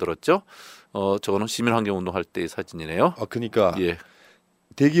환경단체를 만들었죠. 저거는 시민환경운동 할 때의 사진이네요. 그러니까 예.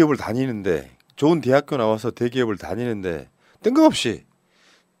 대기업을 다니는데 좋은 대학교 나와서 대기업을 다니는데 뜬금없이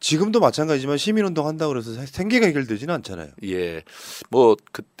지금도 마찬가지지만 시민운동 한다고 그래서 생계가 해결되지는 않잖아요. 예. 뭐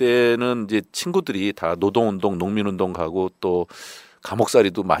그때는 이제 친구들이 다 노동운동, 농민운동 가고 또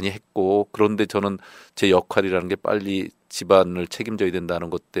감옥살이도 많이 했고 그런데 저는 제 역할이라는 게 빨리 집안을 책임져야 된다는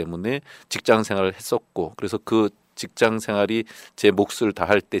것 때문에 직장 생활을 했었고 그래서 그 직장 생활이 제 몫을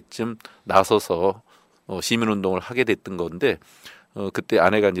다할 때쯤 나서서 시민운동을 하게 됐던 건데 그때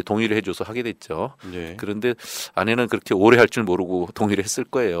아내가 이제 동의를 해줘서 하게 됐죠. 예. 그런데 아내는 그렇게 오래 할 줄 모르고 동의를 했을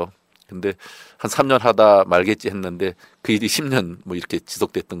거예요. 근데 한 3년 하다 말겠지 했는데 그 일이 10년 뭐 이렇게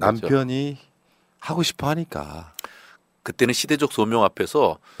지속됐던 거죠. 남편이 하고 싶어 하니까. 그때는 시대적 소명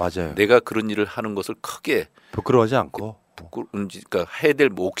앞에서 맞아요. 내가 그런 일을 하는 것을 크게 부끄러워하지 않고 그러니까 해야 될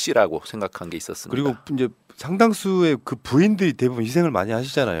몫이라고 생각한 게 있었습니다. 그리고 이제 상당수의 그 부인들이 대부분 희생을 많이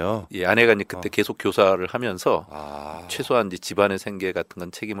하시잖아요. 예, 아내가 이제 그때 계속 교사를 하면서 최소한 이제 집안의 생계 같은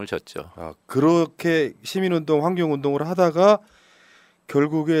건 책임을 졌죠. 그렇게 시민운동, 환경운동을 하다가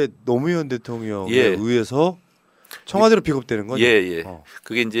결국에 노무현 대통령에 예. 의해서 청와대로 픽업되는 거죠. 예.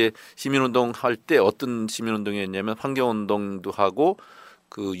 그게 이제 시민운동 할 때 어떤 시민운동이었냐면 환경운동도 하고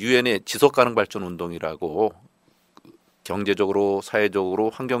그 유엔의 지속가능 발전 운동이라고 경제적으로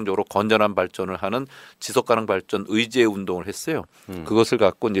사회적으로 환경적으로 건전한 발전을 하는 지속가능 발전 의제 운동을 했어요. 그것을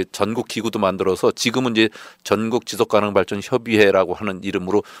갖고 이제 전국 기구도 만들어서 지금은 이제 전국 지속가능 발전 협의회라고 하는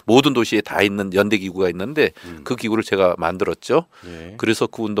이름으로 모든 도시에 다 있는 연대 기구가 있는데 그 기구를 제가 만들었죠. 예. 그래서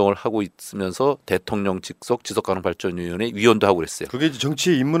그 운동을 하고 있으면서 대통령 직속 지속가능 발전위원회 위원도 하고 그랬어요. 그게 이제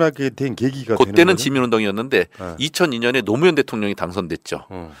정치에 입문하게 된 계기가 그때는 되는 시민운동이었는데 2002년에 노무현 대통령이 당선됐죠.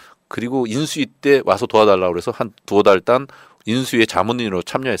 그리고 인수위 때 와서 도와달라고 그래서 한 두어 달 단 인수위의 자문인으로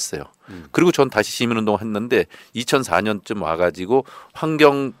참여했어요. 그리고 전 다시 시민운동을 했는데 2004년쯤 와가지고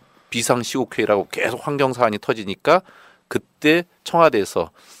환경 비상시국회의라고 계속 환경 사안이 터지니까 그때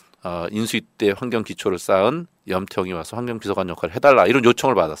청와대에서 인수위 때 환경 기초를 쌓은 염태영이 와서 환경 비서관 역할을 해달라 이런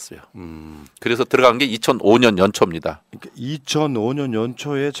요청을 받았어요. 그래서 들어간 게 2005년 연초입니다. 그러니까 2005년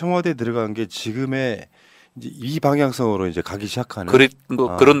연초에 청와대 들어간 게 지금의 이제 이 방향성으로 이제 가기 시작하는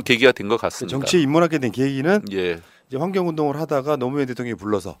그런 계기가 된 것 같습니다. 정치에 입문하게 된 계기는 예. 이제 환경운동을 하다가 노무현 대통령이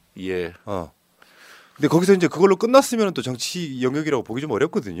불러서 예. 근데 거기서 이제 그걸로 끝났으면 또 정치 영역이라고 보기 좀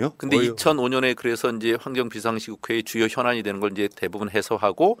어렵거든요. 근데 2005년에 그래서 이제 환경 비상시국회의 주요 현안이 되는 걸 이제 대부분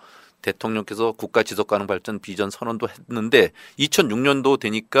해소하고 대통령께서 국가 지속 가능 발전 비전 선언도 했는데 2006년도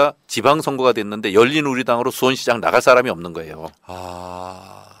되니까 지방선거가 됐는데 열린우리당으로 수원시장 나갈 사람이 없는 거예요.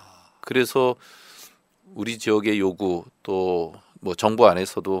 그래서 우리 지역의 요구 또 뭐 정부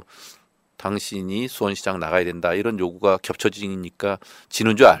안에서도 당신이 수원시장 나가야 된다 이런 요구가 겹쳐지니까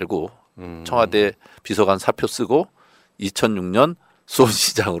지는 줄 알고 청와대 비서관 사표 쓰고 2006년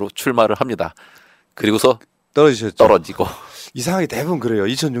수원시장으로 출마를 합니다. 그리고서 떨어지고 이상하게 대부분 그래요.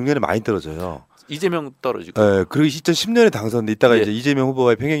 2006년에 많이 떨어져요. 이재명 떨어지고. 네, 그리고 2010년에 당선돼 이따가 이제 이재명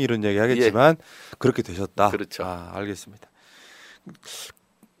후보와의 평행이론 이야기 하겠지만 그렇게 되셨다. 그렇죠. 알겠습니다.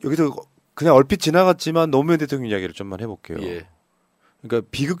 여기서 그냥 얼핏 지나갔지만 노무현 대통령 이야기를 좀만 해볼게요. 예. 그러니까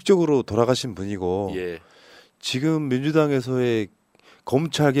비극적으로 돌아가신 분이고 지금 민주당에서의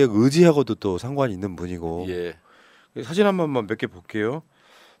검찰개혁 의지하고도 또 상관이 있는 분이고 사진 한 번만 몇 개 볼게요.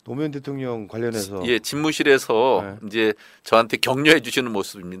 노무현 대통령 관련해서 집무실에서 이제 저한테 격려해 주시는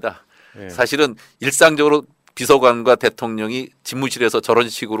모습입니다. 사실은 일상적으로 비서관과 대통령이 집무실에서 저런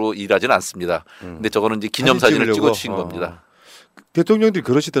식으로 일하지는 않습니다. 근데 저거는 이제 기념사진을 찍어주신 겁니다. 대통령들이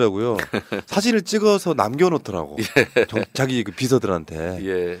그러시더라고요. 사진을 찍어서 남겨놓더라고. 예. 자기 그 비서들한테.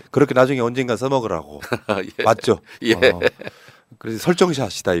 예. 그렇게 나중에 언젠가 써먹으라고. 예. 맞죠? 예. 그래서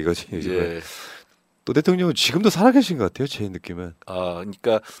설정샷이다 이거지. 예. 또 대통령은 지금도 살아계신 것 같아요. 제 느낌은.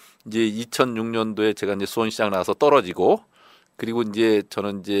 그러니까 이제 2006년도에 제가 이제 수원시장 나와서 떨어지고, 그리고 이제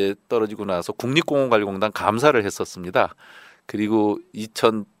저는 이제 떨어지고 나서 국립공원관리공단 감사를 했었습니다. 그리고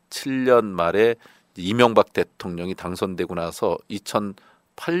 2007년 말에 이명박 대통령이 당선되고 나서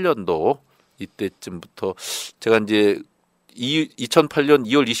 2008년도 이때쯤부터 제가 이제 2008년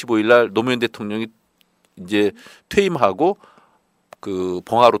 2월 25일 날 노무현 대통령이 이제 퇴임하고 그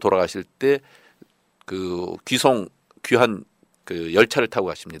봉화로 돌아가실 때 그 귀한 그 열차를 타고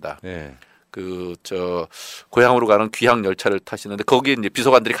가십니다. 네. 그 저 고향으로 가는 귀향 열차를 타시는데 거기에 이제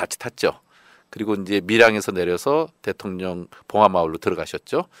비서관들이 같이 탔죠. 그리고 이제 밀양에서 내려서 대통령 봉화마을로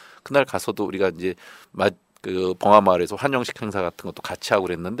들어가셨죠. 그날 가서도 우리가 이제 그 봉화마을에서 환영식 행사 같은 것도 같이 하고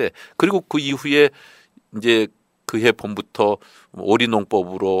그랬는데, 그리고 그 이후에 이제 그해 봄부터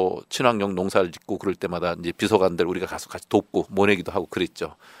오리농법으로 친환경 농사를 짓고 그럴 때마다 이제 비서관들 우리가 가서 같이 돕고 모내기도 하고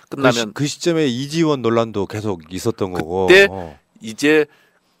그랬죠. 끝나면 그 시점에 이지원 논란도 계속 있었던 거고. 그때 이제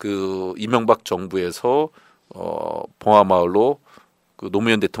그 이명박 정부에서 봉화마을로 그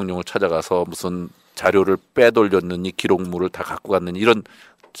노무현 대통령을 찾아가서 무슨 자료를 빼돌렸느니 기록물을 다 갖고 갔느니 이런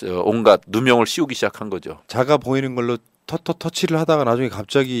온갖 누명을 씌우기 시작한 거죠. 자가 보이는 걸로 터치를 하다가 나중에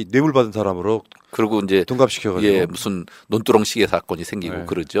갑자기 뇌물 받은 사람으로 그리고 이제 둔갑시켜가지고 예, 무슨 논두렁 시계 사건이 생기고 네.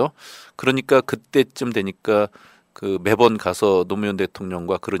 그러죠. 그러니까 그때쯤 되니까 그 매번 가서 노무현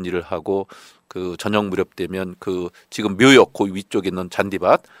대통령과 그런 일을 하고 그 저녁 무렵 되면 그 지금 묘역 그 위쪽에 있는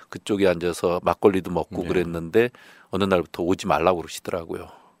잔디밭 그쪽에 앉아서 막걸리도 먹고 그랬는데 어느 날부터 오지 말라고 그러시더라고요.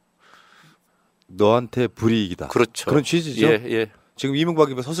 너한테 불이익이다. 그렇죠. 그런 취지죠. 예, 예. 지금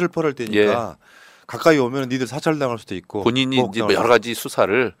이명박이 서슬퍼럴 때니까 가까이 오면 니들 사찰당할 수도 있고 본인이 이제 여러 가지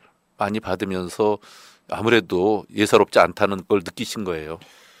수사를 많이 받으면서 아무래도 예사롭지 않다는 걸 느끼신 거예요.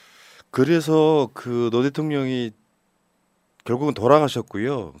 그래서 그 노 대통령이 결국은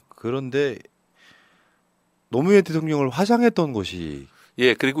돌아가셨고요. 그런데 노무현 대통령을 화장했던 것이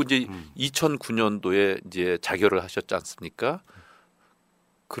예, 그리고 이제 2009년도에 이제 자결을 하셨지 않습니까?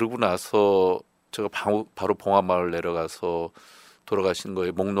 그러고 나서 제가 바로 봉화마을 내려가서 돌아가신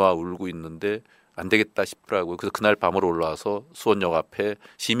거에 목 놓아 울고 있는데 안 되겠다 싶더라고요. 그래서 그날 밤으로 올라와서 수원역 앞에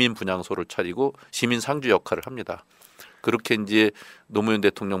시민 분향소를 차리고 시민 상주 역할을 합니다. 그렇게 이제 노무현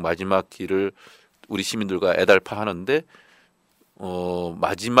대통령 마지막 길을 우리 시민들과 애달파하는데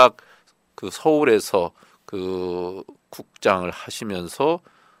마지막 그 서울에서 그 국장을 하시면서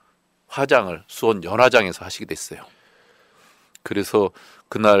화장을 수원 연화장에서 하시게 됐어요. 그래서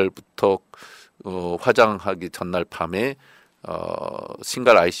그날부터 화장하기 전날 밤에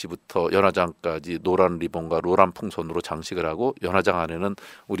신갈 IC부터 연화장까지 노란 리본과 노란 풍선으로 장식을 하고 연화장 안에는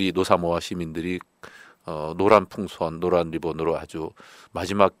우리 노사모와 시민들이 노란 풍선, 노란 리본으로 아주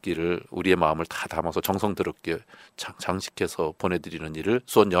마지막 길을 우리의 마음을 다 담아서 정성스럽게 장식해서 보내드리는 일을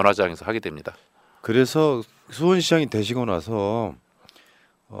수원 연화장에서 하게 됩니다. 그래서 수원시장이 되시고 나서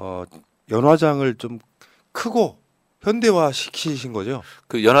연화장을 좀 크고 현대화 시키신 거죠?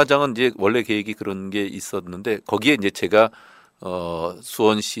 그 연화장은 이제 원래 계획이 그런 게 있었는데 거기에 이제 제가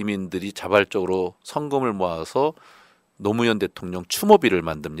수원 시민들이 자발적으로 성금을 모아서 노무현 대통령 추모비를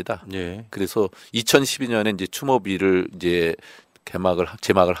만듭니다. 예. 그래서 2012년에 이제 추모비를 이제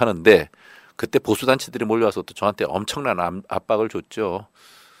제막을 하는데 그때 보수 단체들이 몰려와서 또 저한테 엄청난 압박을 줬죠.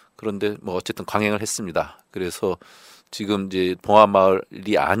 그런데 뭐 어쨌든 강행을 했습니다. 그래서 지금 이제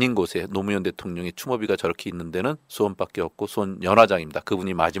봉화마을이 아닌 곳에 노무현 대통령의 추모비가 저렇게 있는 데는 수원밖에 없고 수원 연화장입니다.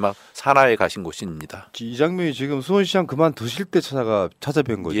 그분이 마지막 산하에 가신 곳입니다. 이 장면이 지금 수원시장 그만두실 때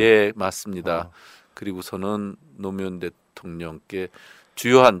찾아뵌 거죠? 예, 맞습니다. 그리고서는 노무현 대통령께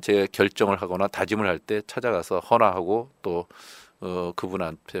주요한 제 결정을 하거나 다짐을 할 때 찾아가서 헌화하고 또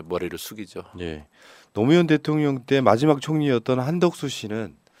그분한테 머리를 숙이죠. 예. 노무현 대통령 때 마지막 총리였던 한덕수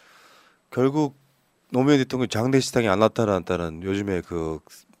씨는 결국 노무현 대통령 장례식장에 안 나타났다는 요즘에 그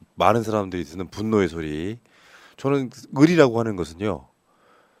많은 사람들이 듣는 분노의 소리. 저는 의리라고 하는 것은요,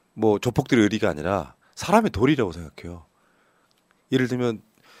 뭐 조폭들의 의리가 아니라 사람의 도리라고 생각해요. 예를 들면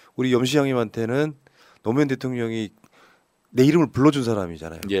우리 염시장님한테는 노무현 대통령이 내 이름을 불러준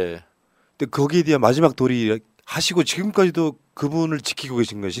사람이잖아요. 예. 근데 거기에 대한 마지막 도리 하시고 지금까지도 그분을 지키고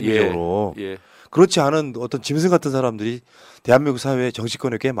계신 거예요, 심리적으로. 예. 그렇지 않은 어떤 짐승 같은 사람들이 대한민국 사회에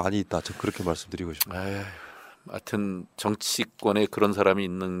정치권에 꽤 많이 있다. 저 그렇게 말씀드리고 싶습니다. 하여튼 정치권에 그런 사람이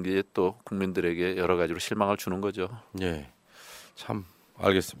있는 게 또 국민들에게 여러 가지로 실망을 주는 거죠. 예, 참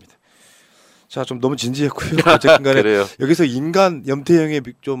알겠습니다. 자, 좀 너무 진지했고요. 어쨌든 간에 그래요. 여기서 인간 염태영의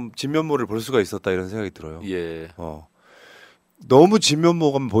좀 진면모를 볼 수가 있었다 이런 생각이 들어요. 예. 너무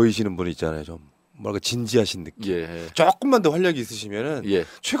진면모감 보이시는 분 있잖아요. 좀 뭐랄까 진지하신 느낌. 예. 조금만 더 활력이 있으시면은 예.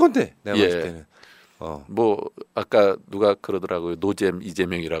 최고인데 내가 예. 봤을 때는. 뭐 아까 누가 그러더라고요. 노잼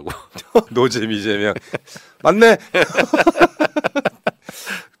이재명이라고. 노잼 이재명. 맞네.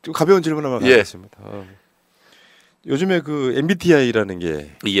 좀 가벼운 질문 하나 가겠습니다. 요즘에 그 MBTI라는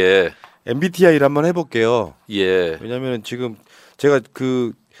게 MBTI를 한번 해볼게요. 왜냐하면 지금 제가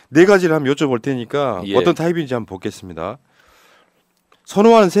그 네 가지를 한번 여쭤볼 테니까 어떤 타입인지 한번 보겠습니다.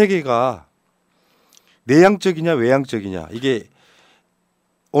 선호하는 세계가 내향적이냐 외향적이냐 이게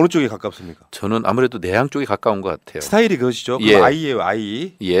어느 쪽에 가깝습니까? 저는 아무래도 내향 쪽에 가까운 것 같아요. 스타일이 그것이죠. I예요,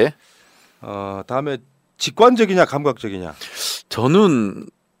 I. 다음에 직관적이냐 감각적이냐. 저는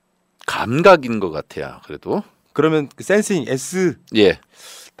감각인 것 같아요. 그래도. 그러면 그 센싱 S.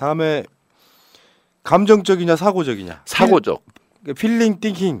 다음에 감정적이냐 사고적이냐. 사고적. 필링,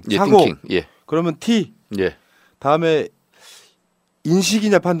 띵킹, 사고. 띵킹. 그러면 T. 다음에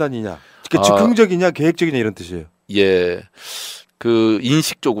인식이냐 판단이냐. 즉흥적이냐 계획적이냐 이런 뜻이에요. 그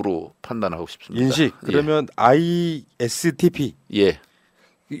인식적으로 판단하고 싶습니다. 인식. 그러면 ISTP.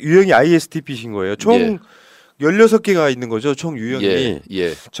 유형이 ISTP신 거예요. 총 16개가 있는 거죠. 총 유형이.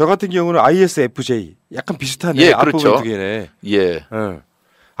 저 같은 경우는 ISFJ. 약간 비슷하네. 그렇죠. 두 개네.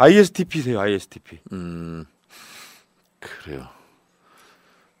 ISTP세요. ISTP. 그래요.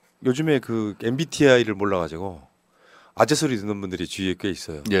 요즘에 그 MBTI를 몰라가지고 아재 소리 듣는 분들이 주위에 꽤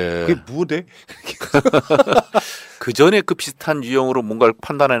있어요. 그게 뭐래? 그 전에 그 비슷한 유형으로 뭔가를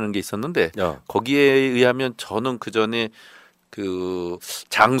판단하는 게 있었는데 거기에 의하면 저는 그 전에 그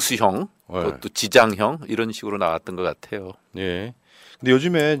장수형, 또 지장형 이런 식으로 나왔던 것 같아요. 근데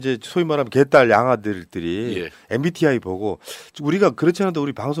요즘에 이제 소위 말하면 개딸 양아들들이 MBTI 보고 우리가 그렇지 않아도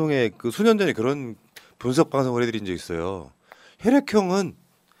우리 방송에 그 수년 전에 그런 분석 방송을 해드린 적 있어요. 혈액형은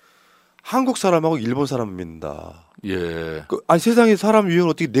한국 사람하고 일본 사람을 믿는다. 아니 세상에 사람 유형을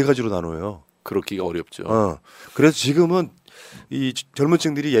어떻게 네 가지로 나눠요? 그렇기가 어렵죠. 그래서 지금은 이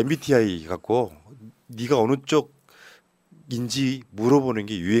젊은층들이 MBTI 갖고 네가 어느 쪽인지 물어보는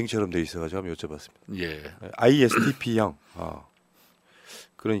게 유행처럼 돼 있어가지고 한번 여쭤봤습니다. ISTP형.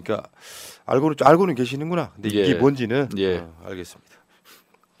 그러니까 알고는 계시는구나. 근데 이게 뭔지는 알겠습니다.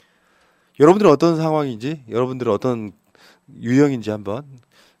 여러분들은 어떤 상황인지, 여러분들은 어떤 유형인지 한번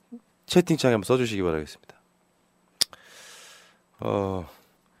채팅창에 한번 써주시기 바라겠습니다.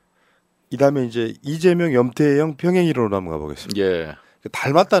 이 다음에 이제 이재명, 염태영 평행이론으로 한번 가보겠습니다.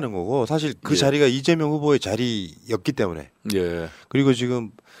 닮았다는 거고 사실 그 자리가 이재명 후보의 자리였기 때문에. 그리고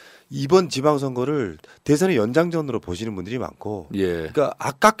지금 이번 지방선거를 대선의 연장전으로 보시는 분들이 많고, 그러니까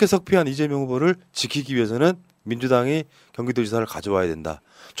아깝게 석패한 이재명 후보를 지키기 위해서는 민주당이 경기도지사를 가져와야 된다.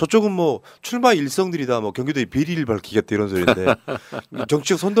 저쪽은 뭐 출마 일성들이다, 뭐 경기도의 비리를 밝히겠다 이런 소리인데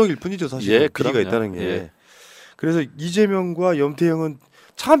정치적 선동일 뿐이죠 사실. 비리가 있다는 게. 그래서 이재명과 염태영은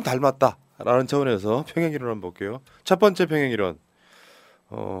참 닮았다라는 차원에서 평행이론 한번 볼게요. 첫 번째 평행이론,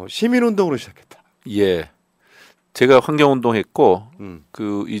 시민운동으로 시작했다. 제가 환경운동했고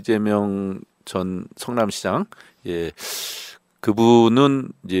그 이재명 전 성남시장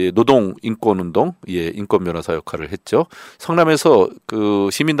그분은 이제 노동 인권운동 인권 변호사 역할을 했죠. 성남에서 그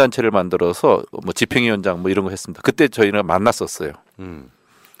시민단체를 만들어서 뭐 집행위원장 뭐 이런 거 했습니다. 그때 저희는 만났었어요.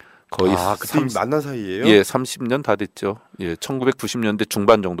 거의 그때 만난 사이예요? 30년 다 됐죠. 1990년대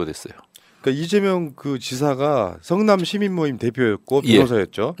중반 정도 됐어요. 그러니까 이재명 그 지사가 성남 시민모임 대표였고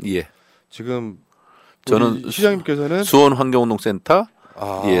변호사였죠. 지금 저는 시장님께서는 수원 환경운동센터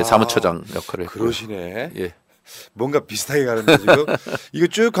사무처장 역할을 했고요. 그러시네. 뭔가 비슷하게 가는데 지금 이거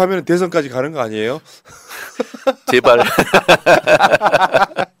쭉 가면 대선까지 가는 거 아니에요? 제발.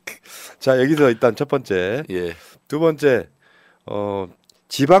 자, 여기서 일단 첫 번째, 두 번째,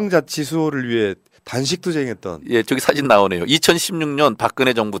 지방자치 수호를 위해 단식 투쟁했던. 저기 사진 나오네요. 2016년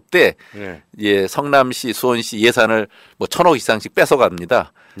박근혜 정부 때 성남시, 수원시 예산을 뭐 1,000억 이상씩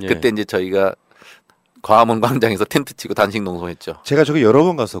뺏어갑니다. 그때 이제 저희가 광화문 광장에서 텐트 치고 단식 농성했죠. 제가 저기 여러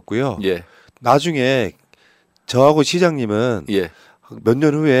번 갔었고요. 나중에 저하고 시장님은 몇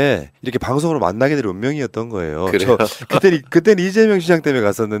년 후에 이렇게 방송으로 만나게 될 운명이었던 거예요. 그때는 이재명 시장 때문에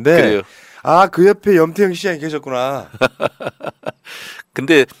갔었는데 그 옆에 염태영 시장이 계셨구나.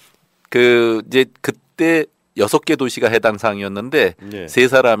 근데 이제 그때 6개 도시가 해당 사항이었는데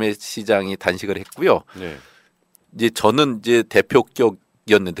 3사람의 시장이 단식을 했고요. 이제 저는 이제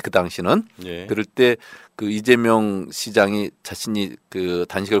대표격이었는데 그 당시는 그럴 때 그 이재명 시장이 자신이 그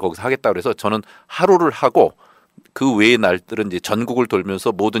단식을 거기서 하겠다 그래서 저는 하루를 하고 그 외의 날들은 이제 전국을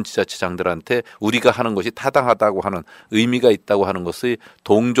돌면서 모든 지자체장들한테 우리가 하는 것이 타당하다고 하는 의미가 있다고 하는 것의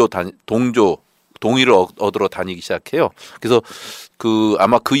동의를 얻으러 다니기 시작해요. 그래서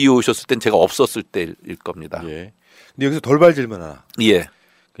아마 그 이후 오셨을 땐 제가 없었을 때일 겁니다. 예. 근데 여기서 돌발 질문 하나. 예.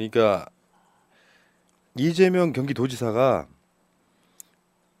 그러니까 이재명 경기도지사가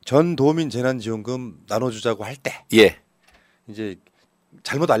전도민 재난지원금 나눠주자고 할 때, 예. 이제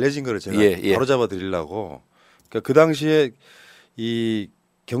잘못 알려진 거를 제가 예. 바로 잡아 드리려고. 그러니까 그 당시에 이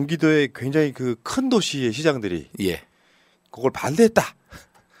경기도의 굉장히 그 큰 도시의 시장들이 예. 그걸 반대했다.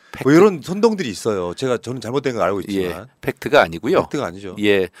 뭐 이런 선동들이 있어요. 저는 잘못된 걸 알고 있지만. 예. 팩트가 아니고요. 팩트가 아니죠.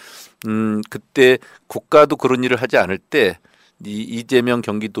 예. 그때 국가도 그런 일을 하지 않을 때 이재명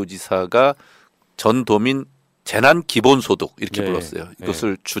경기도지사가 전도민 재난 기본소득 이렇게 불렀어요.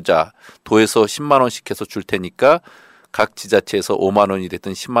 이것을 주자. 도에서 10만 원씩 해서 줄 테니까 각 지자체에서 5만 원이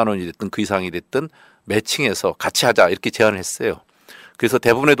됐든 10만 원이 됐든 그 이상이 됐든 매칭해서 같이 하자 이렇게 제안을 했어요. 그래서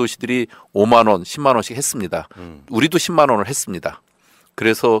대부분의 도시들이 5만 원, 10만 원씩 했습니다. 우리도 10만 원을 했습니다.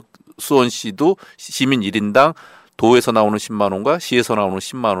 그래서 수원시도 시민 1인당 도에서 나오는 10만 원과 시에서 나오는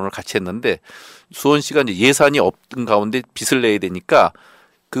 10만 원을 같이 했는데 수원시가 이제 예산이 없던 가운데 빚을 내야 되니까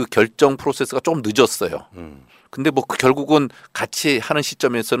그 결정 프로세스가 좀 늦었어요. 근데 뭐 결국은 같이 하는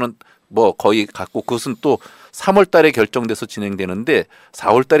시점에서는 뭐 거의 갖고 그것은 또 3월 달에 결정돼서 진행되는데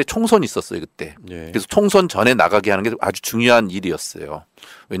 4월 달에 총선이 있었어요, 그때. 예. 그래서 총선 전에 나가게 하는 게 아주 중요한 일이었어요.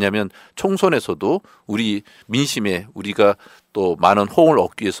 왜냐하면 총선에서도 우리 민심에 우리가 또 많은 호응을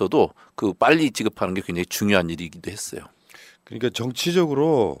얻기 위해서도 그 빨리 지급하는 게 굉장히 중요한 일이기도 했어요. 그러니까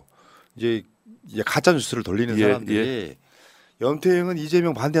정치적으로 이제 가짜 뉴스를 돌리는 사람들이 염태영은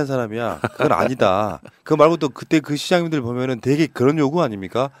이재명 반대한 사람이야. 그건 아니다. 그거 말고 또 그때 그 시장님들 보면은 되게 그런 요구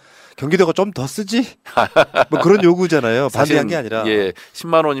아닙니까? 경기도가 좀 더 쓰지? 뭐 그런 요구잖아요. 반대한 게 아니라. 예,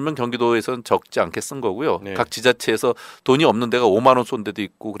 10만 원이면 경기도에서는 적지 않게 쓴 거고요. 네. 각 지자체에서 돈이 없는 데가 5만 원 쏜 데도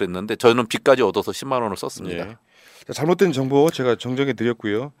있고 그랬는데 저는 빚까지 얻어서 10만 원을 썼습니다. 예. 잘못된 정보 제가 정정해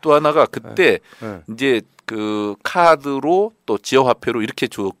드렸고요. 또 하나가 그때 이제 그 카드로 또 지역화폐로 이렇게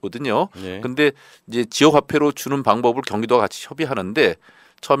줬거든요. 근데 이제 지역화폐로 주는 방법을 경기도와 같이 협의하는데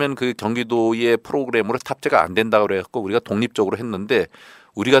처음엔 그 경기도의 프로그램으로 탑재가 안 된다고 그래갖고 우리가 독립적으로 했는데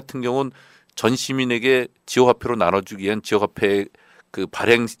우리 같은 경우는 전 시민에게 지역화폐로 나눠주기 위한 지역화폐 그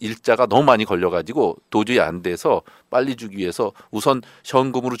발행 일자가 너무 많이 걸려가지고 도저히 안 돼서 빨리 주기 위해서 우선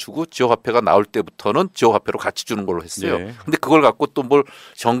현금으로 주고 지역화폐가 나올 때부터는 지역화폐로 같이 주는 걸로 했어요. 근데 그걸 갖고 또 뭘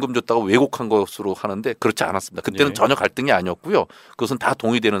현금 줬다고 왜곡한 것으로 하는데 그렇지 않았습니다. 그때는 전혀 갈등이 아니었고요. 그것은 다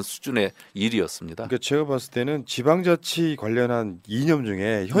동의되는 수준의 일이었습니다. 그러니까 제가 봤을 때는 지방자치 관련한 이념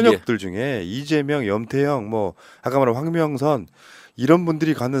중에 현역들 중에 이재명, 염태영, 뭐 아까 말한 황명선 이런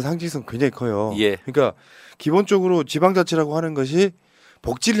분들이 갖는 상징성 굉장히 커요. 그러니까 기본적으로 지방자치라고 하는 것이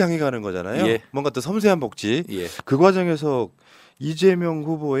복지를 향해 가는 거잖아요. 뭔가 또 섬세한 복지. 그 과정에서 이재명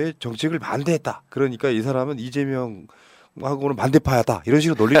후보의 정책을 반대했다. 그러니까 이 사람은 이재명하고는 반대파였다. 이런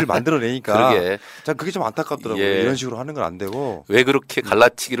식으로 논리를 만들어내니까 참 그게 좀 안타깝더라고요. 이런 식으로 하는 건 안 되고. 왜 그렇게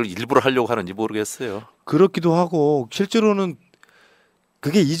갈라치기를 일부러 하려고 하는지 모르겠어요. 그렇기도 하고 실제로는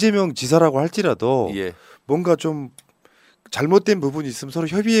그게 이재명 지사라고 할지라도 뭔가 좀 잘못된 부분이 있으면 서로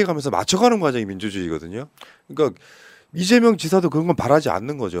협의해가면서 맞춰가는 과정이 민주주의거든요. 그러니까 이재명 지사도 그런 건 바라지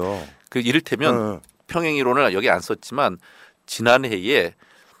않는 거죠. 그 이를테면 평행이론을 여기 안 썼지만 지난해에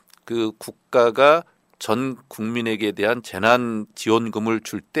그 국가가 전 국민에게 대한 재난 지원금을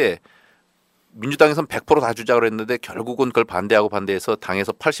줄 때 민주당에서는 100% 다 주자고 했는데 결국은 그걸 반대해서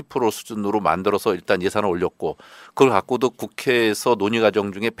당에서 80% 수준으로 만들어서 일단 예산을 올렸고 그걸 갖고도 국회에서 논의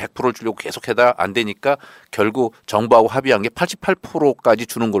과정 중에 100%를 주려고 계속 해다 안 되니까 결국 정부하고 합의한 게 88%까지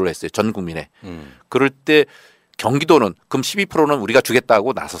주는 걸로 했어요. 전 국민에. 그럴 때 경기도는 그럼 12%는 우리가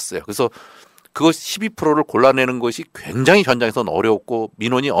주겠다고 나섰어요. 그래서 그것 12%를 골라내는 것이 굉장히 현장에서는 어려웠고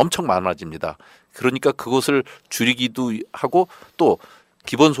민원이 엄청 많아집니다. 그러니까 그것을 줄이기도 하고 또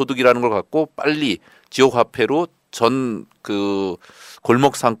기본소득이라는 걸 갖고 빨리 지역화폐로 전 그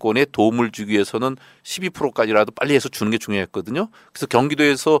골목 상권에 도움을 주기 위해서는 12%까지라도 빨리 해서 주는 게 중요했거든요. 그래서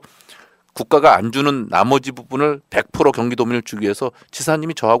경기도에서 국가가 안 주는 나머지 부분을 100% 경기도민을 주기 위해서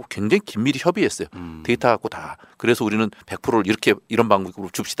지사님이 저하고 굉장히 긴밀히 협의했어요. 데이터 갖고 다. 그래서 우리는 100%를 이런 방법으로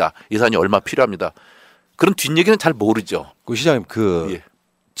줍시다. 예산이 얼마 필요합니다. 그런 뒷얘기는 잘 모르죠. 그 시장님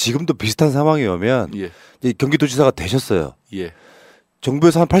지금도 비슷한 상황이 오면 경기도지사가 되셨어요.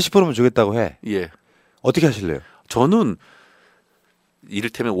 정부에서 한 80%면 주겠다고 해. 어떻게 하실래요? 저는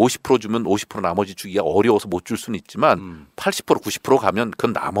이를테면 50% 주면 50% 나머지 주기가 어려워서 못 줄 수는 있지만 80% 90% 가면 그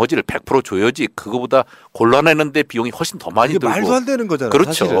나머지를 100% 줘야지 그거보다 골라내는데 비용이 훨씬 더 많이 들고. 말도 안 되는 거잖아요.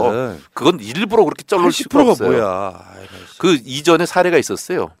 그렇죠. 사실은. 그건 일부러 그렇게 쩔을 수가 없어요. 80%가 뭐야. 그 이전에 사례가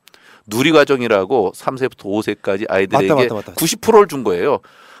있었어요. 누리과정이라고 3세부터 5세까지 아이들에게 맞다. 90%를 준 거예요.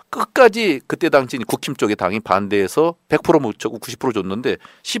 끝까지 그때 당시 국힘 쪽의 당이 반대해서 100% 못 주고 90% 줬는데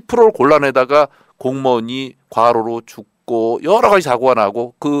 10%를 골라내다가 공무원이 과로로 죽고 여러 가지 사고가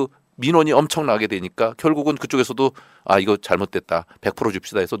나고 그 민원이 엄청나게 되니까 결국은 그쪽에서도 이거 잘못됐다. 100%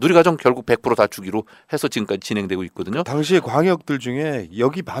 줍시다 해서 누리과정 결국 100% 다 주기로 해서 지금까지 진행되고 있거든요. 당시에 광역들 중에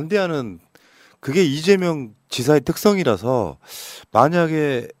여기 반대하는 그게 이재명 지사의 특성이라서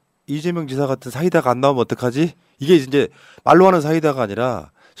만약에 이재명 지사 같은 사이다가 안 나오면 어떡하지? 이게 이제 말로 하는 사이다가 아니라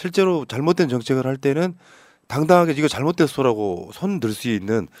실제로 잘못된 정책을 할 때는 당당하게 이거 잘못됐어라고 손 들 수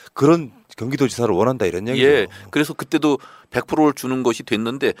있는 그런 경기도지사를 원한다 이런 얘기죠. 예. 그래서 그때도 100%를 주는 것이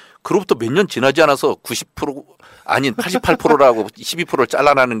됐는데 그로부터 몇 년 지나지 않아서 90% 아닌 88%라고 12%를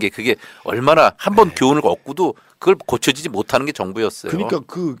잘라나는 게 그게 얼마나 한 번 교훈을 얻고도 그걸 고쳐지지 못하는 게 정부였어요. 그러니까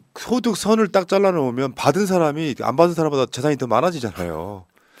그 소득 선을 딱 잘라놓으면 받은 사람이 안 받은 사람보다 재산이 더 많아지잖아요.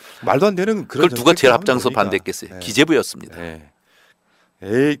 말도 안 되는 그런. 그걸 누가 제일 앞장서 반대했겠어요. 기재부였습니다.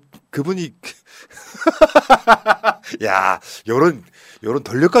 에이 그분이 야 요런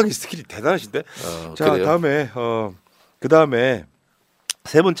권력 강의 스킬이 대단하신데. 자 그래요? 다음에 그 다음에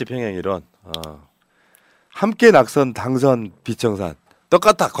세 번째 평행이론 함께 낙선 당선 비청산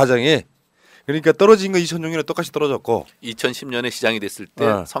똑같다 과정이. 그러니까 떨어진 건 2006년에 똑같이 떨어졌고 2010년에 시장이 됐을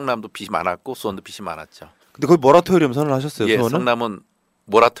때 성남도 빚이 많았고 수원도 빚이 많았죠. 근데 거기 모라토리엄 선언하셨어요. 예, 수원은? 성남은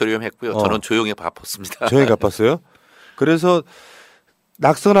모라토리엄 했고요. 저는 조용히 갚았습니다. 조용히 갚았어요. 그래서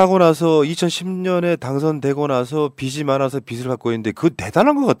낙선하고 나서 2010년에 당선되고 나서 빚이 많아서 빚을 갖고 있는데 그거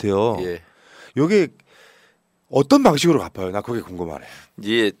대단한 것 같아요. 예. 이게 어떤 방식으로 갚아요? 나 그게 궁금하네.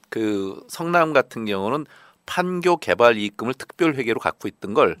 이제 그 성남 같은 경우는 판교 개발 이익금을 특별 회계로 갖고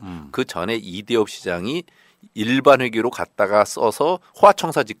있던 걸 그 전에 이대업 시장이 일반 회계로 갖다가 써서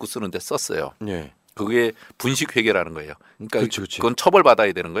호화청사 짓고 쓰는데 썼어요. 예. 그게 분식 회계라는 거예요. 그러니까 그치. 그건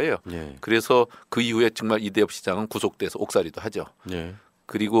처벌받아야 되는 거예요. 예. 그래서 그 이후에 정말 이대업 시장은 구속돼서 옥살이도 하죠. 예.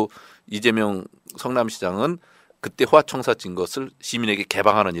 그리고 이재명 성남시장은 그때 호화청사 진 것을 시민에게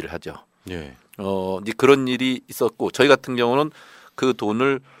개방하는 일을 하죠. 예. 이제 그런 일이 있었고 저희 같은 경우는 그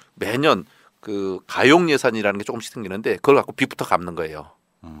돈을 매년 그 가용 예산이라는 게 조금씩 생기는데 그걸 갖고 빚부터 갚는 거예요.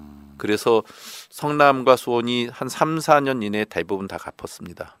 그래서 성남과 수원이 한 3, 4년 이내에 대부분 다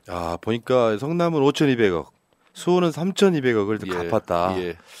갚았습니다. 아 보니까 성남은 5,200억, 수원은 3,200억을 갚았다.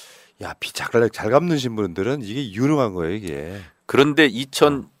 예. 야, 빚 잘 갚는 분들은 이게 유능한 거예요, 이게. 그런데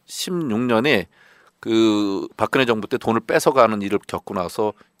 2016년에 그 박근혜 정부 때 돈을 뺏어가는 일을 겪고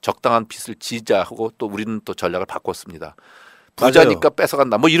나서 적당한 빚을 지자하고 또 우리는 또 전략을 바꿨습니다. 부자니까 맞아요.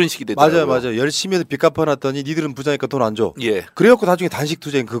 뺏어간다. 뭐 이런 식이 되더라고요. 맞아요. 열심히 해서 빚 갚아놨더니 니들은 부자니까 돈 안 줘. 예. 그래갖고 나중에 단식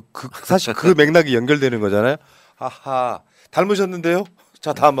투쟁 사실 그 맥락이 연결되는 거잖아요. 하하. 닮으셨는데요?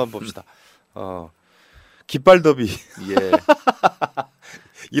 자, 다음 한번 봅시다. 깃발 더비. 예.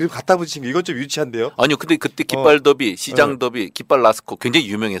 이름 갖다 붙인 거 이건 좀 유치한데요? 아니요. 근데 그때 깃발 더비, 시장 더비, 깃발 라스코 굉장히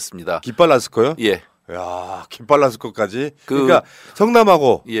유명했습니다. 깃발 라스코요? 예. 야, 깃발 라스코까지. 그러니까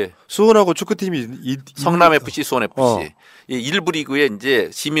성남하고 수원하고 축구팀이 성남 FC, 수원 FC. 이 1부 리그에 이제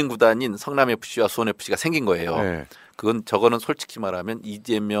시민 구단인 성남 FC와 수원 FC가 생긴 거예요. 네. 저거는 솔직히 말하면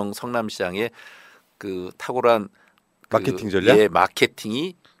이재명 성남시장의 그 탁월한 마케팅 전략? 예,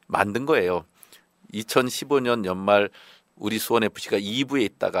 마케팅이 만든 거예요. 2015년 연말 우리 수원 FC가 2부에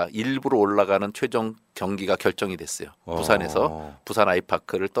있다가 1부로 올라가는 최종 경기가 결정이 됐어요. 부산에서 부산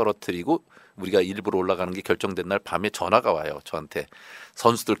아이파크를 떨어뜨리고 우리가 1부로 올라가는 게 결정된 날 밤에 전화가 와요. 저한테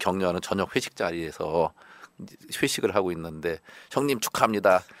선수들 격려하는 저녁 회식 자리에서 회식을 하고 있는데 형님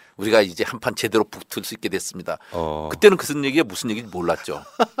축하합니다. 우리가 이제 한판 제대로 붙을 수 있게 됐습니다. 그때는 무슨 얘기인지 몰랐죠.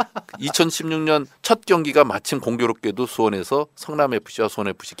 2016년 첫 경기가 마침 공교롭게도 수원에서 성남FC와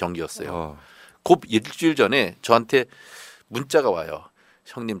수원FC 경기였어요. 그 일주일 전에 저한테 문자가 와요.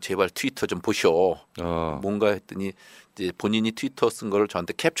 형님 제발 트위터 좀 보시오. 뭔가 했더니 이제 본인이 트위터 쓴 거를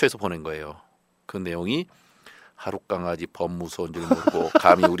저한테 캡처해서 보낸 거예요. 그 내용이 하룻강아지 법무소인 줄 모르고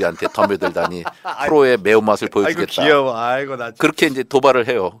감히 우리한테 덤벼들다니 프로의 매운맛을 보여주겠다. 아이고 귀여워. 아이고 나 그렇게 이제 도발을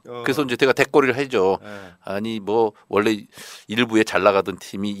해요. 그래서 이제 제가 대꼬리를 해줘. 아니 뭐 원래 1부에 잘 나가던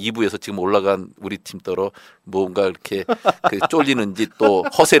팀이 2부에서 지금 올라간 우리 팀 따라 뭔가 이렇게 그 쫄리는지 또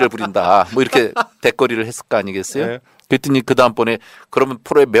허세를 부린다. 뭐 이렇게 대꼬리를 했을 거 아니겠어요? 네. 그랬더니 그 다음번에 그러면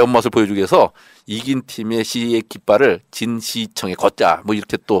프로의 매운맛을 보여주기 위해서 이긴 팀의 시의 깃발을 진 시청에 걷자. 뭐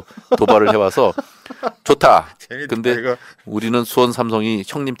이렇게 또 도발을 해와서 좋다. 근데 우리는 수원 삼성이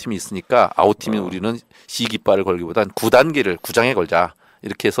형님 팀이 있으니까 아웃팀인 우리는 시 깃발을 걸기보단 9단계를 9장에 걸자.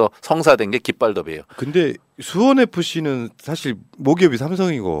 이렇게 해서 성사된 게 깃발 더비예요. 근데 수원 FC는 사실 모기업이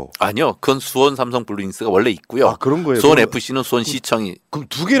삼성이고. 아니요. 그건 수원 삼성 블루잉스가 원래 있고요. 아, 그런 거예요. 수원 FC는 수원 시청이 그럼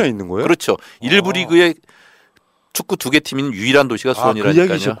두 개나 있는 거예요? 그렇죠. 1부 리그에 축구 2개 팀인 유일한 도시가 그 수원이라니까요.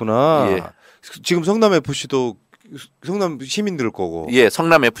 이야기셨구나. 예. 지금 성남 FC도 성남 시민들 거고. 예,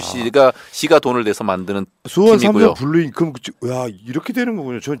 성남 FC가 시가 돈을 내서 만드는 수원 팀이고요. 삼성 블루잉 그럼 야 이렇게 되는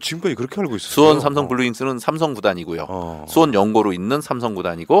거군요. 저는 지금까지 그렇게 알고 있었어요. 수원 삼성 블루잉스는 삼성 구단이고요. 수원 연고로 있는 삼성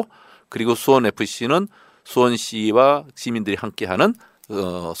구단이고 그리고 수원 FC는 수원시와 시민들이 함께하는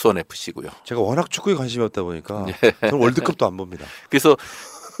수원 FC고요. 제가 워낙 축구에 관심이 없다 보니까 저는 월드컵도 안 봅니다. 그래서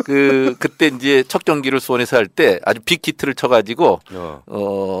그때 이제 첫 경기를 수원에서 할 때 아주 빅히트를 쳐가지고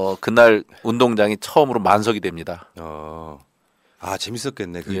그날 운동장이 처음으로 만석이 됩니다. 아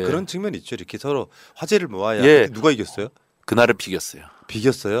재밌었겠네. 예. 그런 측면이 있죠. 이렇게 서로 화제를 모아야. 예. 누가 이겼어요? 그날은 비겼어요.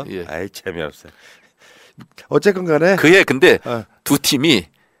 비겼어요? 예. 아이 재미없어요. 어쨌건 간에 근데 두 팀이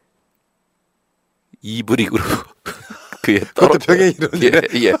 2부 리그로 그에 그것도 평행이론이네.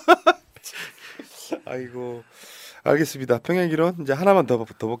 예. 아이고 알겠습니다. 평행이론 이제 하나만 더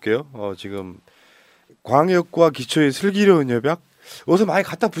볼게요. 지금 광역과 기초의 슬기로운 협약 어디서 많이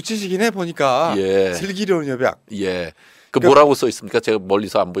갖다 붙이시긴 해 보니까. 예. 슬기로운 협약. 예. 그 뭐라고 써 있습니까? 제가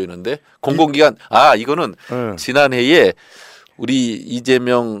멀리서 안 보이는데 공공기관 이거는 지난해에 우리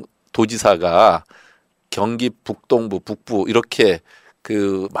이재명 도지사가 경기 북동부 북부 이렇게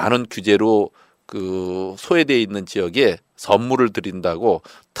그 많은 규제로 그 소외되어 있는 지역에 선물을 드린다고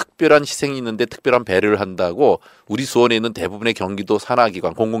특별한 희생이 있는데 특별한 배려를 한다고 우리 수원에 있는 대부분의 경기도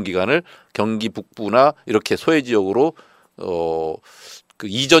산하기관 공공기관을 경기 북부나 이렇게 소외 지역으로 그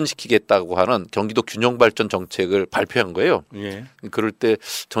이전시키겠다고 하는 경기도 균형발전 정책을 발표한 거예요. 예. 그럴 때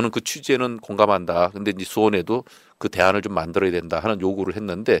저는 그 취지에는 공감한다. 근데 이제 수원에도 그 대안을 좀 만들어야 된다 하는 요구를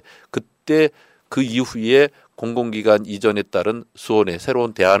했는데 그때 그 이후에 공공기관 이전에 따른 수원에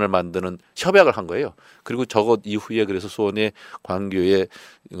새로운 대안을 만드는 협약을 한 거예요. 그리고 저것 이후에 그래서 수원의 광교에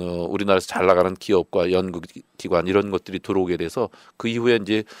우리나라에서 잘 나가는 기업과 연구기관 이런 것들이 들어오게 돼서 그 이후에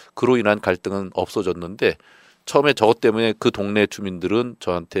이제 그로 인한 갈등은 없어졌는데 처음에 저것 때문에 그 동네 주민들은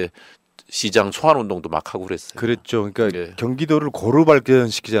저한테 시장 소환 운동도 막 하고 그랬어요. 그랬죠. 그러니까 경기도를 고루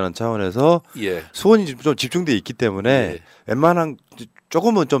발전시키자는 차원에서 수원이 좀 집중돼 있기 때문에 웬만한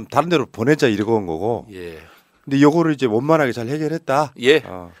조금은 좀 다른 데로 보내자 이러고 온 거고. 근데 이거를 이제 원만하게 잘 해결했다. 예.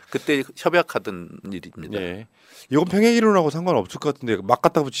 그때 협약하던 일입니다. 예. 이건 평행이론하고 상관없을 것 같은데 막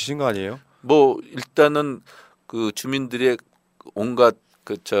갖다 붙이신 거 아니에요? 뭐 일단은 그 주민들의 온갖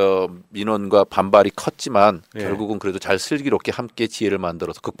민원과 반발이 컸지만 결국은 그래도 잘 슬기롭게 함께 지혜를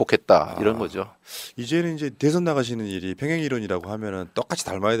만들어서 극복했다 이런 거죠. 이제는 이제 대선 나가시는 일이 평행이론이라고 하면은 똑같이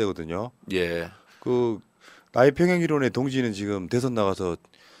닮아야 되거든요. 예. 그 나의 평행이론의 동지는 지금 대선 나가서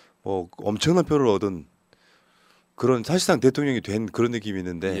뭐 엄청난 표를 얻은 그런 사실상 대통령이 된 그런 느낌이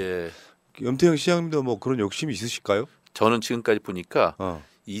있는데 염태영 시장님도 뭐 그런 욕심이 있으실까요? 저는 지금까지 보니까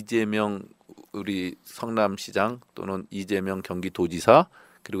이재명 우리 성남시장 또는 이재명 경기도지사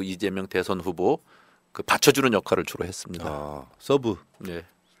그리고 이재명 대선 후보 그 받쳐주는 역할을 주로 했습니다. 서브. 네.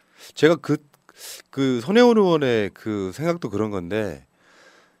 제가 그 손혜원 의원의 그 생각도 그런 건데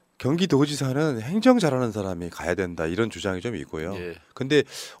경기도지사는 행정 잘하는 사람이 가야 된다 이런 주장이 좀 있고요. 근데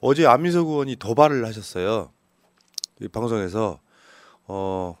어제 안민석 의원이 도발을 하셨어요. 이 방송에서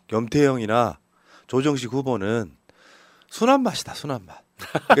염태영이나 조정식 후보는 순한 맛이다, 순한 맛.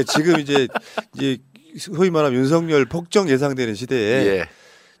 그러니까 지금 이제 소위 말하면 윤석열 폭정 예상되는 시대에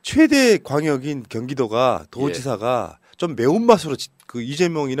최대 광역인 경기도가 도지사가 좀 매운맛으로 그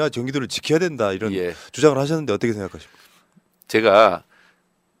이재명이나 경기도를 지켜야 된다 이런 주장을 하셨는데 어떻게 생각하십니까? 제가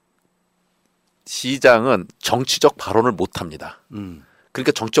시장은 정치적 발언을 못합니다.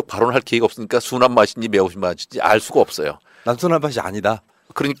 그러니까 정치적 발언을 할 기회가 없으니까 순한 맛인지 매운 맛인지 알 수가 없어요. 난 순한 맛이 아니다.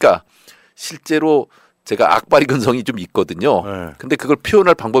 그러니까 실제로 제가 악바리 근성이 좀 있거든요. 근데 그걸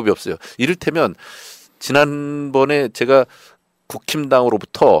표현할 방법이 없어요. 이를테면 지난번에 제가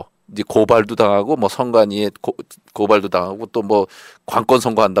국힘당으로부터 이제 고발도 당하고 뭐 선관위에 고발도 당하고 또 뭐 관권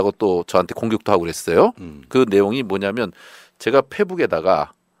선거한다고 또 저한테 공격도 하고 그랬어요. 그 내용이 뭐냐면 제가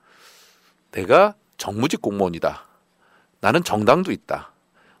페북에다가 내가 정무직 공무원이다. 나는 정당도 있다.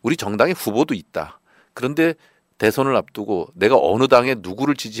 우리 정당의 후보도 있다. 그런데 대선을 앞두고 내가 어느 당에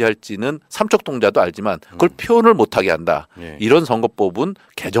누구를 지지할지는 삼척동자도 알지만 그걸 표현을 못하게 한다. 이런 선거법은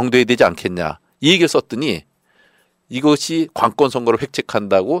개정돼야 되지 않겠냐. 이 얘기를 썼더니 이것이 관권 선거를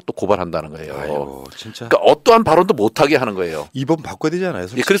획책한다고 또 고발한다는 거예요. 아이고, 진짜. 그러니까 어떠한 발언도 못하게 하는 거예요. 이번 바꿔야 되잖아요.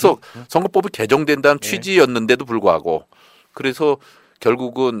 솔직히. 그래서 선거법이 개정된다는 취지였는데도 불구하고 그래서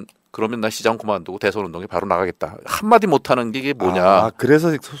결국은 그러면 나 시장 그만두고 대선 운동에 바로 나가겠다. 한마디 못하는 게 이게 뭐냐.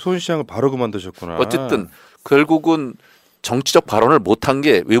 그래서 손 시장을 바로 그만두셨구나. 어쨌든 결국은 정치적 발언을 못한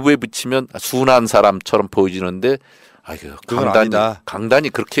게 외부에 비치면 순한 사람처럼 보여지는데 강단이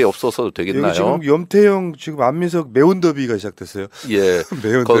그렇게 없어서도 되겠나요? 지금 염태영 지금 안민석 매운 더비가 시작됐어요. 예.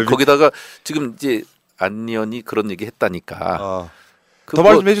 매운 더비. 거기다가 지금 이제 안 의원이 그런 얘기 했다니까. 더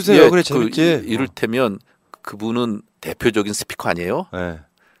말씀해 주세요. 그래 재밌지. 이를테면 그분은 대표적인 스피커 아니에요? 네.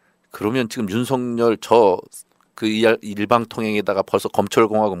 그러면 지금 윤석열 그 일방통행에다가 벌써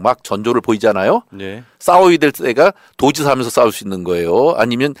검찰공화국 막 전조를 보이잖아요. 네. 싸워야 될 때가 도지사 하면서 싸울 수 있는 거예요.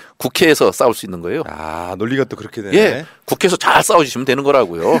 아니면 국회에서 싸울 수 있는 거예요. 아, 논리가 또 그렇게 되네. 예, 국회에서 잘 싸워주시면 되는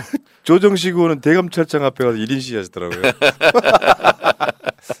거라고요. 조정식 의원은 대검찰청 앞에 가서 1인 시위하시더라고요.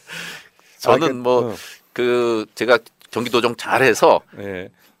 저는 제가 경기도정 잘해서 네.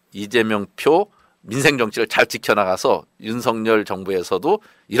 이재명 표 민생 정치를 잘 지켜나가서 윤석열 정부에서도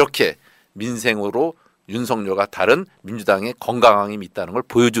이렇게 민생으로 윤석열과 다른 민주당의 건강함이 있다는 걸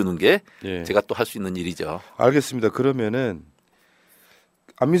보여주는 게 제가 또 할 수 있는 일이죠. 알겠습니다. 그러면은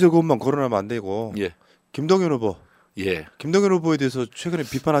안민석 의원만 거론하면 안 되고 김동연 후보. 예. 김동연 후보에 대해서 최근에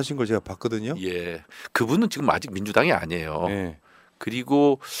비판하신 걸 제가 봤거든요. 예. 그분은 지금 아직 민주당이 아니에요.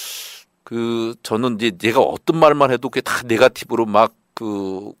 그리고 저는 이제 내가 어떤 말만 해도 그게 다 네거티브로 막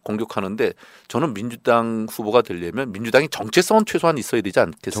공격하는데 저는 민주당 후보가 되려면 민주당이 정체성은 최소한 있어야 되지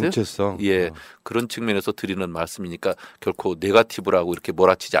않겠어요? 정체성. 예. 그런 측면에서 드리는 말씀이니까 결코 네거티브라고 이렇게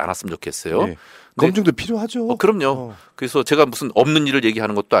몰아치지 않았으면 좋겠어요. 네. 검증도 필요하죠. 그럼요. 그래서 제가 무슨 없는 일을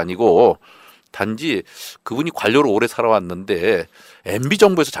얘기하는 것도 아니고 단지 그분이 관료로 오래 살아왔는데 MB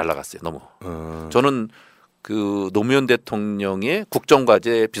정부에서 잘 나갔어요. 너무. 저는 노무현 대통령의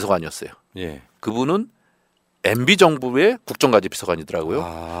국정과제 비서관이었어요. 예. 그분은 MB 정부의 국정과제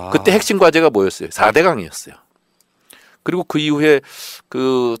비서관이더라고요. 그때 핵심 과제가 뭐였어요? 4대 강이었어요. 그리고 그 이후에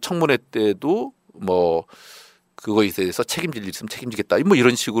청문회 때도 그거에 대해서 책임질 일 있으면 책임지겠다.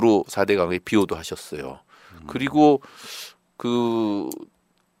 이런 식으로 4대 강에 비호도 하셨어요. 그리고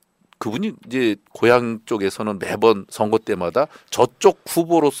그분이 이제 고향 쪽에서는 매번 선거 때마다 저쪽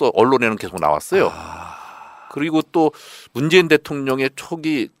후보로서 언론에는 계속 나왔어요. 그리고 또 문재인 대통령의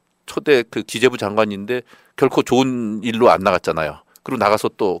초대 기재부 장관인데 결코 좋은 일로 안 나갔잖아요. 그리고 나가서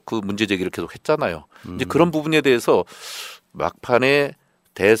또 그 문제 제기를 계속 했잖아요. 이제 그런 부분에 대해서 막판에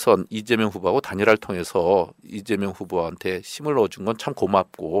대선 이재명 후보하고 단일화를 통해서 이재명 후보한테 힘을 넣어준 건 참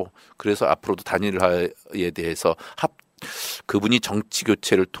고맙고 그래서 앞으로도 단일화에 대해서 그분이 정치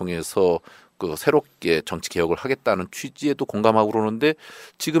교체를 통해서 새롭게 정치 개혁을 하겠다는 취지에도 공감하고 그러는데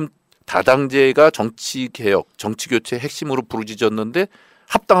지금 다당제가 정치 개혁, 정치 교체 핵심으로 부르짖었는데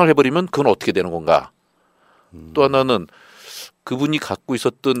합당을 해버리면 그건 어떻게 되는 건가? 또 하나는 그분이 갖고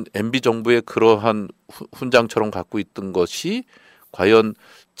있었던 MB 정부의 그러한 훈장처럼 갖고 있던 것이 과연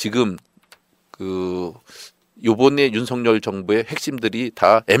지금 요번에 윤석열 정부의 핵심들이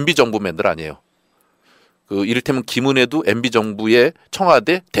다 MB 정부맨들 아니에요. 이를테면 김은혜도 MB 정부의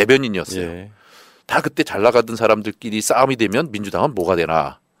청와대 대변인이었어요. 예. 다 그때 잘 나가던 사람들끼리 싸움이 되면 민주당은 뭐가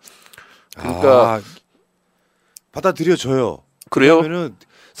되나? 그러니까 받아들여져요. 그래요? 그러면은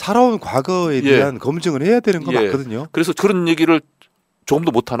살아온 과거에 대한 검증을 해야 되는 거 맞거든요. 그래서 그런 얘기를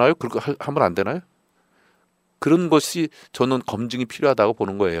조금도 못 하나요? 그렇게 하면 안 되나요? 그런 것이 저는 검증이 필요하다고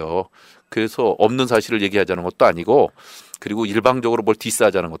보는 거예요. 그래서 없는 사실을 얘기하자는 것도 아니고 그리고 일방적으로 뭘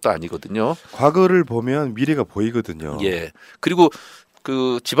디스하자는 것도 아니거든요. 과거를 보면 미래가 보이거든요. 예. 그리고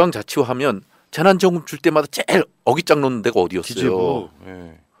지방자치화하면 재난지원금 줄 때마다 제일 어깃장 놓는 데가 어디였어요? 기재부.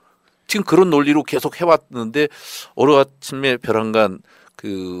 예. 지금 그런 논리로 계속 해왔는데 어느 아침에 벼랑간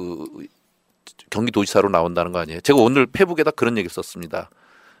경기도지사로 나온다는 거 아니에요? 제가 오늘 페북에다 그런 얘기를 썼습니다.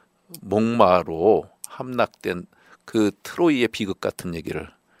 목마로 함락된 트로이의 비극 같은 얘기를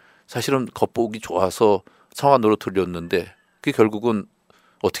사실은 겉보기 좋아서 성안으로 돌렸는데 그게 결국은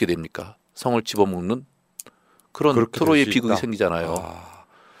어떻게 됩니까? 성을 집어먹는 그런 트로이의 비극이 생기잖아요.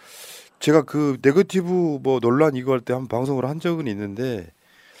 제가 네거티브 논란 이거 할 때 한 방송을 한 적은 있는데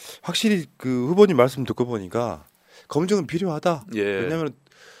확실히 후보님 말씀 듣고 보니까 검증은 필요하다. 예. 왜냐하면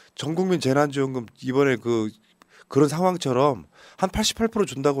전국민 재난지원금 이번에 그런 상황처럼 한 88%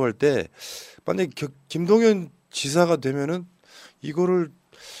 준다고 할 때 만약에 김동연 지사가 되면은 이거를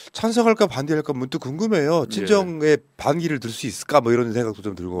찬성할까 반대할까 문득 궁금해요. 친정의 반기를 들 수 있을까 이런 생각도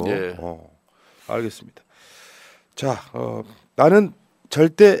좀 들고. 알겠습니다. 자, 나는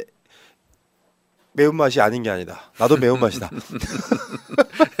절대 매운맛이 아닌 게 아니다. 나도 매운맛이다.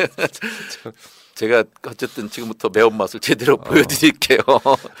 제가 어쨌든 지금부터 매운맛을 제대로 보여드릴게요.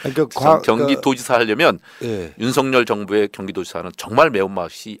 그러니까 경기도지사 하려면 윤석열 정부의 경기도지사는 정말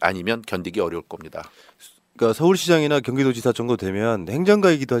매운맛이 아니면 견디기 어려울 겁니다. 그러니까 서울시장이나 경기도지사 정도 되면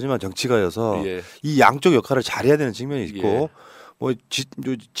행정가이기도 하지만 정치가여서 이 양쪽 역할을 잘해야 되는 측면이 있고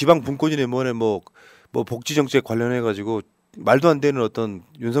지방 분권이네 뭐네 복지 정책 관련해 가지고 말도 안 되는 어떤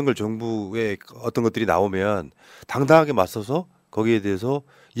윤석열 정부의 어떤 것들이 나오면 당당하게 맞서서 거기에 대해서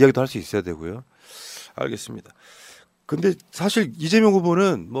이야기도 할 수 있어야 되고요. 알겠습니다. 근데 사실 이재명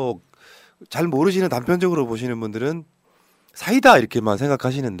후보는 잘 모르시는 단편적으로 보시는 분들은 사이다 이렇게만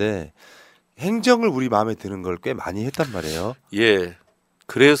생각하시는데 행정을 우리 마음에 드는 걸 꽤 많이 했단 말이에요. 예.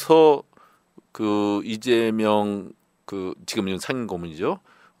 그래서 그 이재명 그 지금은 상임고문이죠.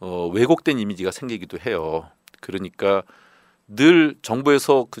 왜곡된 이미지가 생기기도 해요. 그러니까 늘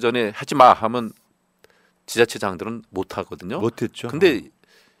정부에서 그 전에 하지 마 하면 지자체장들은 못 하거든요. 못 했죠. 근데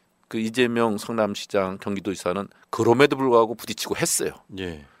그 이재명 성남시장 경기도지사는 그럼에도 불구하고 부딪히고 했어요.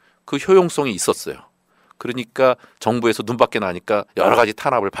 예. 그 효용성이 있었어요. 그러니까 정부에서 눈밖에 나니까 여러 가지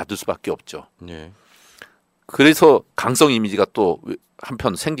탄압을 받을 수밖에 없죠. 예. 그래서 강성 이미지가 또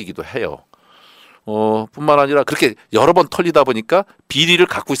한편 생기기도 해요. 뿐만 아니라 그렇게 여러 번 털리다 보니까 비리를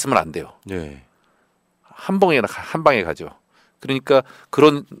갖고 있으면 안 돼요. 예. 한 방에 가죠. 그러니까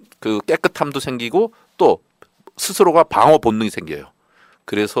그런 그 깨끗함도 생기고 또 스스로가 방어 본능이 생겨요.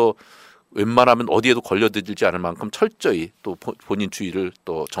 그래서 웬만하면 어디에도 걸려들지 않을 만큼 철저히 또 본인 주의를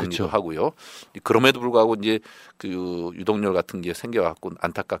또 정리도 그쵸. 하고요. 그럼에도 불구하고 이제 그 유동열 같은 게 생겨갖고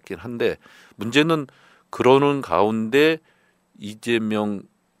안타깝긴 한데 문제는 그러는 가운데 이재명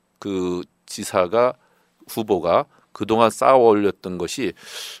그 지사가 후보가 그동안 쌓아 올렸던 것이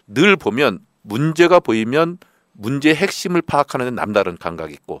늘 보면 문제가 보이면 문제의 핵심을 파악하는 데 남다른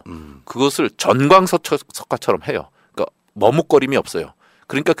감각이 있고 그것을 전광석화처럼 해요. 그러니까 머뭇거림이 없어요.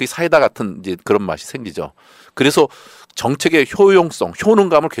 그러니까 그게 사이다 같은 이제 그런 맛이 생기죠. 그래서 정책의 효용성,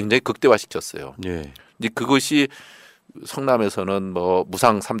 효능감을 굉장히 극대화시켰어요. 예. 이제 그것이 성남에서는 뭐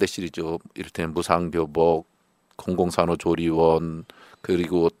무상 3대 시리즈, 이를테면 무상교복, 공공산후조리원,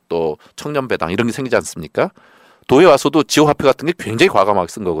 그리고 또 청년배당 이런 게 생기지 않습니까? 도에 와서도 지역화폐 같은 게 굉장히 과감하게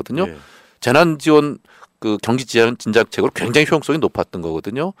쓴 거거든요. 예. 재난지원 그 경기진작책으로 굉장히 효용성이 높았던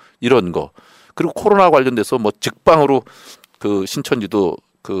거거든요. 이런 거. 그리고 코로나 관련돼서 뭐 직방으로 그 신천지도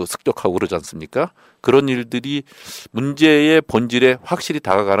그 습격하고 그러지 않습니까? 그런 일들이 문제의 본질에 확실히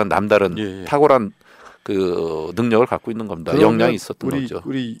다가가는 남다른 탁월한 그 능력을 갖고 있는 겁니다. 역량이 있었던 거죠.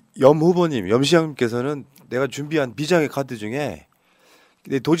 우리 염 후보님, 염 시장님께서는 내가 준비한 비장의 카드 중에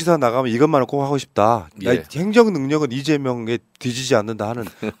내 도지사 나가면 이것만은 꼭 하고 싶다. 나 행정 능력은 이재명에 뒤지지 않는다 하는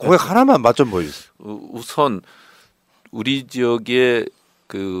고백 하나만 맛 좀 보여주세요. 우선 우리 지역에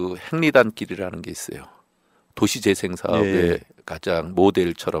그 행리단길이라는 게 있어요. 도시재생 사업의 가장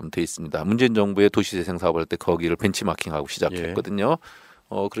모델처럼 돼 있습니다. 문재인 정부의 도시재생 사업을 할 때 거기를 벤치마킹하고 시작했거든요.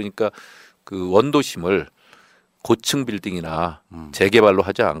 그러니까 그 원도심을 고층 빌딩이나 재개발로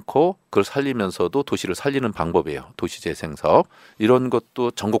하지 않고 그걸 살리면서도 도시를 살리는 방법이에요. 도시재생 사업 이런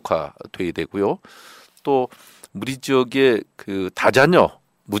것도 전국화돼야 되고요. 또 우리 지역의 그 다자녀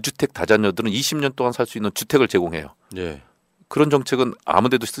무주택 다자녀들은 20년 동안 살 수 있는 주택을 제공해요. 예. 그런 정책은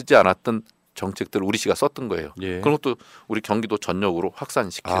아무데도 쓰지 않았던 정책들을 우리 시가 썼던 거예요. 그런 것도 우리 경기도 전역으로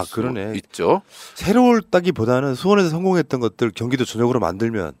확산시킬 수 있죠. 새로울다기보다는 수원에서 성공했던 것들 경기도 전역으로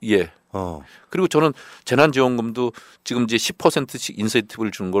만들면 그리고 저는 재난지원금도 지금 이제 10%씩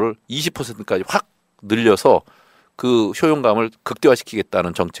인센티브를 주는 거를 20%까지 확 늘려서 그 효용감을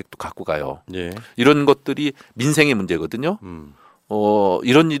극대화시키겠다는 정책도 갖고 가요. 이런 것들이 민생의 문제거든요.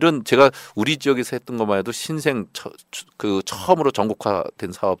 이런 일은 제가 우리 지역에서 했던 것만 해도 신생 그 처음으로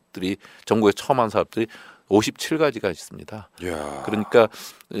전국화된 사업들이 전국에 처음 한 사업들이 57가지가 있습니다. 그러니까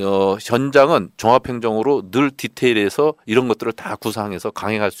현장은 종합행정으로 늘 디테일해서 이런 것들을 다 구상해서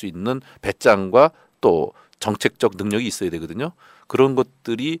강행할 수 있는 배짱과 또 정책적 능력이 있어야 되거든요. 그런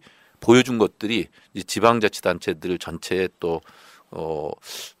것들이 보여준 것들이 이제 지방자치단체들 전체에 또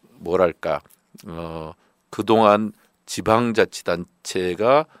뭐랄까 그동안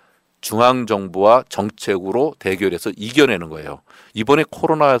지방자치단체가 중앙정부와 정책으로 대결해서 이겨내는 거예요. 이번에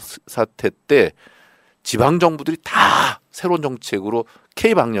코로나 사태 때 지방정부들이 다 새로운 정책으로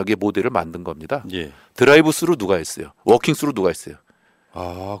K방역의 모델을 만든 겁니다. 드라이브스루 누가 했어요? 워킹스루 누가 했어요?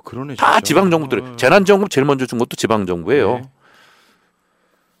 아, 그러네. 다 지방정부들. 재난지원금 제일 먼저 준 것도 지방정부예요.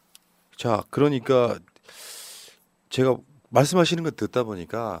 자, 그러니까 제가 말씀하시는 거 듣다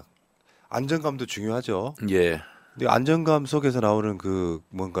보니까 안정감도 중요하죠. 근데 안정감 속에서 나오는 그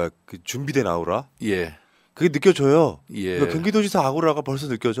뭔가 그 준비된 아우라, 그게 느껴져요. 그러니까 경기도지사 아우라가 벌써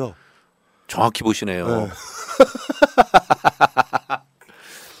느껴져. 정확히 보시네요.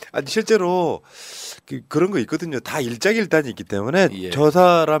 아니 실제로 그런 거 있거든요. 다 일장일단이 있기 때문에 저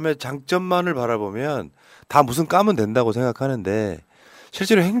사람의 장점만을 바라보면 다 무슨 까면 된다고 생각하는데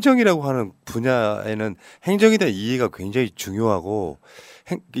실제로 행정이라고 하는 분야에는 행정에 대한 이해가 굉장히 중요하고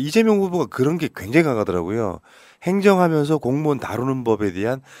이재명 후보가 그런 게 굉장히 강하더라고요. 행정하면서 공무원 다루는 법에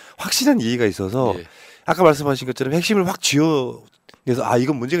대한 확실한 이해가 있어서 아까 말씀하신 것처럼 핵심을 확 쥐어내서 아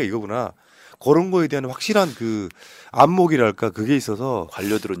이건 문제가 이거구나. 그런 거에 대한 확실한 그 안목이랄까 그게 있어서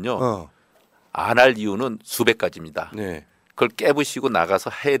관료들은요 안 할 이유는 수백 가지입니다. 그걸 깨부시고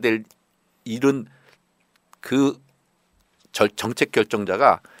나가서 해야 될 이런 그 정책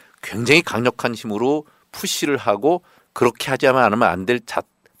결정자가 굉장히 강력한 힘으로 푸시를 하고 그렇게 하지 않으면 안 될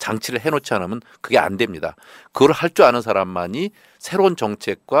장치를 해놓지 않으면 그게 안 됩니다. 그걸 할 줄 아는 사람만이 새로운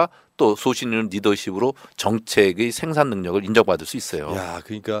정책과 또 소신 있는 리더십으로 정책의 생산 능력을 인정받을 수 있어요. 야,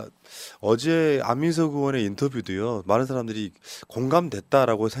 그러니까 어제 안민석 의원의 인터뷰도요. 많은 사람들이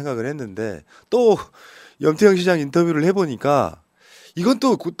공감됐다라고 생각을 했는데 또 염태영 시장 인터뷰를 해보니까 이건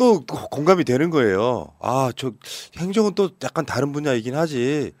또 공감이 되는 거예요. 아, 저 행정은 또 약간 다른 분야이긴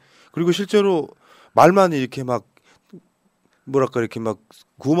하지. 그리고 실제로 말만 이렇게 막 뭐랄까 이렇게 막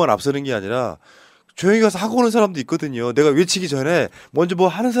구호만 앞서는 게 아니라 조용히 가서 하고 오는 사람도 있거든요. 내가 외치기 전에 먼저 뭐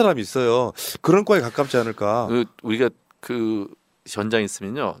하는 사람이 있어요. 그런 과에 가깝지 않을까. 우리가 그 현장에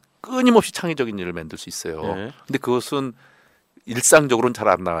있으면요. 끊임없이 창의적인 일을 만들 수 있어요. 네. 근데 그것은 일상적으로는 잘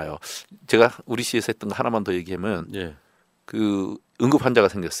안 나와요. 제가 우리 시에서 했던 거 하나만 더 얘기하면 그 응급 환자가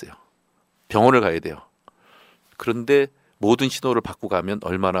생겼어요. 병원을 가야 돼요. 그런데 모든 신호를 받고 가면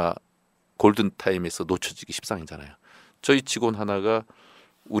얼마나 골든타임에서 놓쳐지기 십상이잖아요. 저희 직원 하나가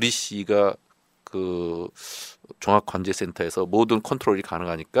우리 시가 그 종합관제센터에서 모든 컨트롤이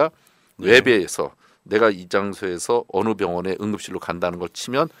가능하니까 웹에서 내가 이 장소에서 어느 병원에 응급실로 간다는 걸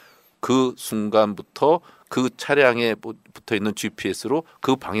치면 그 순간부터 그 차량에 붙어 있는 GPS로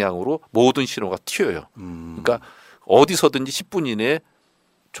그 방향으로 모든 신호가 튀어요. 그러니까 어디서든지 10분 이내에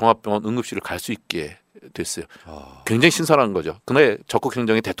종합병원 응급실을 갈 수 있게 됐어요. 굉장히 신선한 거죠. 그날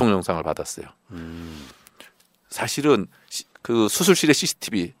적극행정의 대통령상을 받았어요. 사실은 그 수술실의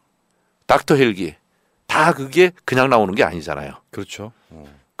CCTV, 닥터 헬기 다 그게 그냥 나오는 게 아니잖아요. 그렇죠.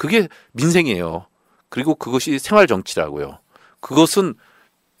 그게 민생이에요. 그리고 그것이 생활 정치라고요. 그것은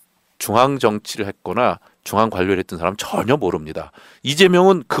중앙 정치를 했거나 중앙 관료를 했던 사람 전혀 모릅니다.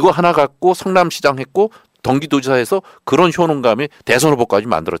 이재명은 그거 하나 갖고 성남시장 했고 경기도지사에서 그런 효능감이 대선 후보까지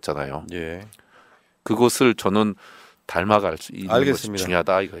만들었잖아요. 예. 그것을 저는 닮아갈 수 있는 것이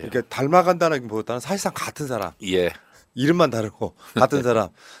중요하다 이거예요. 그러니까 닮아간다는 것보다는 사실상 같은 사람. 예. 이름만 다르고 같은 사람.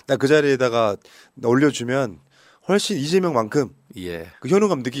 나 그 자리에다가 올려주면 훨씬 이재명만큼 그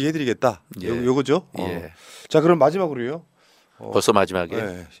효능감 느끼게 해드리겠다. 요거죠. 예. 자, 그럼 마지막으로요. 벌써 마지막에.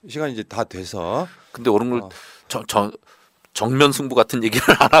 네, 시간이 이제 다 돼서. 근데 오늘 정면 승부 같은 얘기를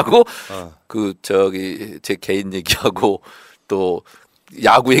안 하고 그 저기 제 개인 얘기하고 또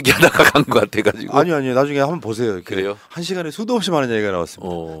야구 얘기하다가 간 것 같아가지고. 아니요. 나중에 한번 보세요. 그래요? 한 시간에 수도 없이 많은 얘기가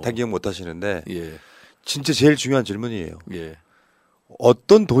나왔습니다. 다 기억 못 하시는데. 진짜 제일 중요한 질문이에요.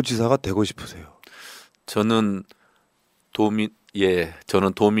 어떤 도지사가 되고 싶으세요? 저는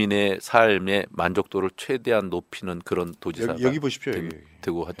저는 도민의 삶의 만족도를 최대한 높이는 그런 도지사가 여기 보십시오.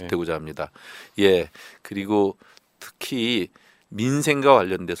 되고자 합니다. 예. 그리고 특히 민생과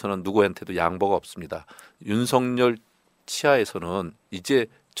관련돼서는 누구한테도 양보가 없습니다. 윤석열 치하에서는 이제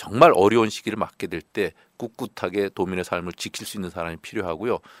정말 어려운 시기를 맞게 될 때 꿋꿋하게 도민의 삶을 지킬 수 있는 사람이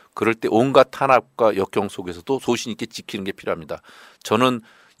필요하고요. 그럴 때 온갖 탄압과 역경 속에서도 소신 있게 지키는 게 필요합니다. 저는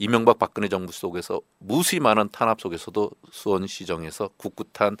이명박 박근혜 정부 속에서 무수히 많은 탄압 속에서도 수원시정에서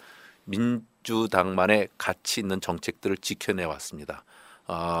꿋꿋한 민주당만의 가치 있는 정책들을 지켜내 왔습니다.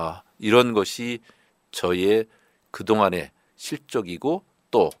 이런 것이 저의 그동안의 실적이고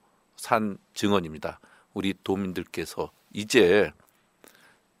또 산 증언입니다. 우리 도민들께서 이제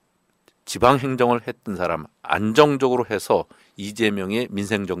지방행정을 했던 사람 안정적으로 해서 이재명의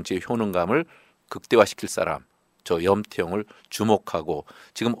민생정치의 효능감을 극대화시킬 사람 저 염태영을 주목하고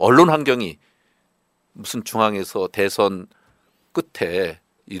지금 언론 환경이 무슨 중앙에서 대선 끝에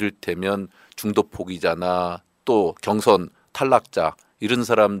이를테면 중도 포기자나 또 경선 탈락자 이런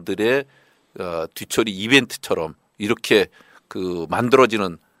사람들의 뒤처리 이벤트처럼 이렇게 그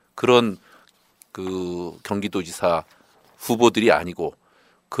만들어지는 그런 그 경기도지사 후보들이 아니고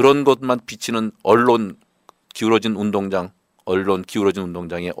그런 것만 비치는 언론 기울어진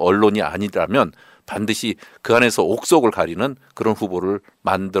운동장의 언론이 아니라면 반드시 그 안에서 옥석을 가리는 그런 후보를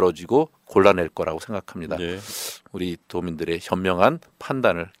만들어지고 골라낼 거라고 생각합니다. 우리 도민들의 현명한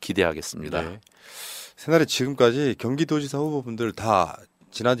판단을 기대하겠습니다. 새날에 지금까지 경기도지사 후보분들 다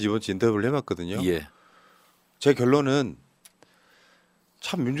지난주 이번주 인터뷰를 해봤거든요. 제 결론은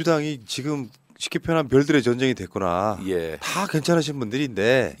참 민주당이 지금 쉽게 표현하면 별들의 전쟁이 됐구나. 다 괜찮으신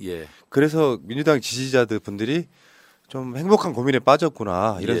분들인데 그래서 민주당 지지자들 분들이 좀 행복한 고민에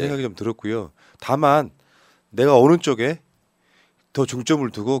빠졌구나 이런 생각이 좀 들었고요. 다만 내가 어느 쪽에 더 중점을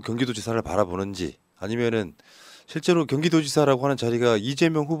두고 경기도지사를 바라보는지 아니면은 실제로 경기도지사라고 하는 자리가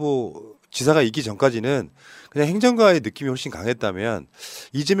이재명 후보 지사가 있기 전까지는 그냥 행정가의 느낌이 훨씬 강했다면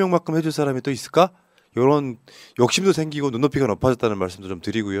이재명만큼 해줄 사람이 또 있을까? 이런 욕심도 생기고 눈높이가 높아졌다는 말씀도 좀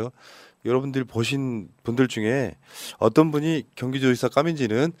드리고요. 여러분들 보신 분들 중에 어떤 분이 경기도지사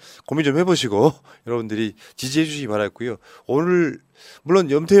감인지는 고민 좀 해보시고 여러분들이 지지해 주시기 바라겠고요. 오늘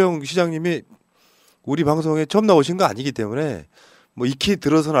물론 염태영 시장님이 우리 방송에 처음 나오신 거 아니기 때문에 뭐 익히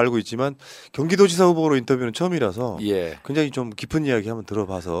들어서는 알고 있지만 경기도지사 후보로 인터뷰는 처음이라서 굉장히 좀 깊은 이야기 한번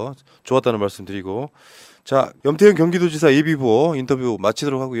들어봐서 좋았다는 말씀 드리고, 자, 염태영 경기도지사 예비후보 인터뷰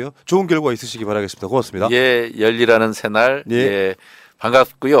마치도록 하고요. 좋은 결과 있으시기 바라겠습니다. 고맙습니다. 예, 열일하는 새날 예,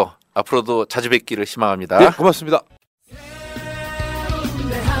 반갑고요. 앞으로도 자주 뵙기를 희망합니다. 네, 고맙습니다.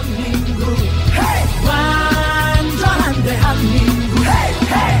 완전한 대한민국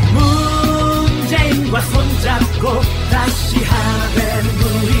문재인과 손잡고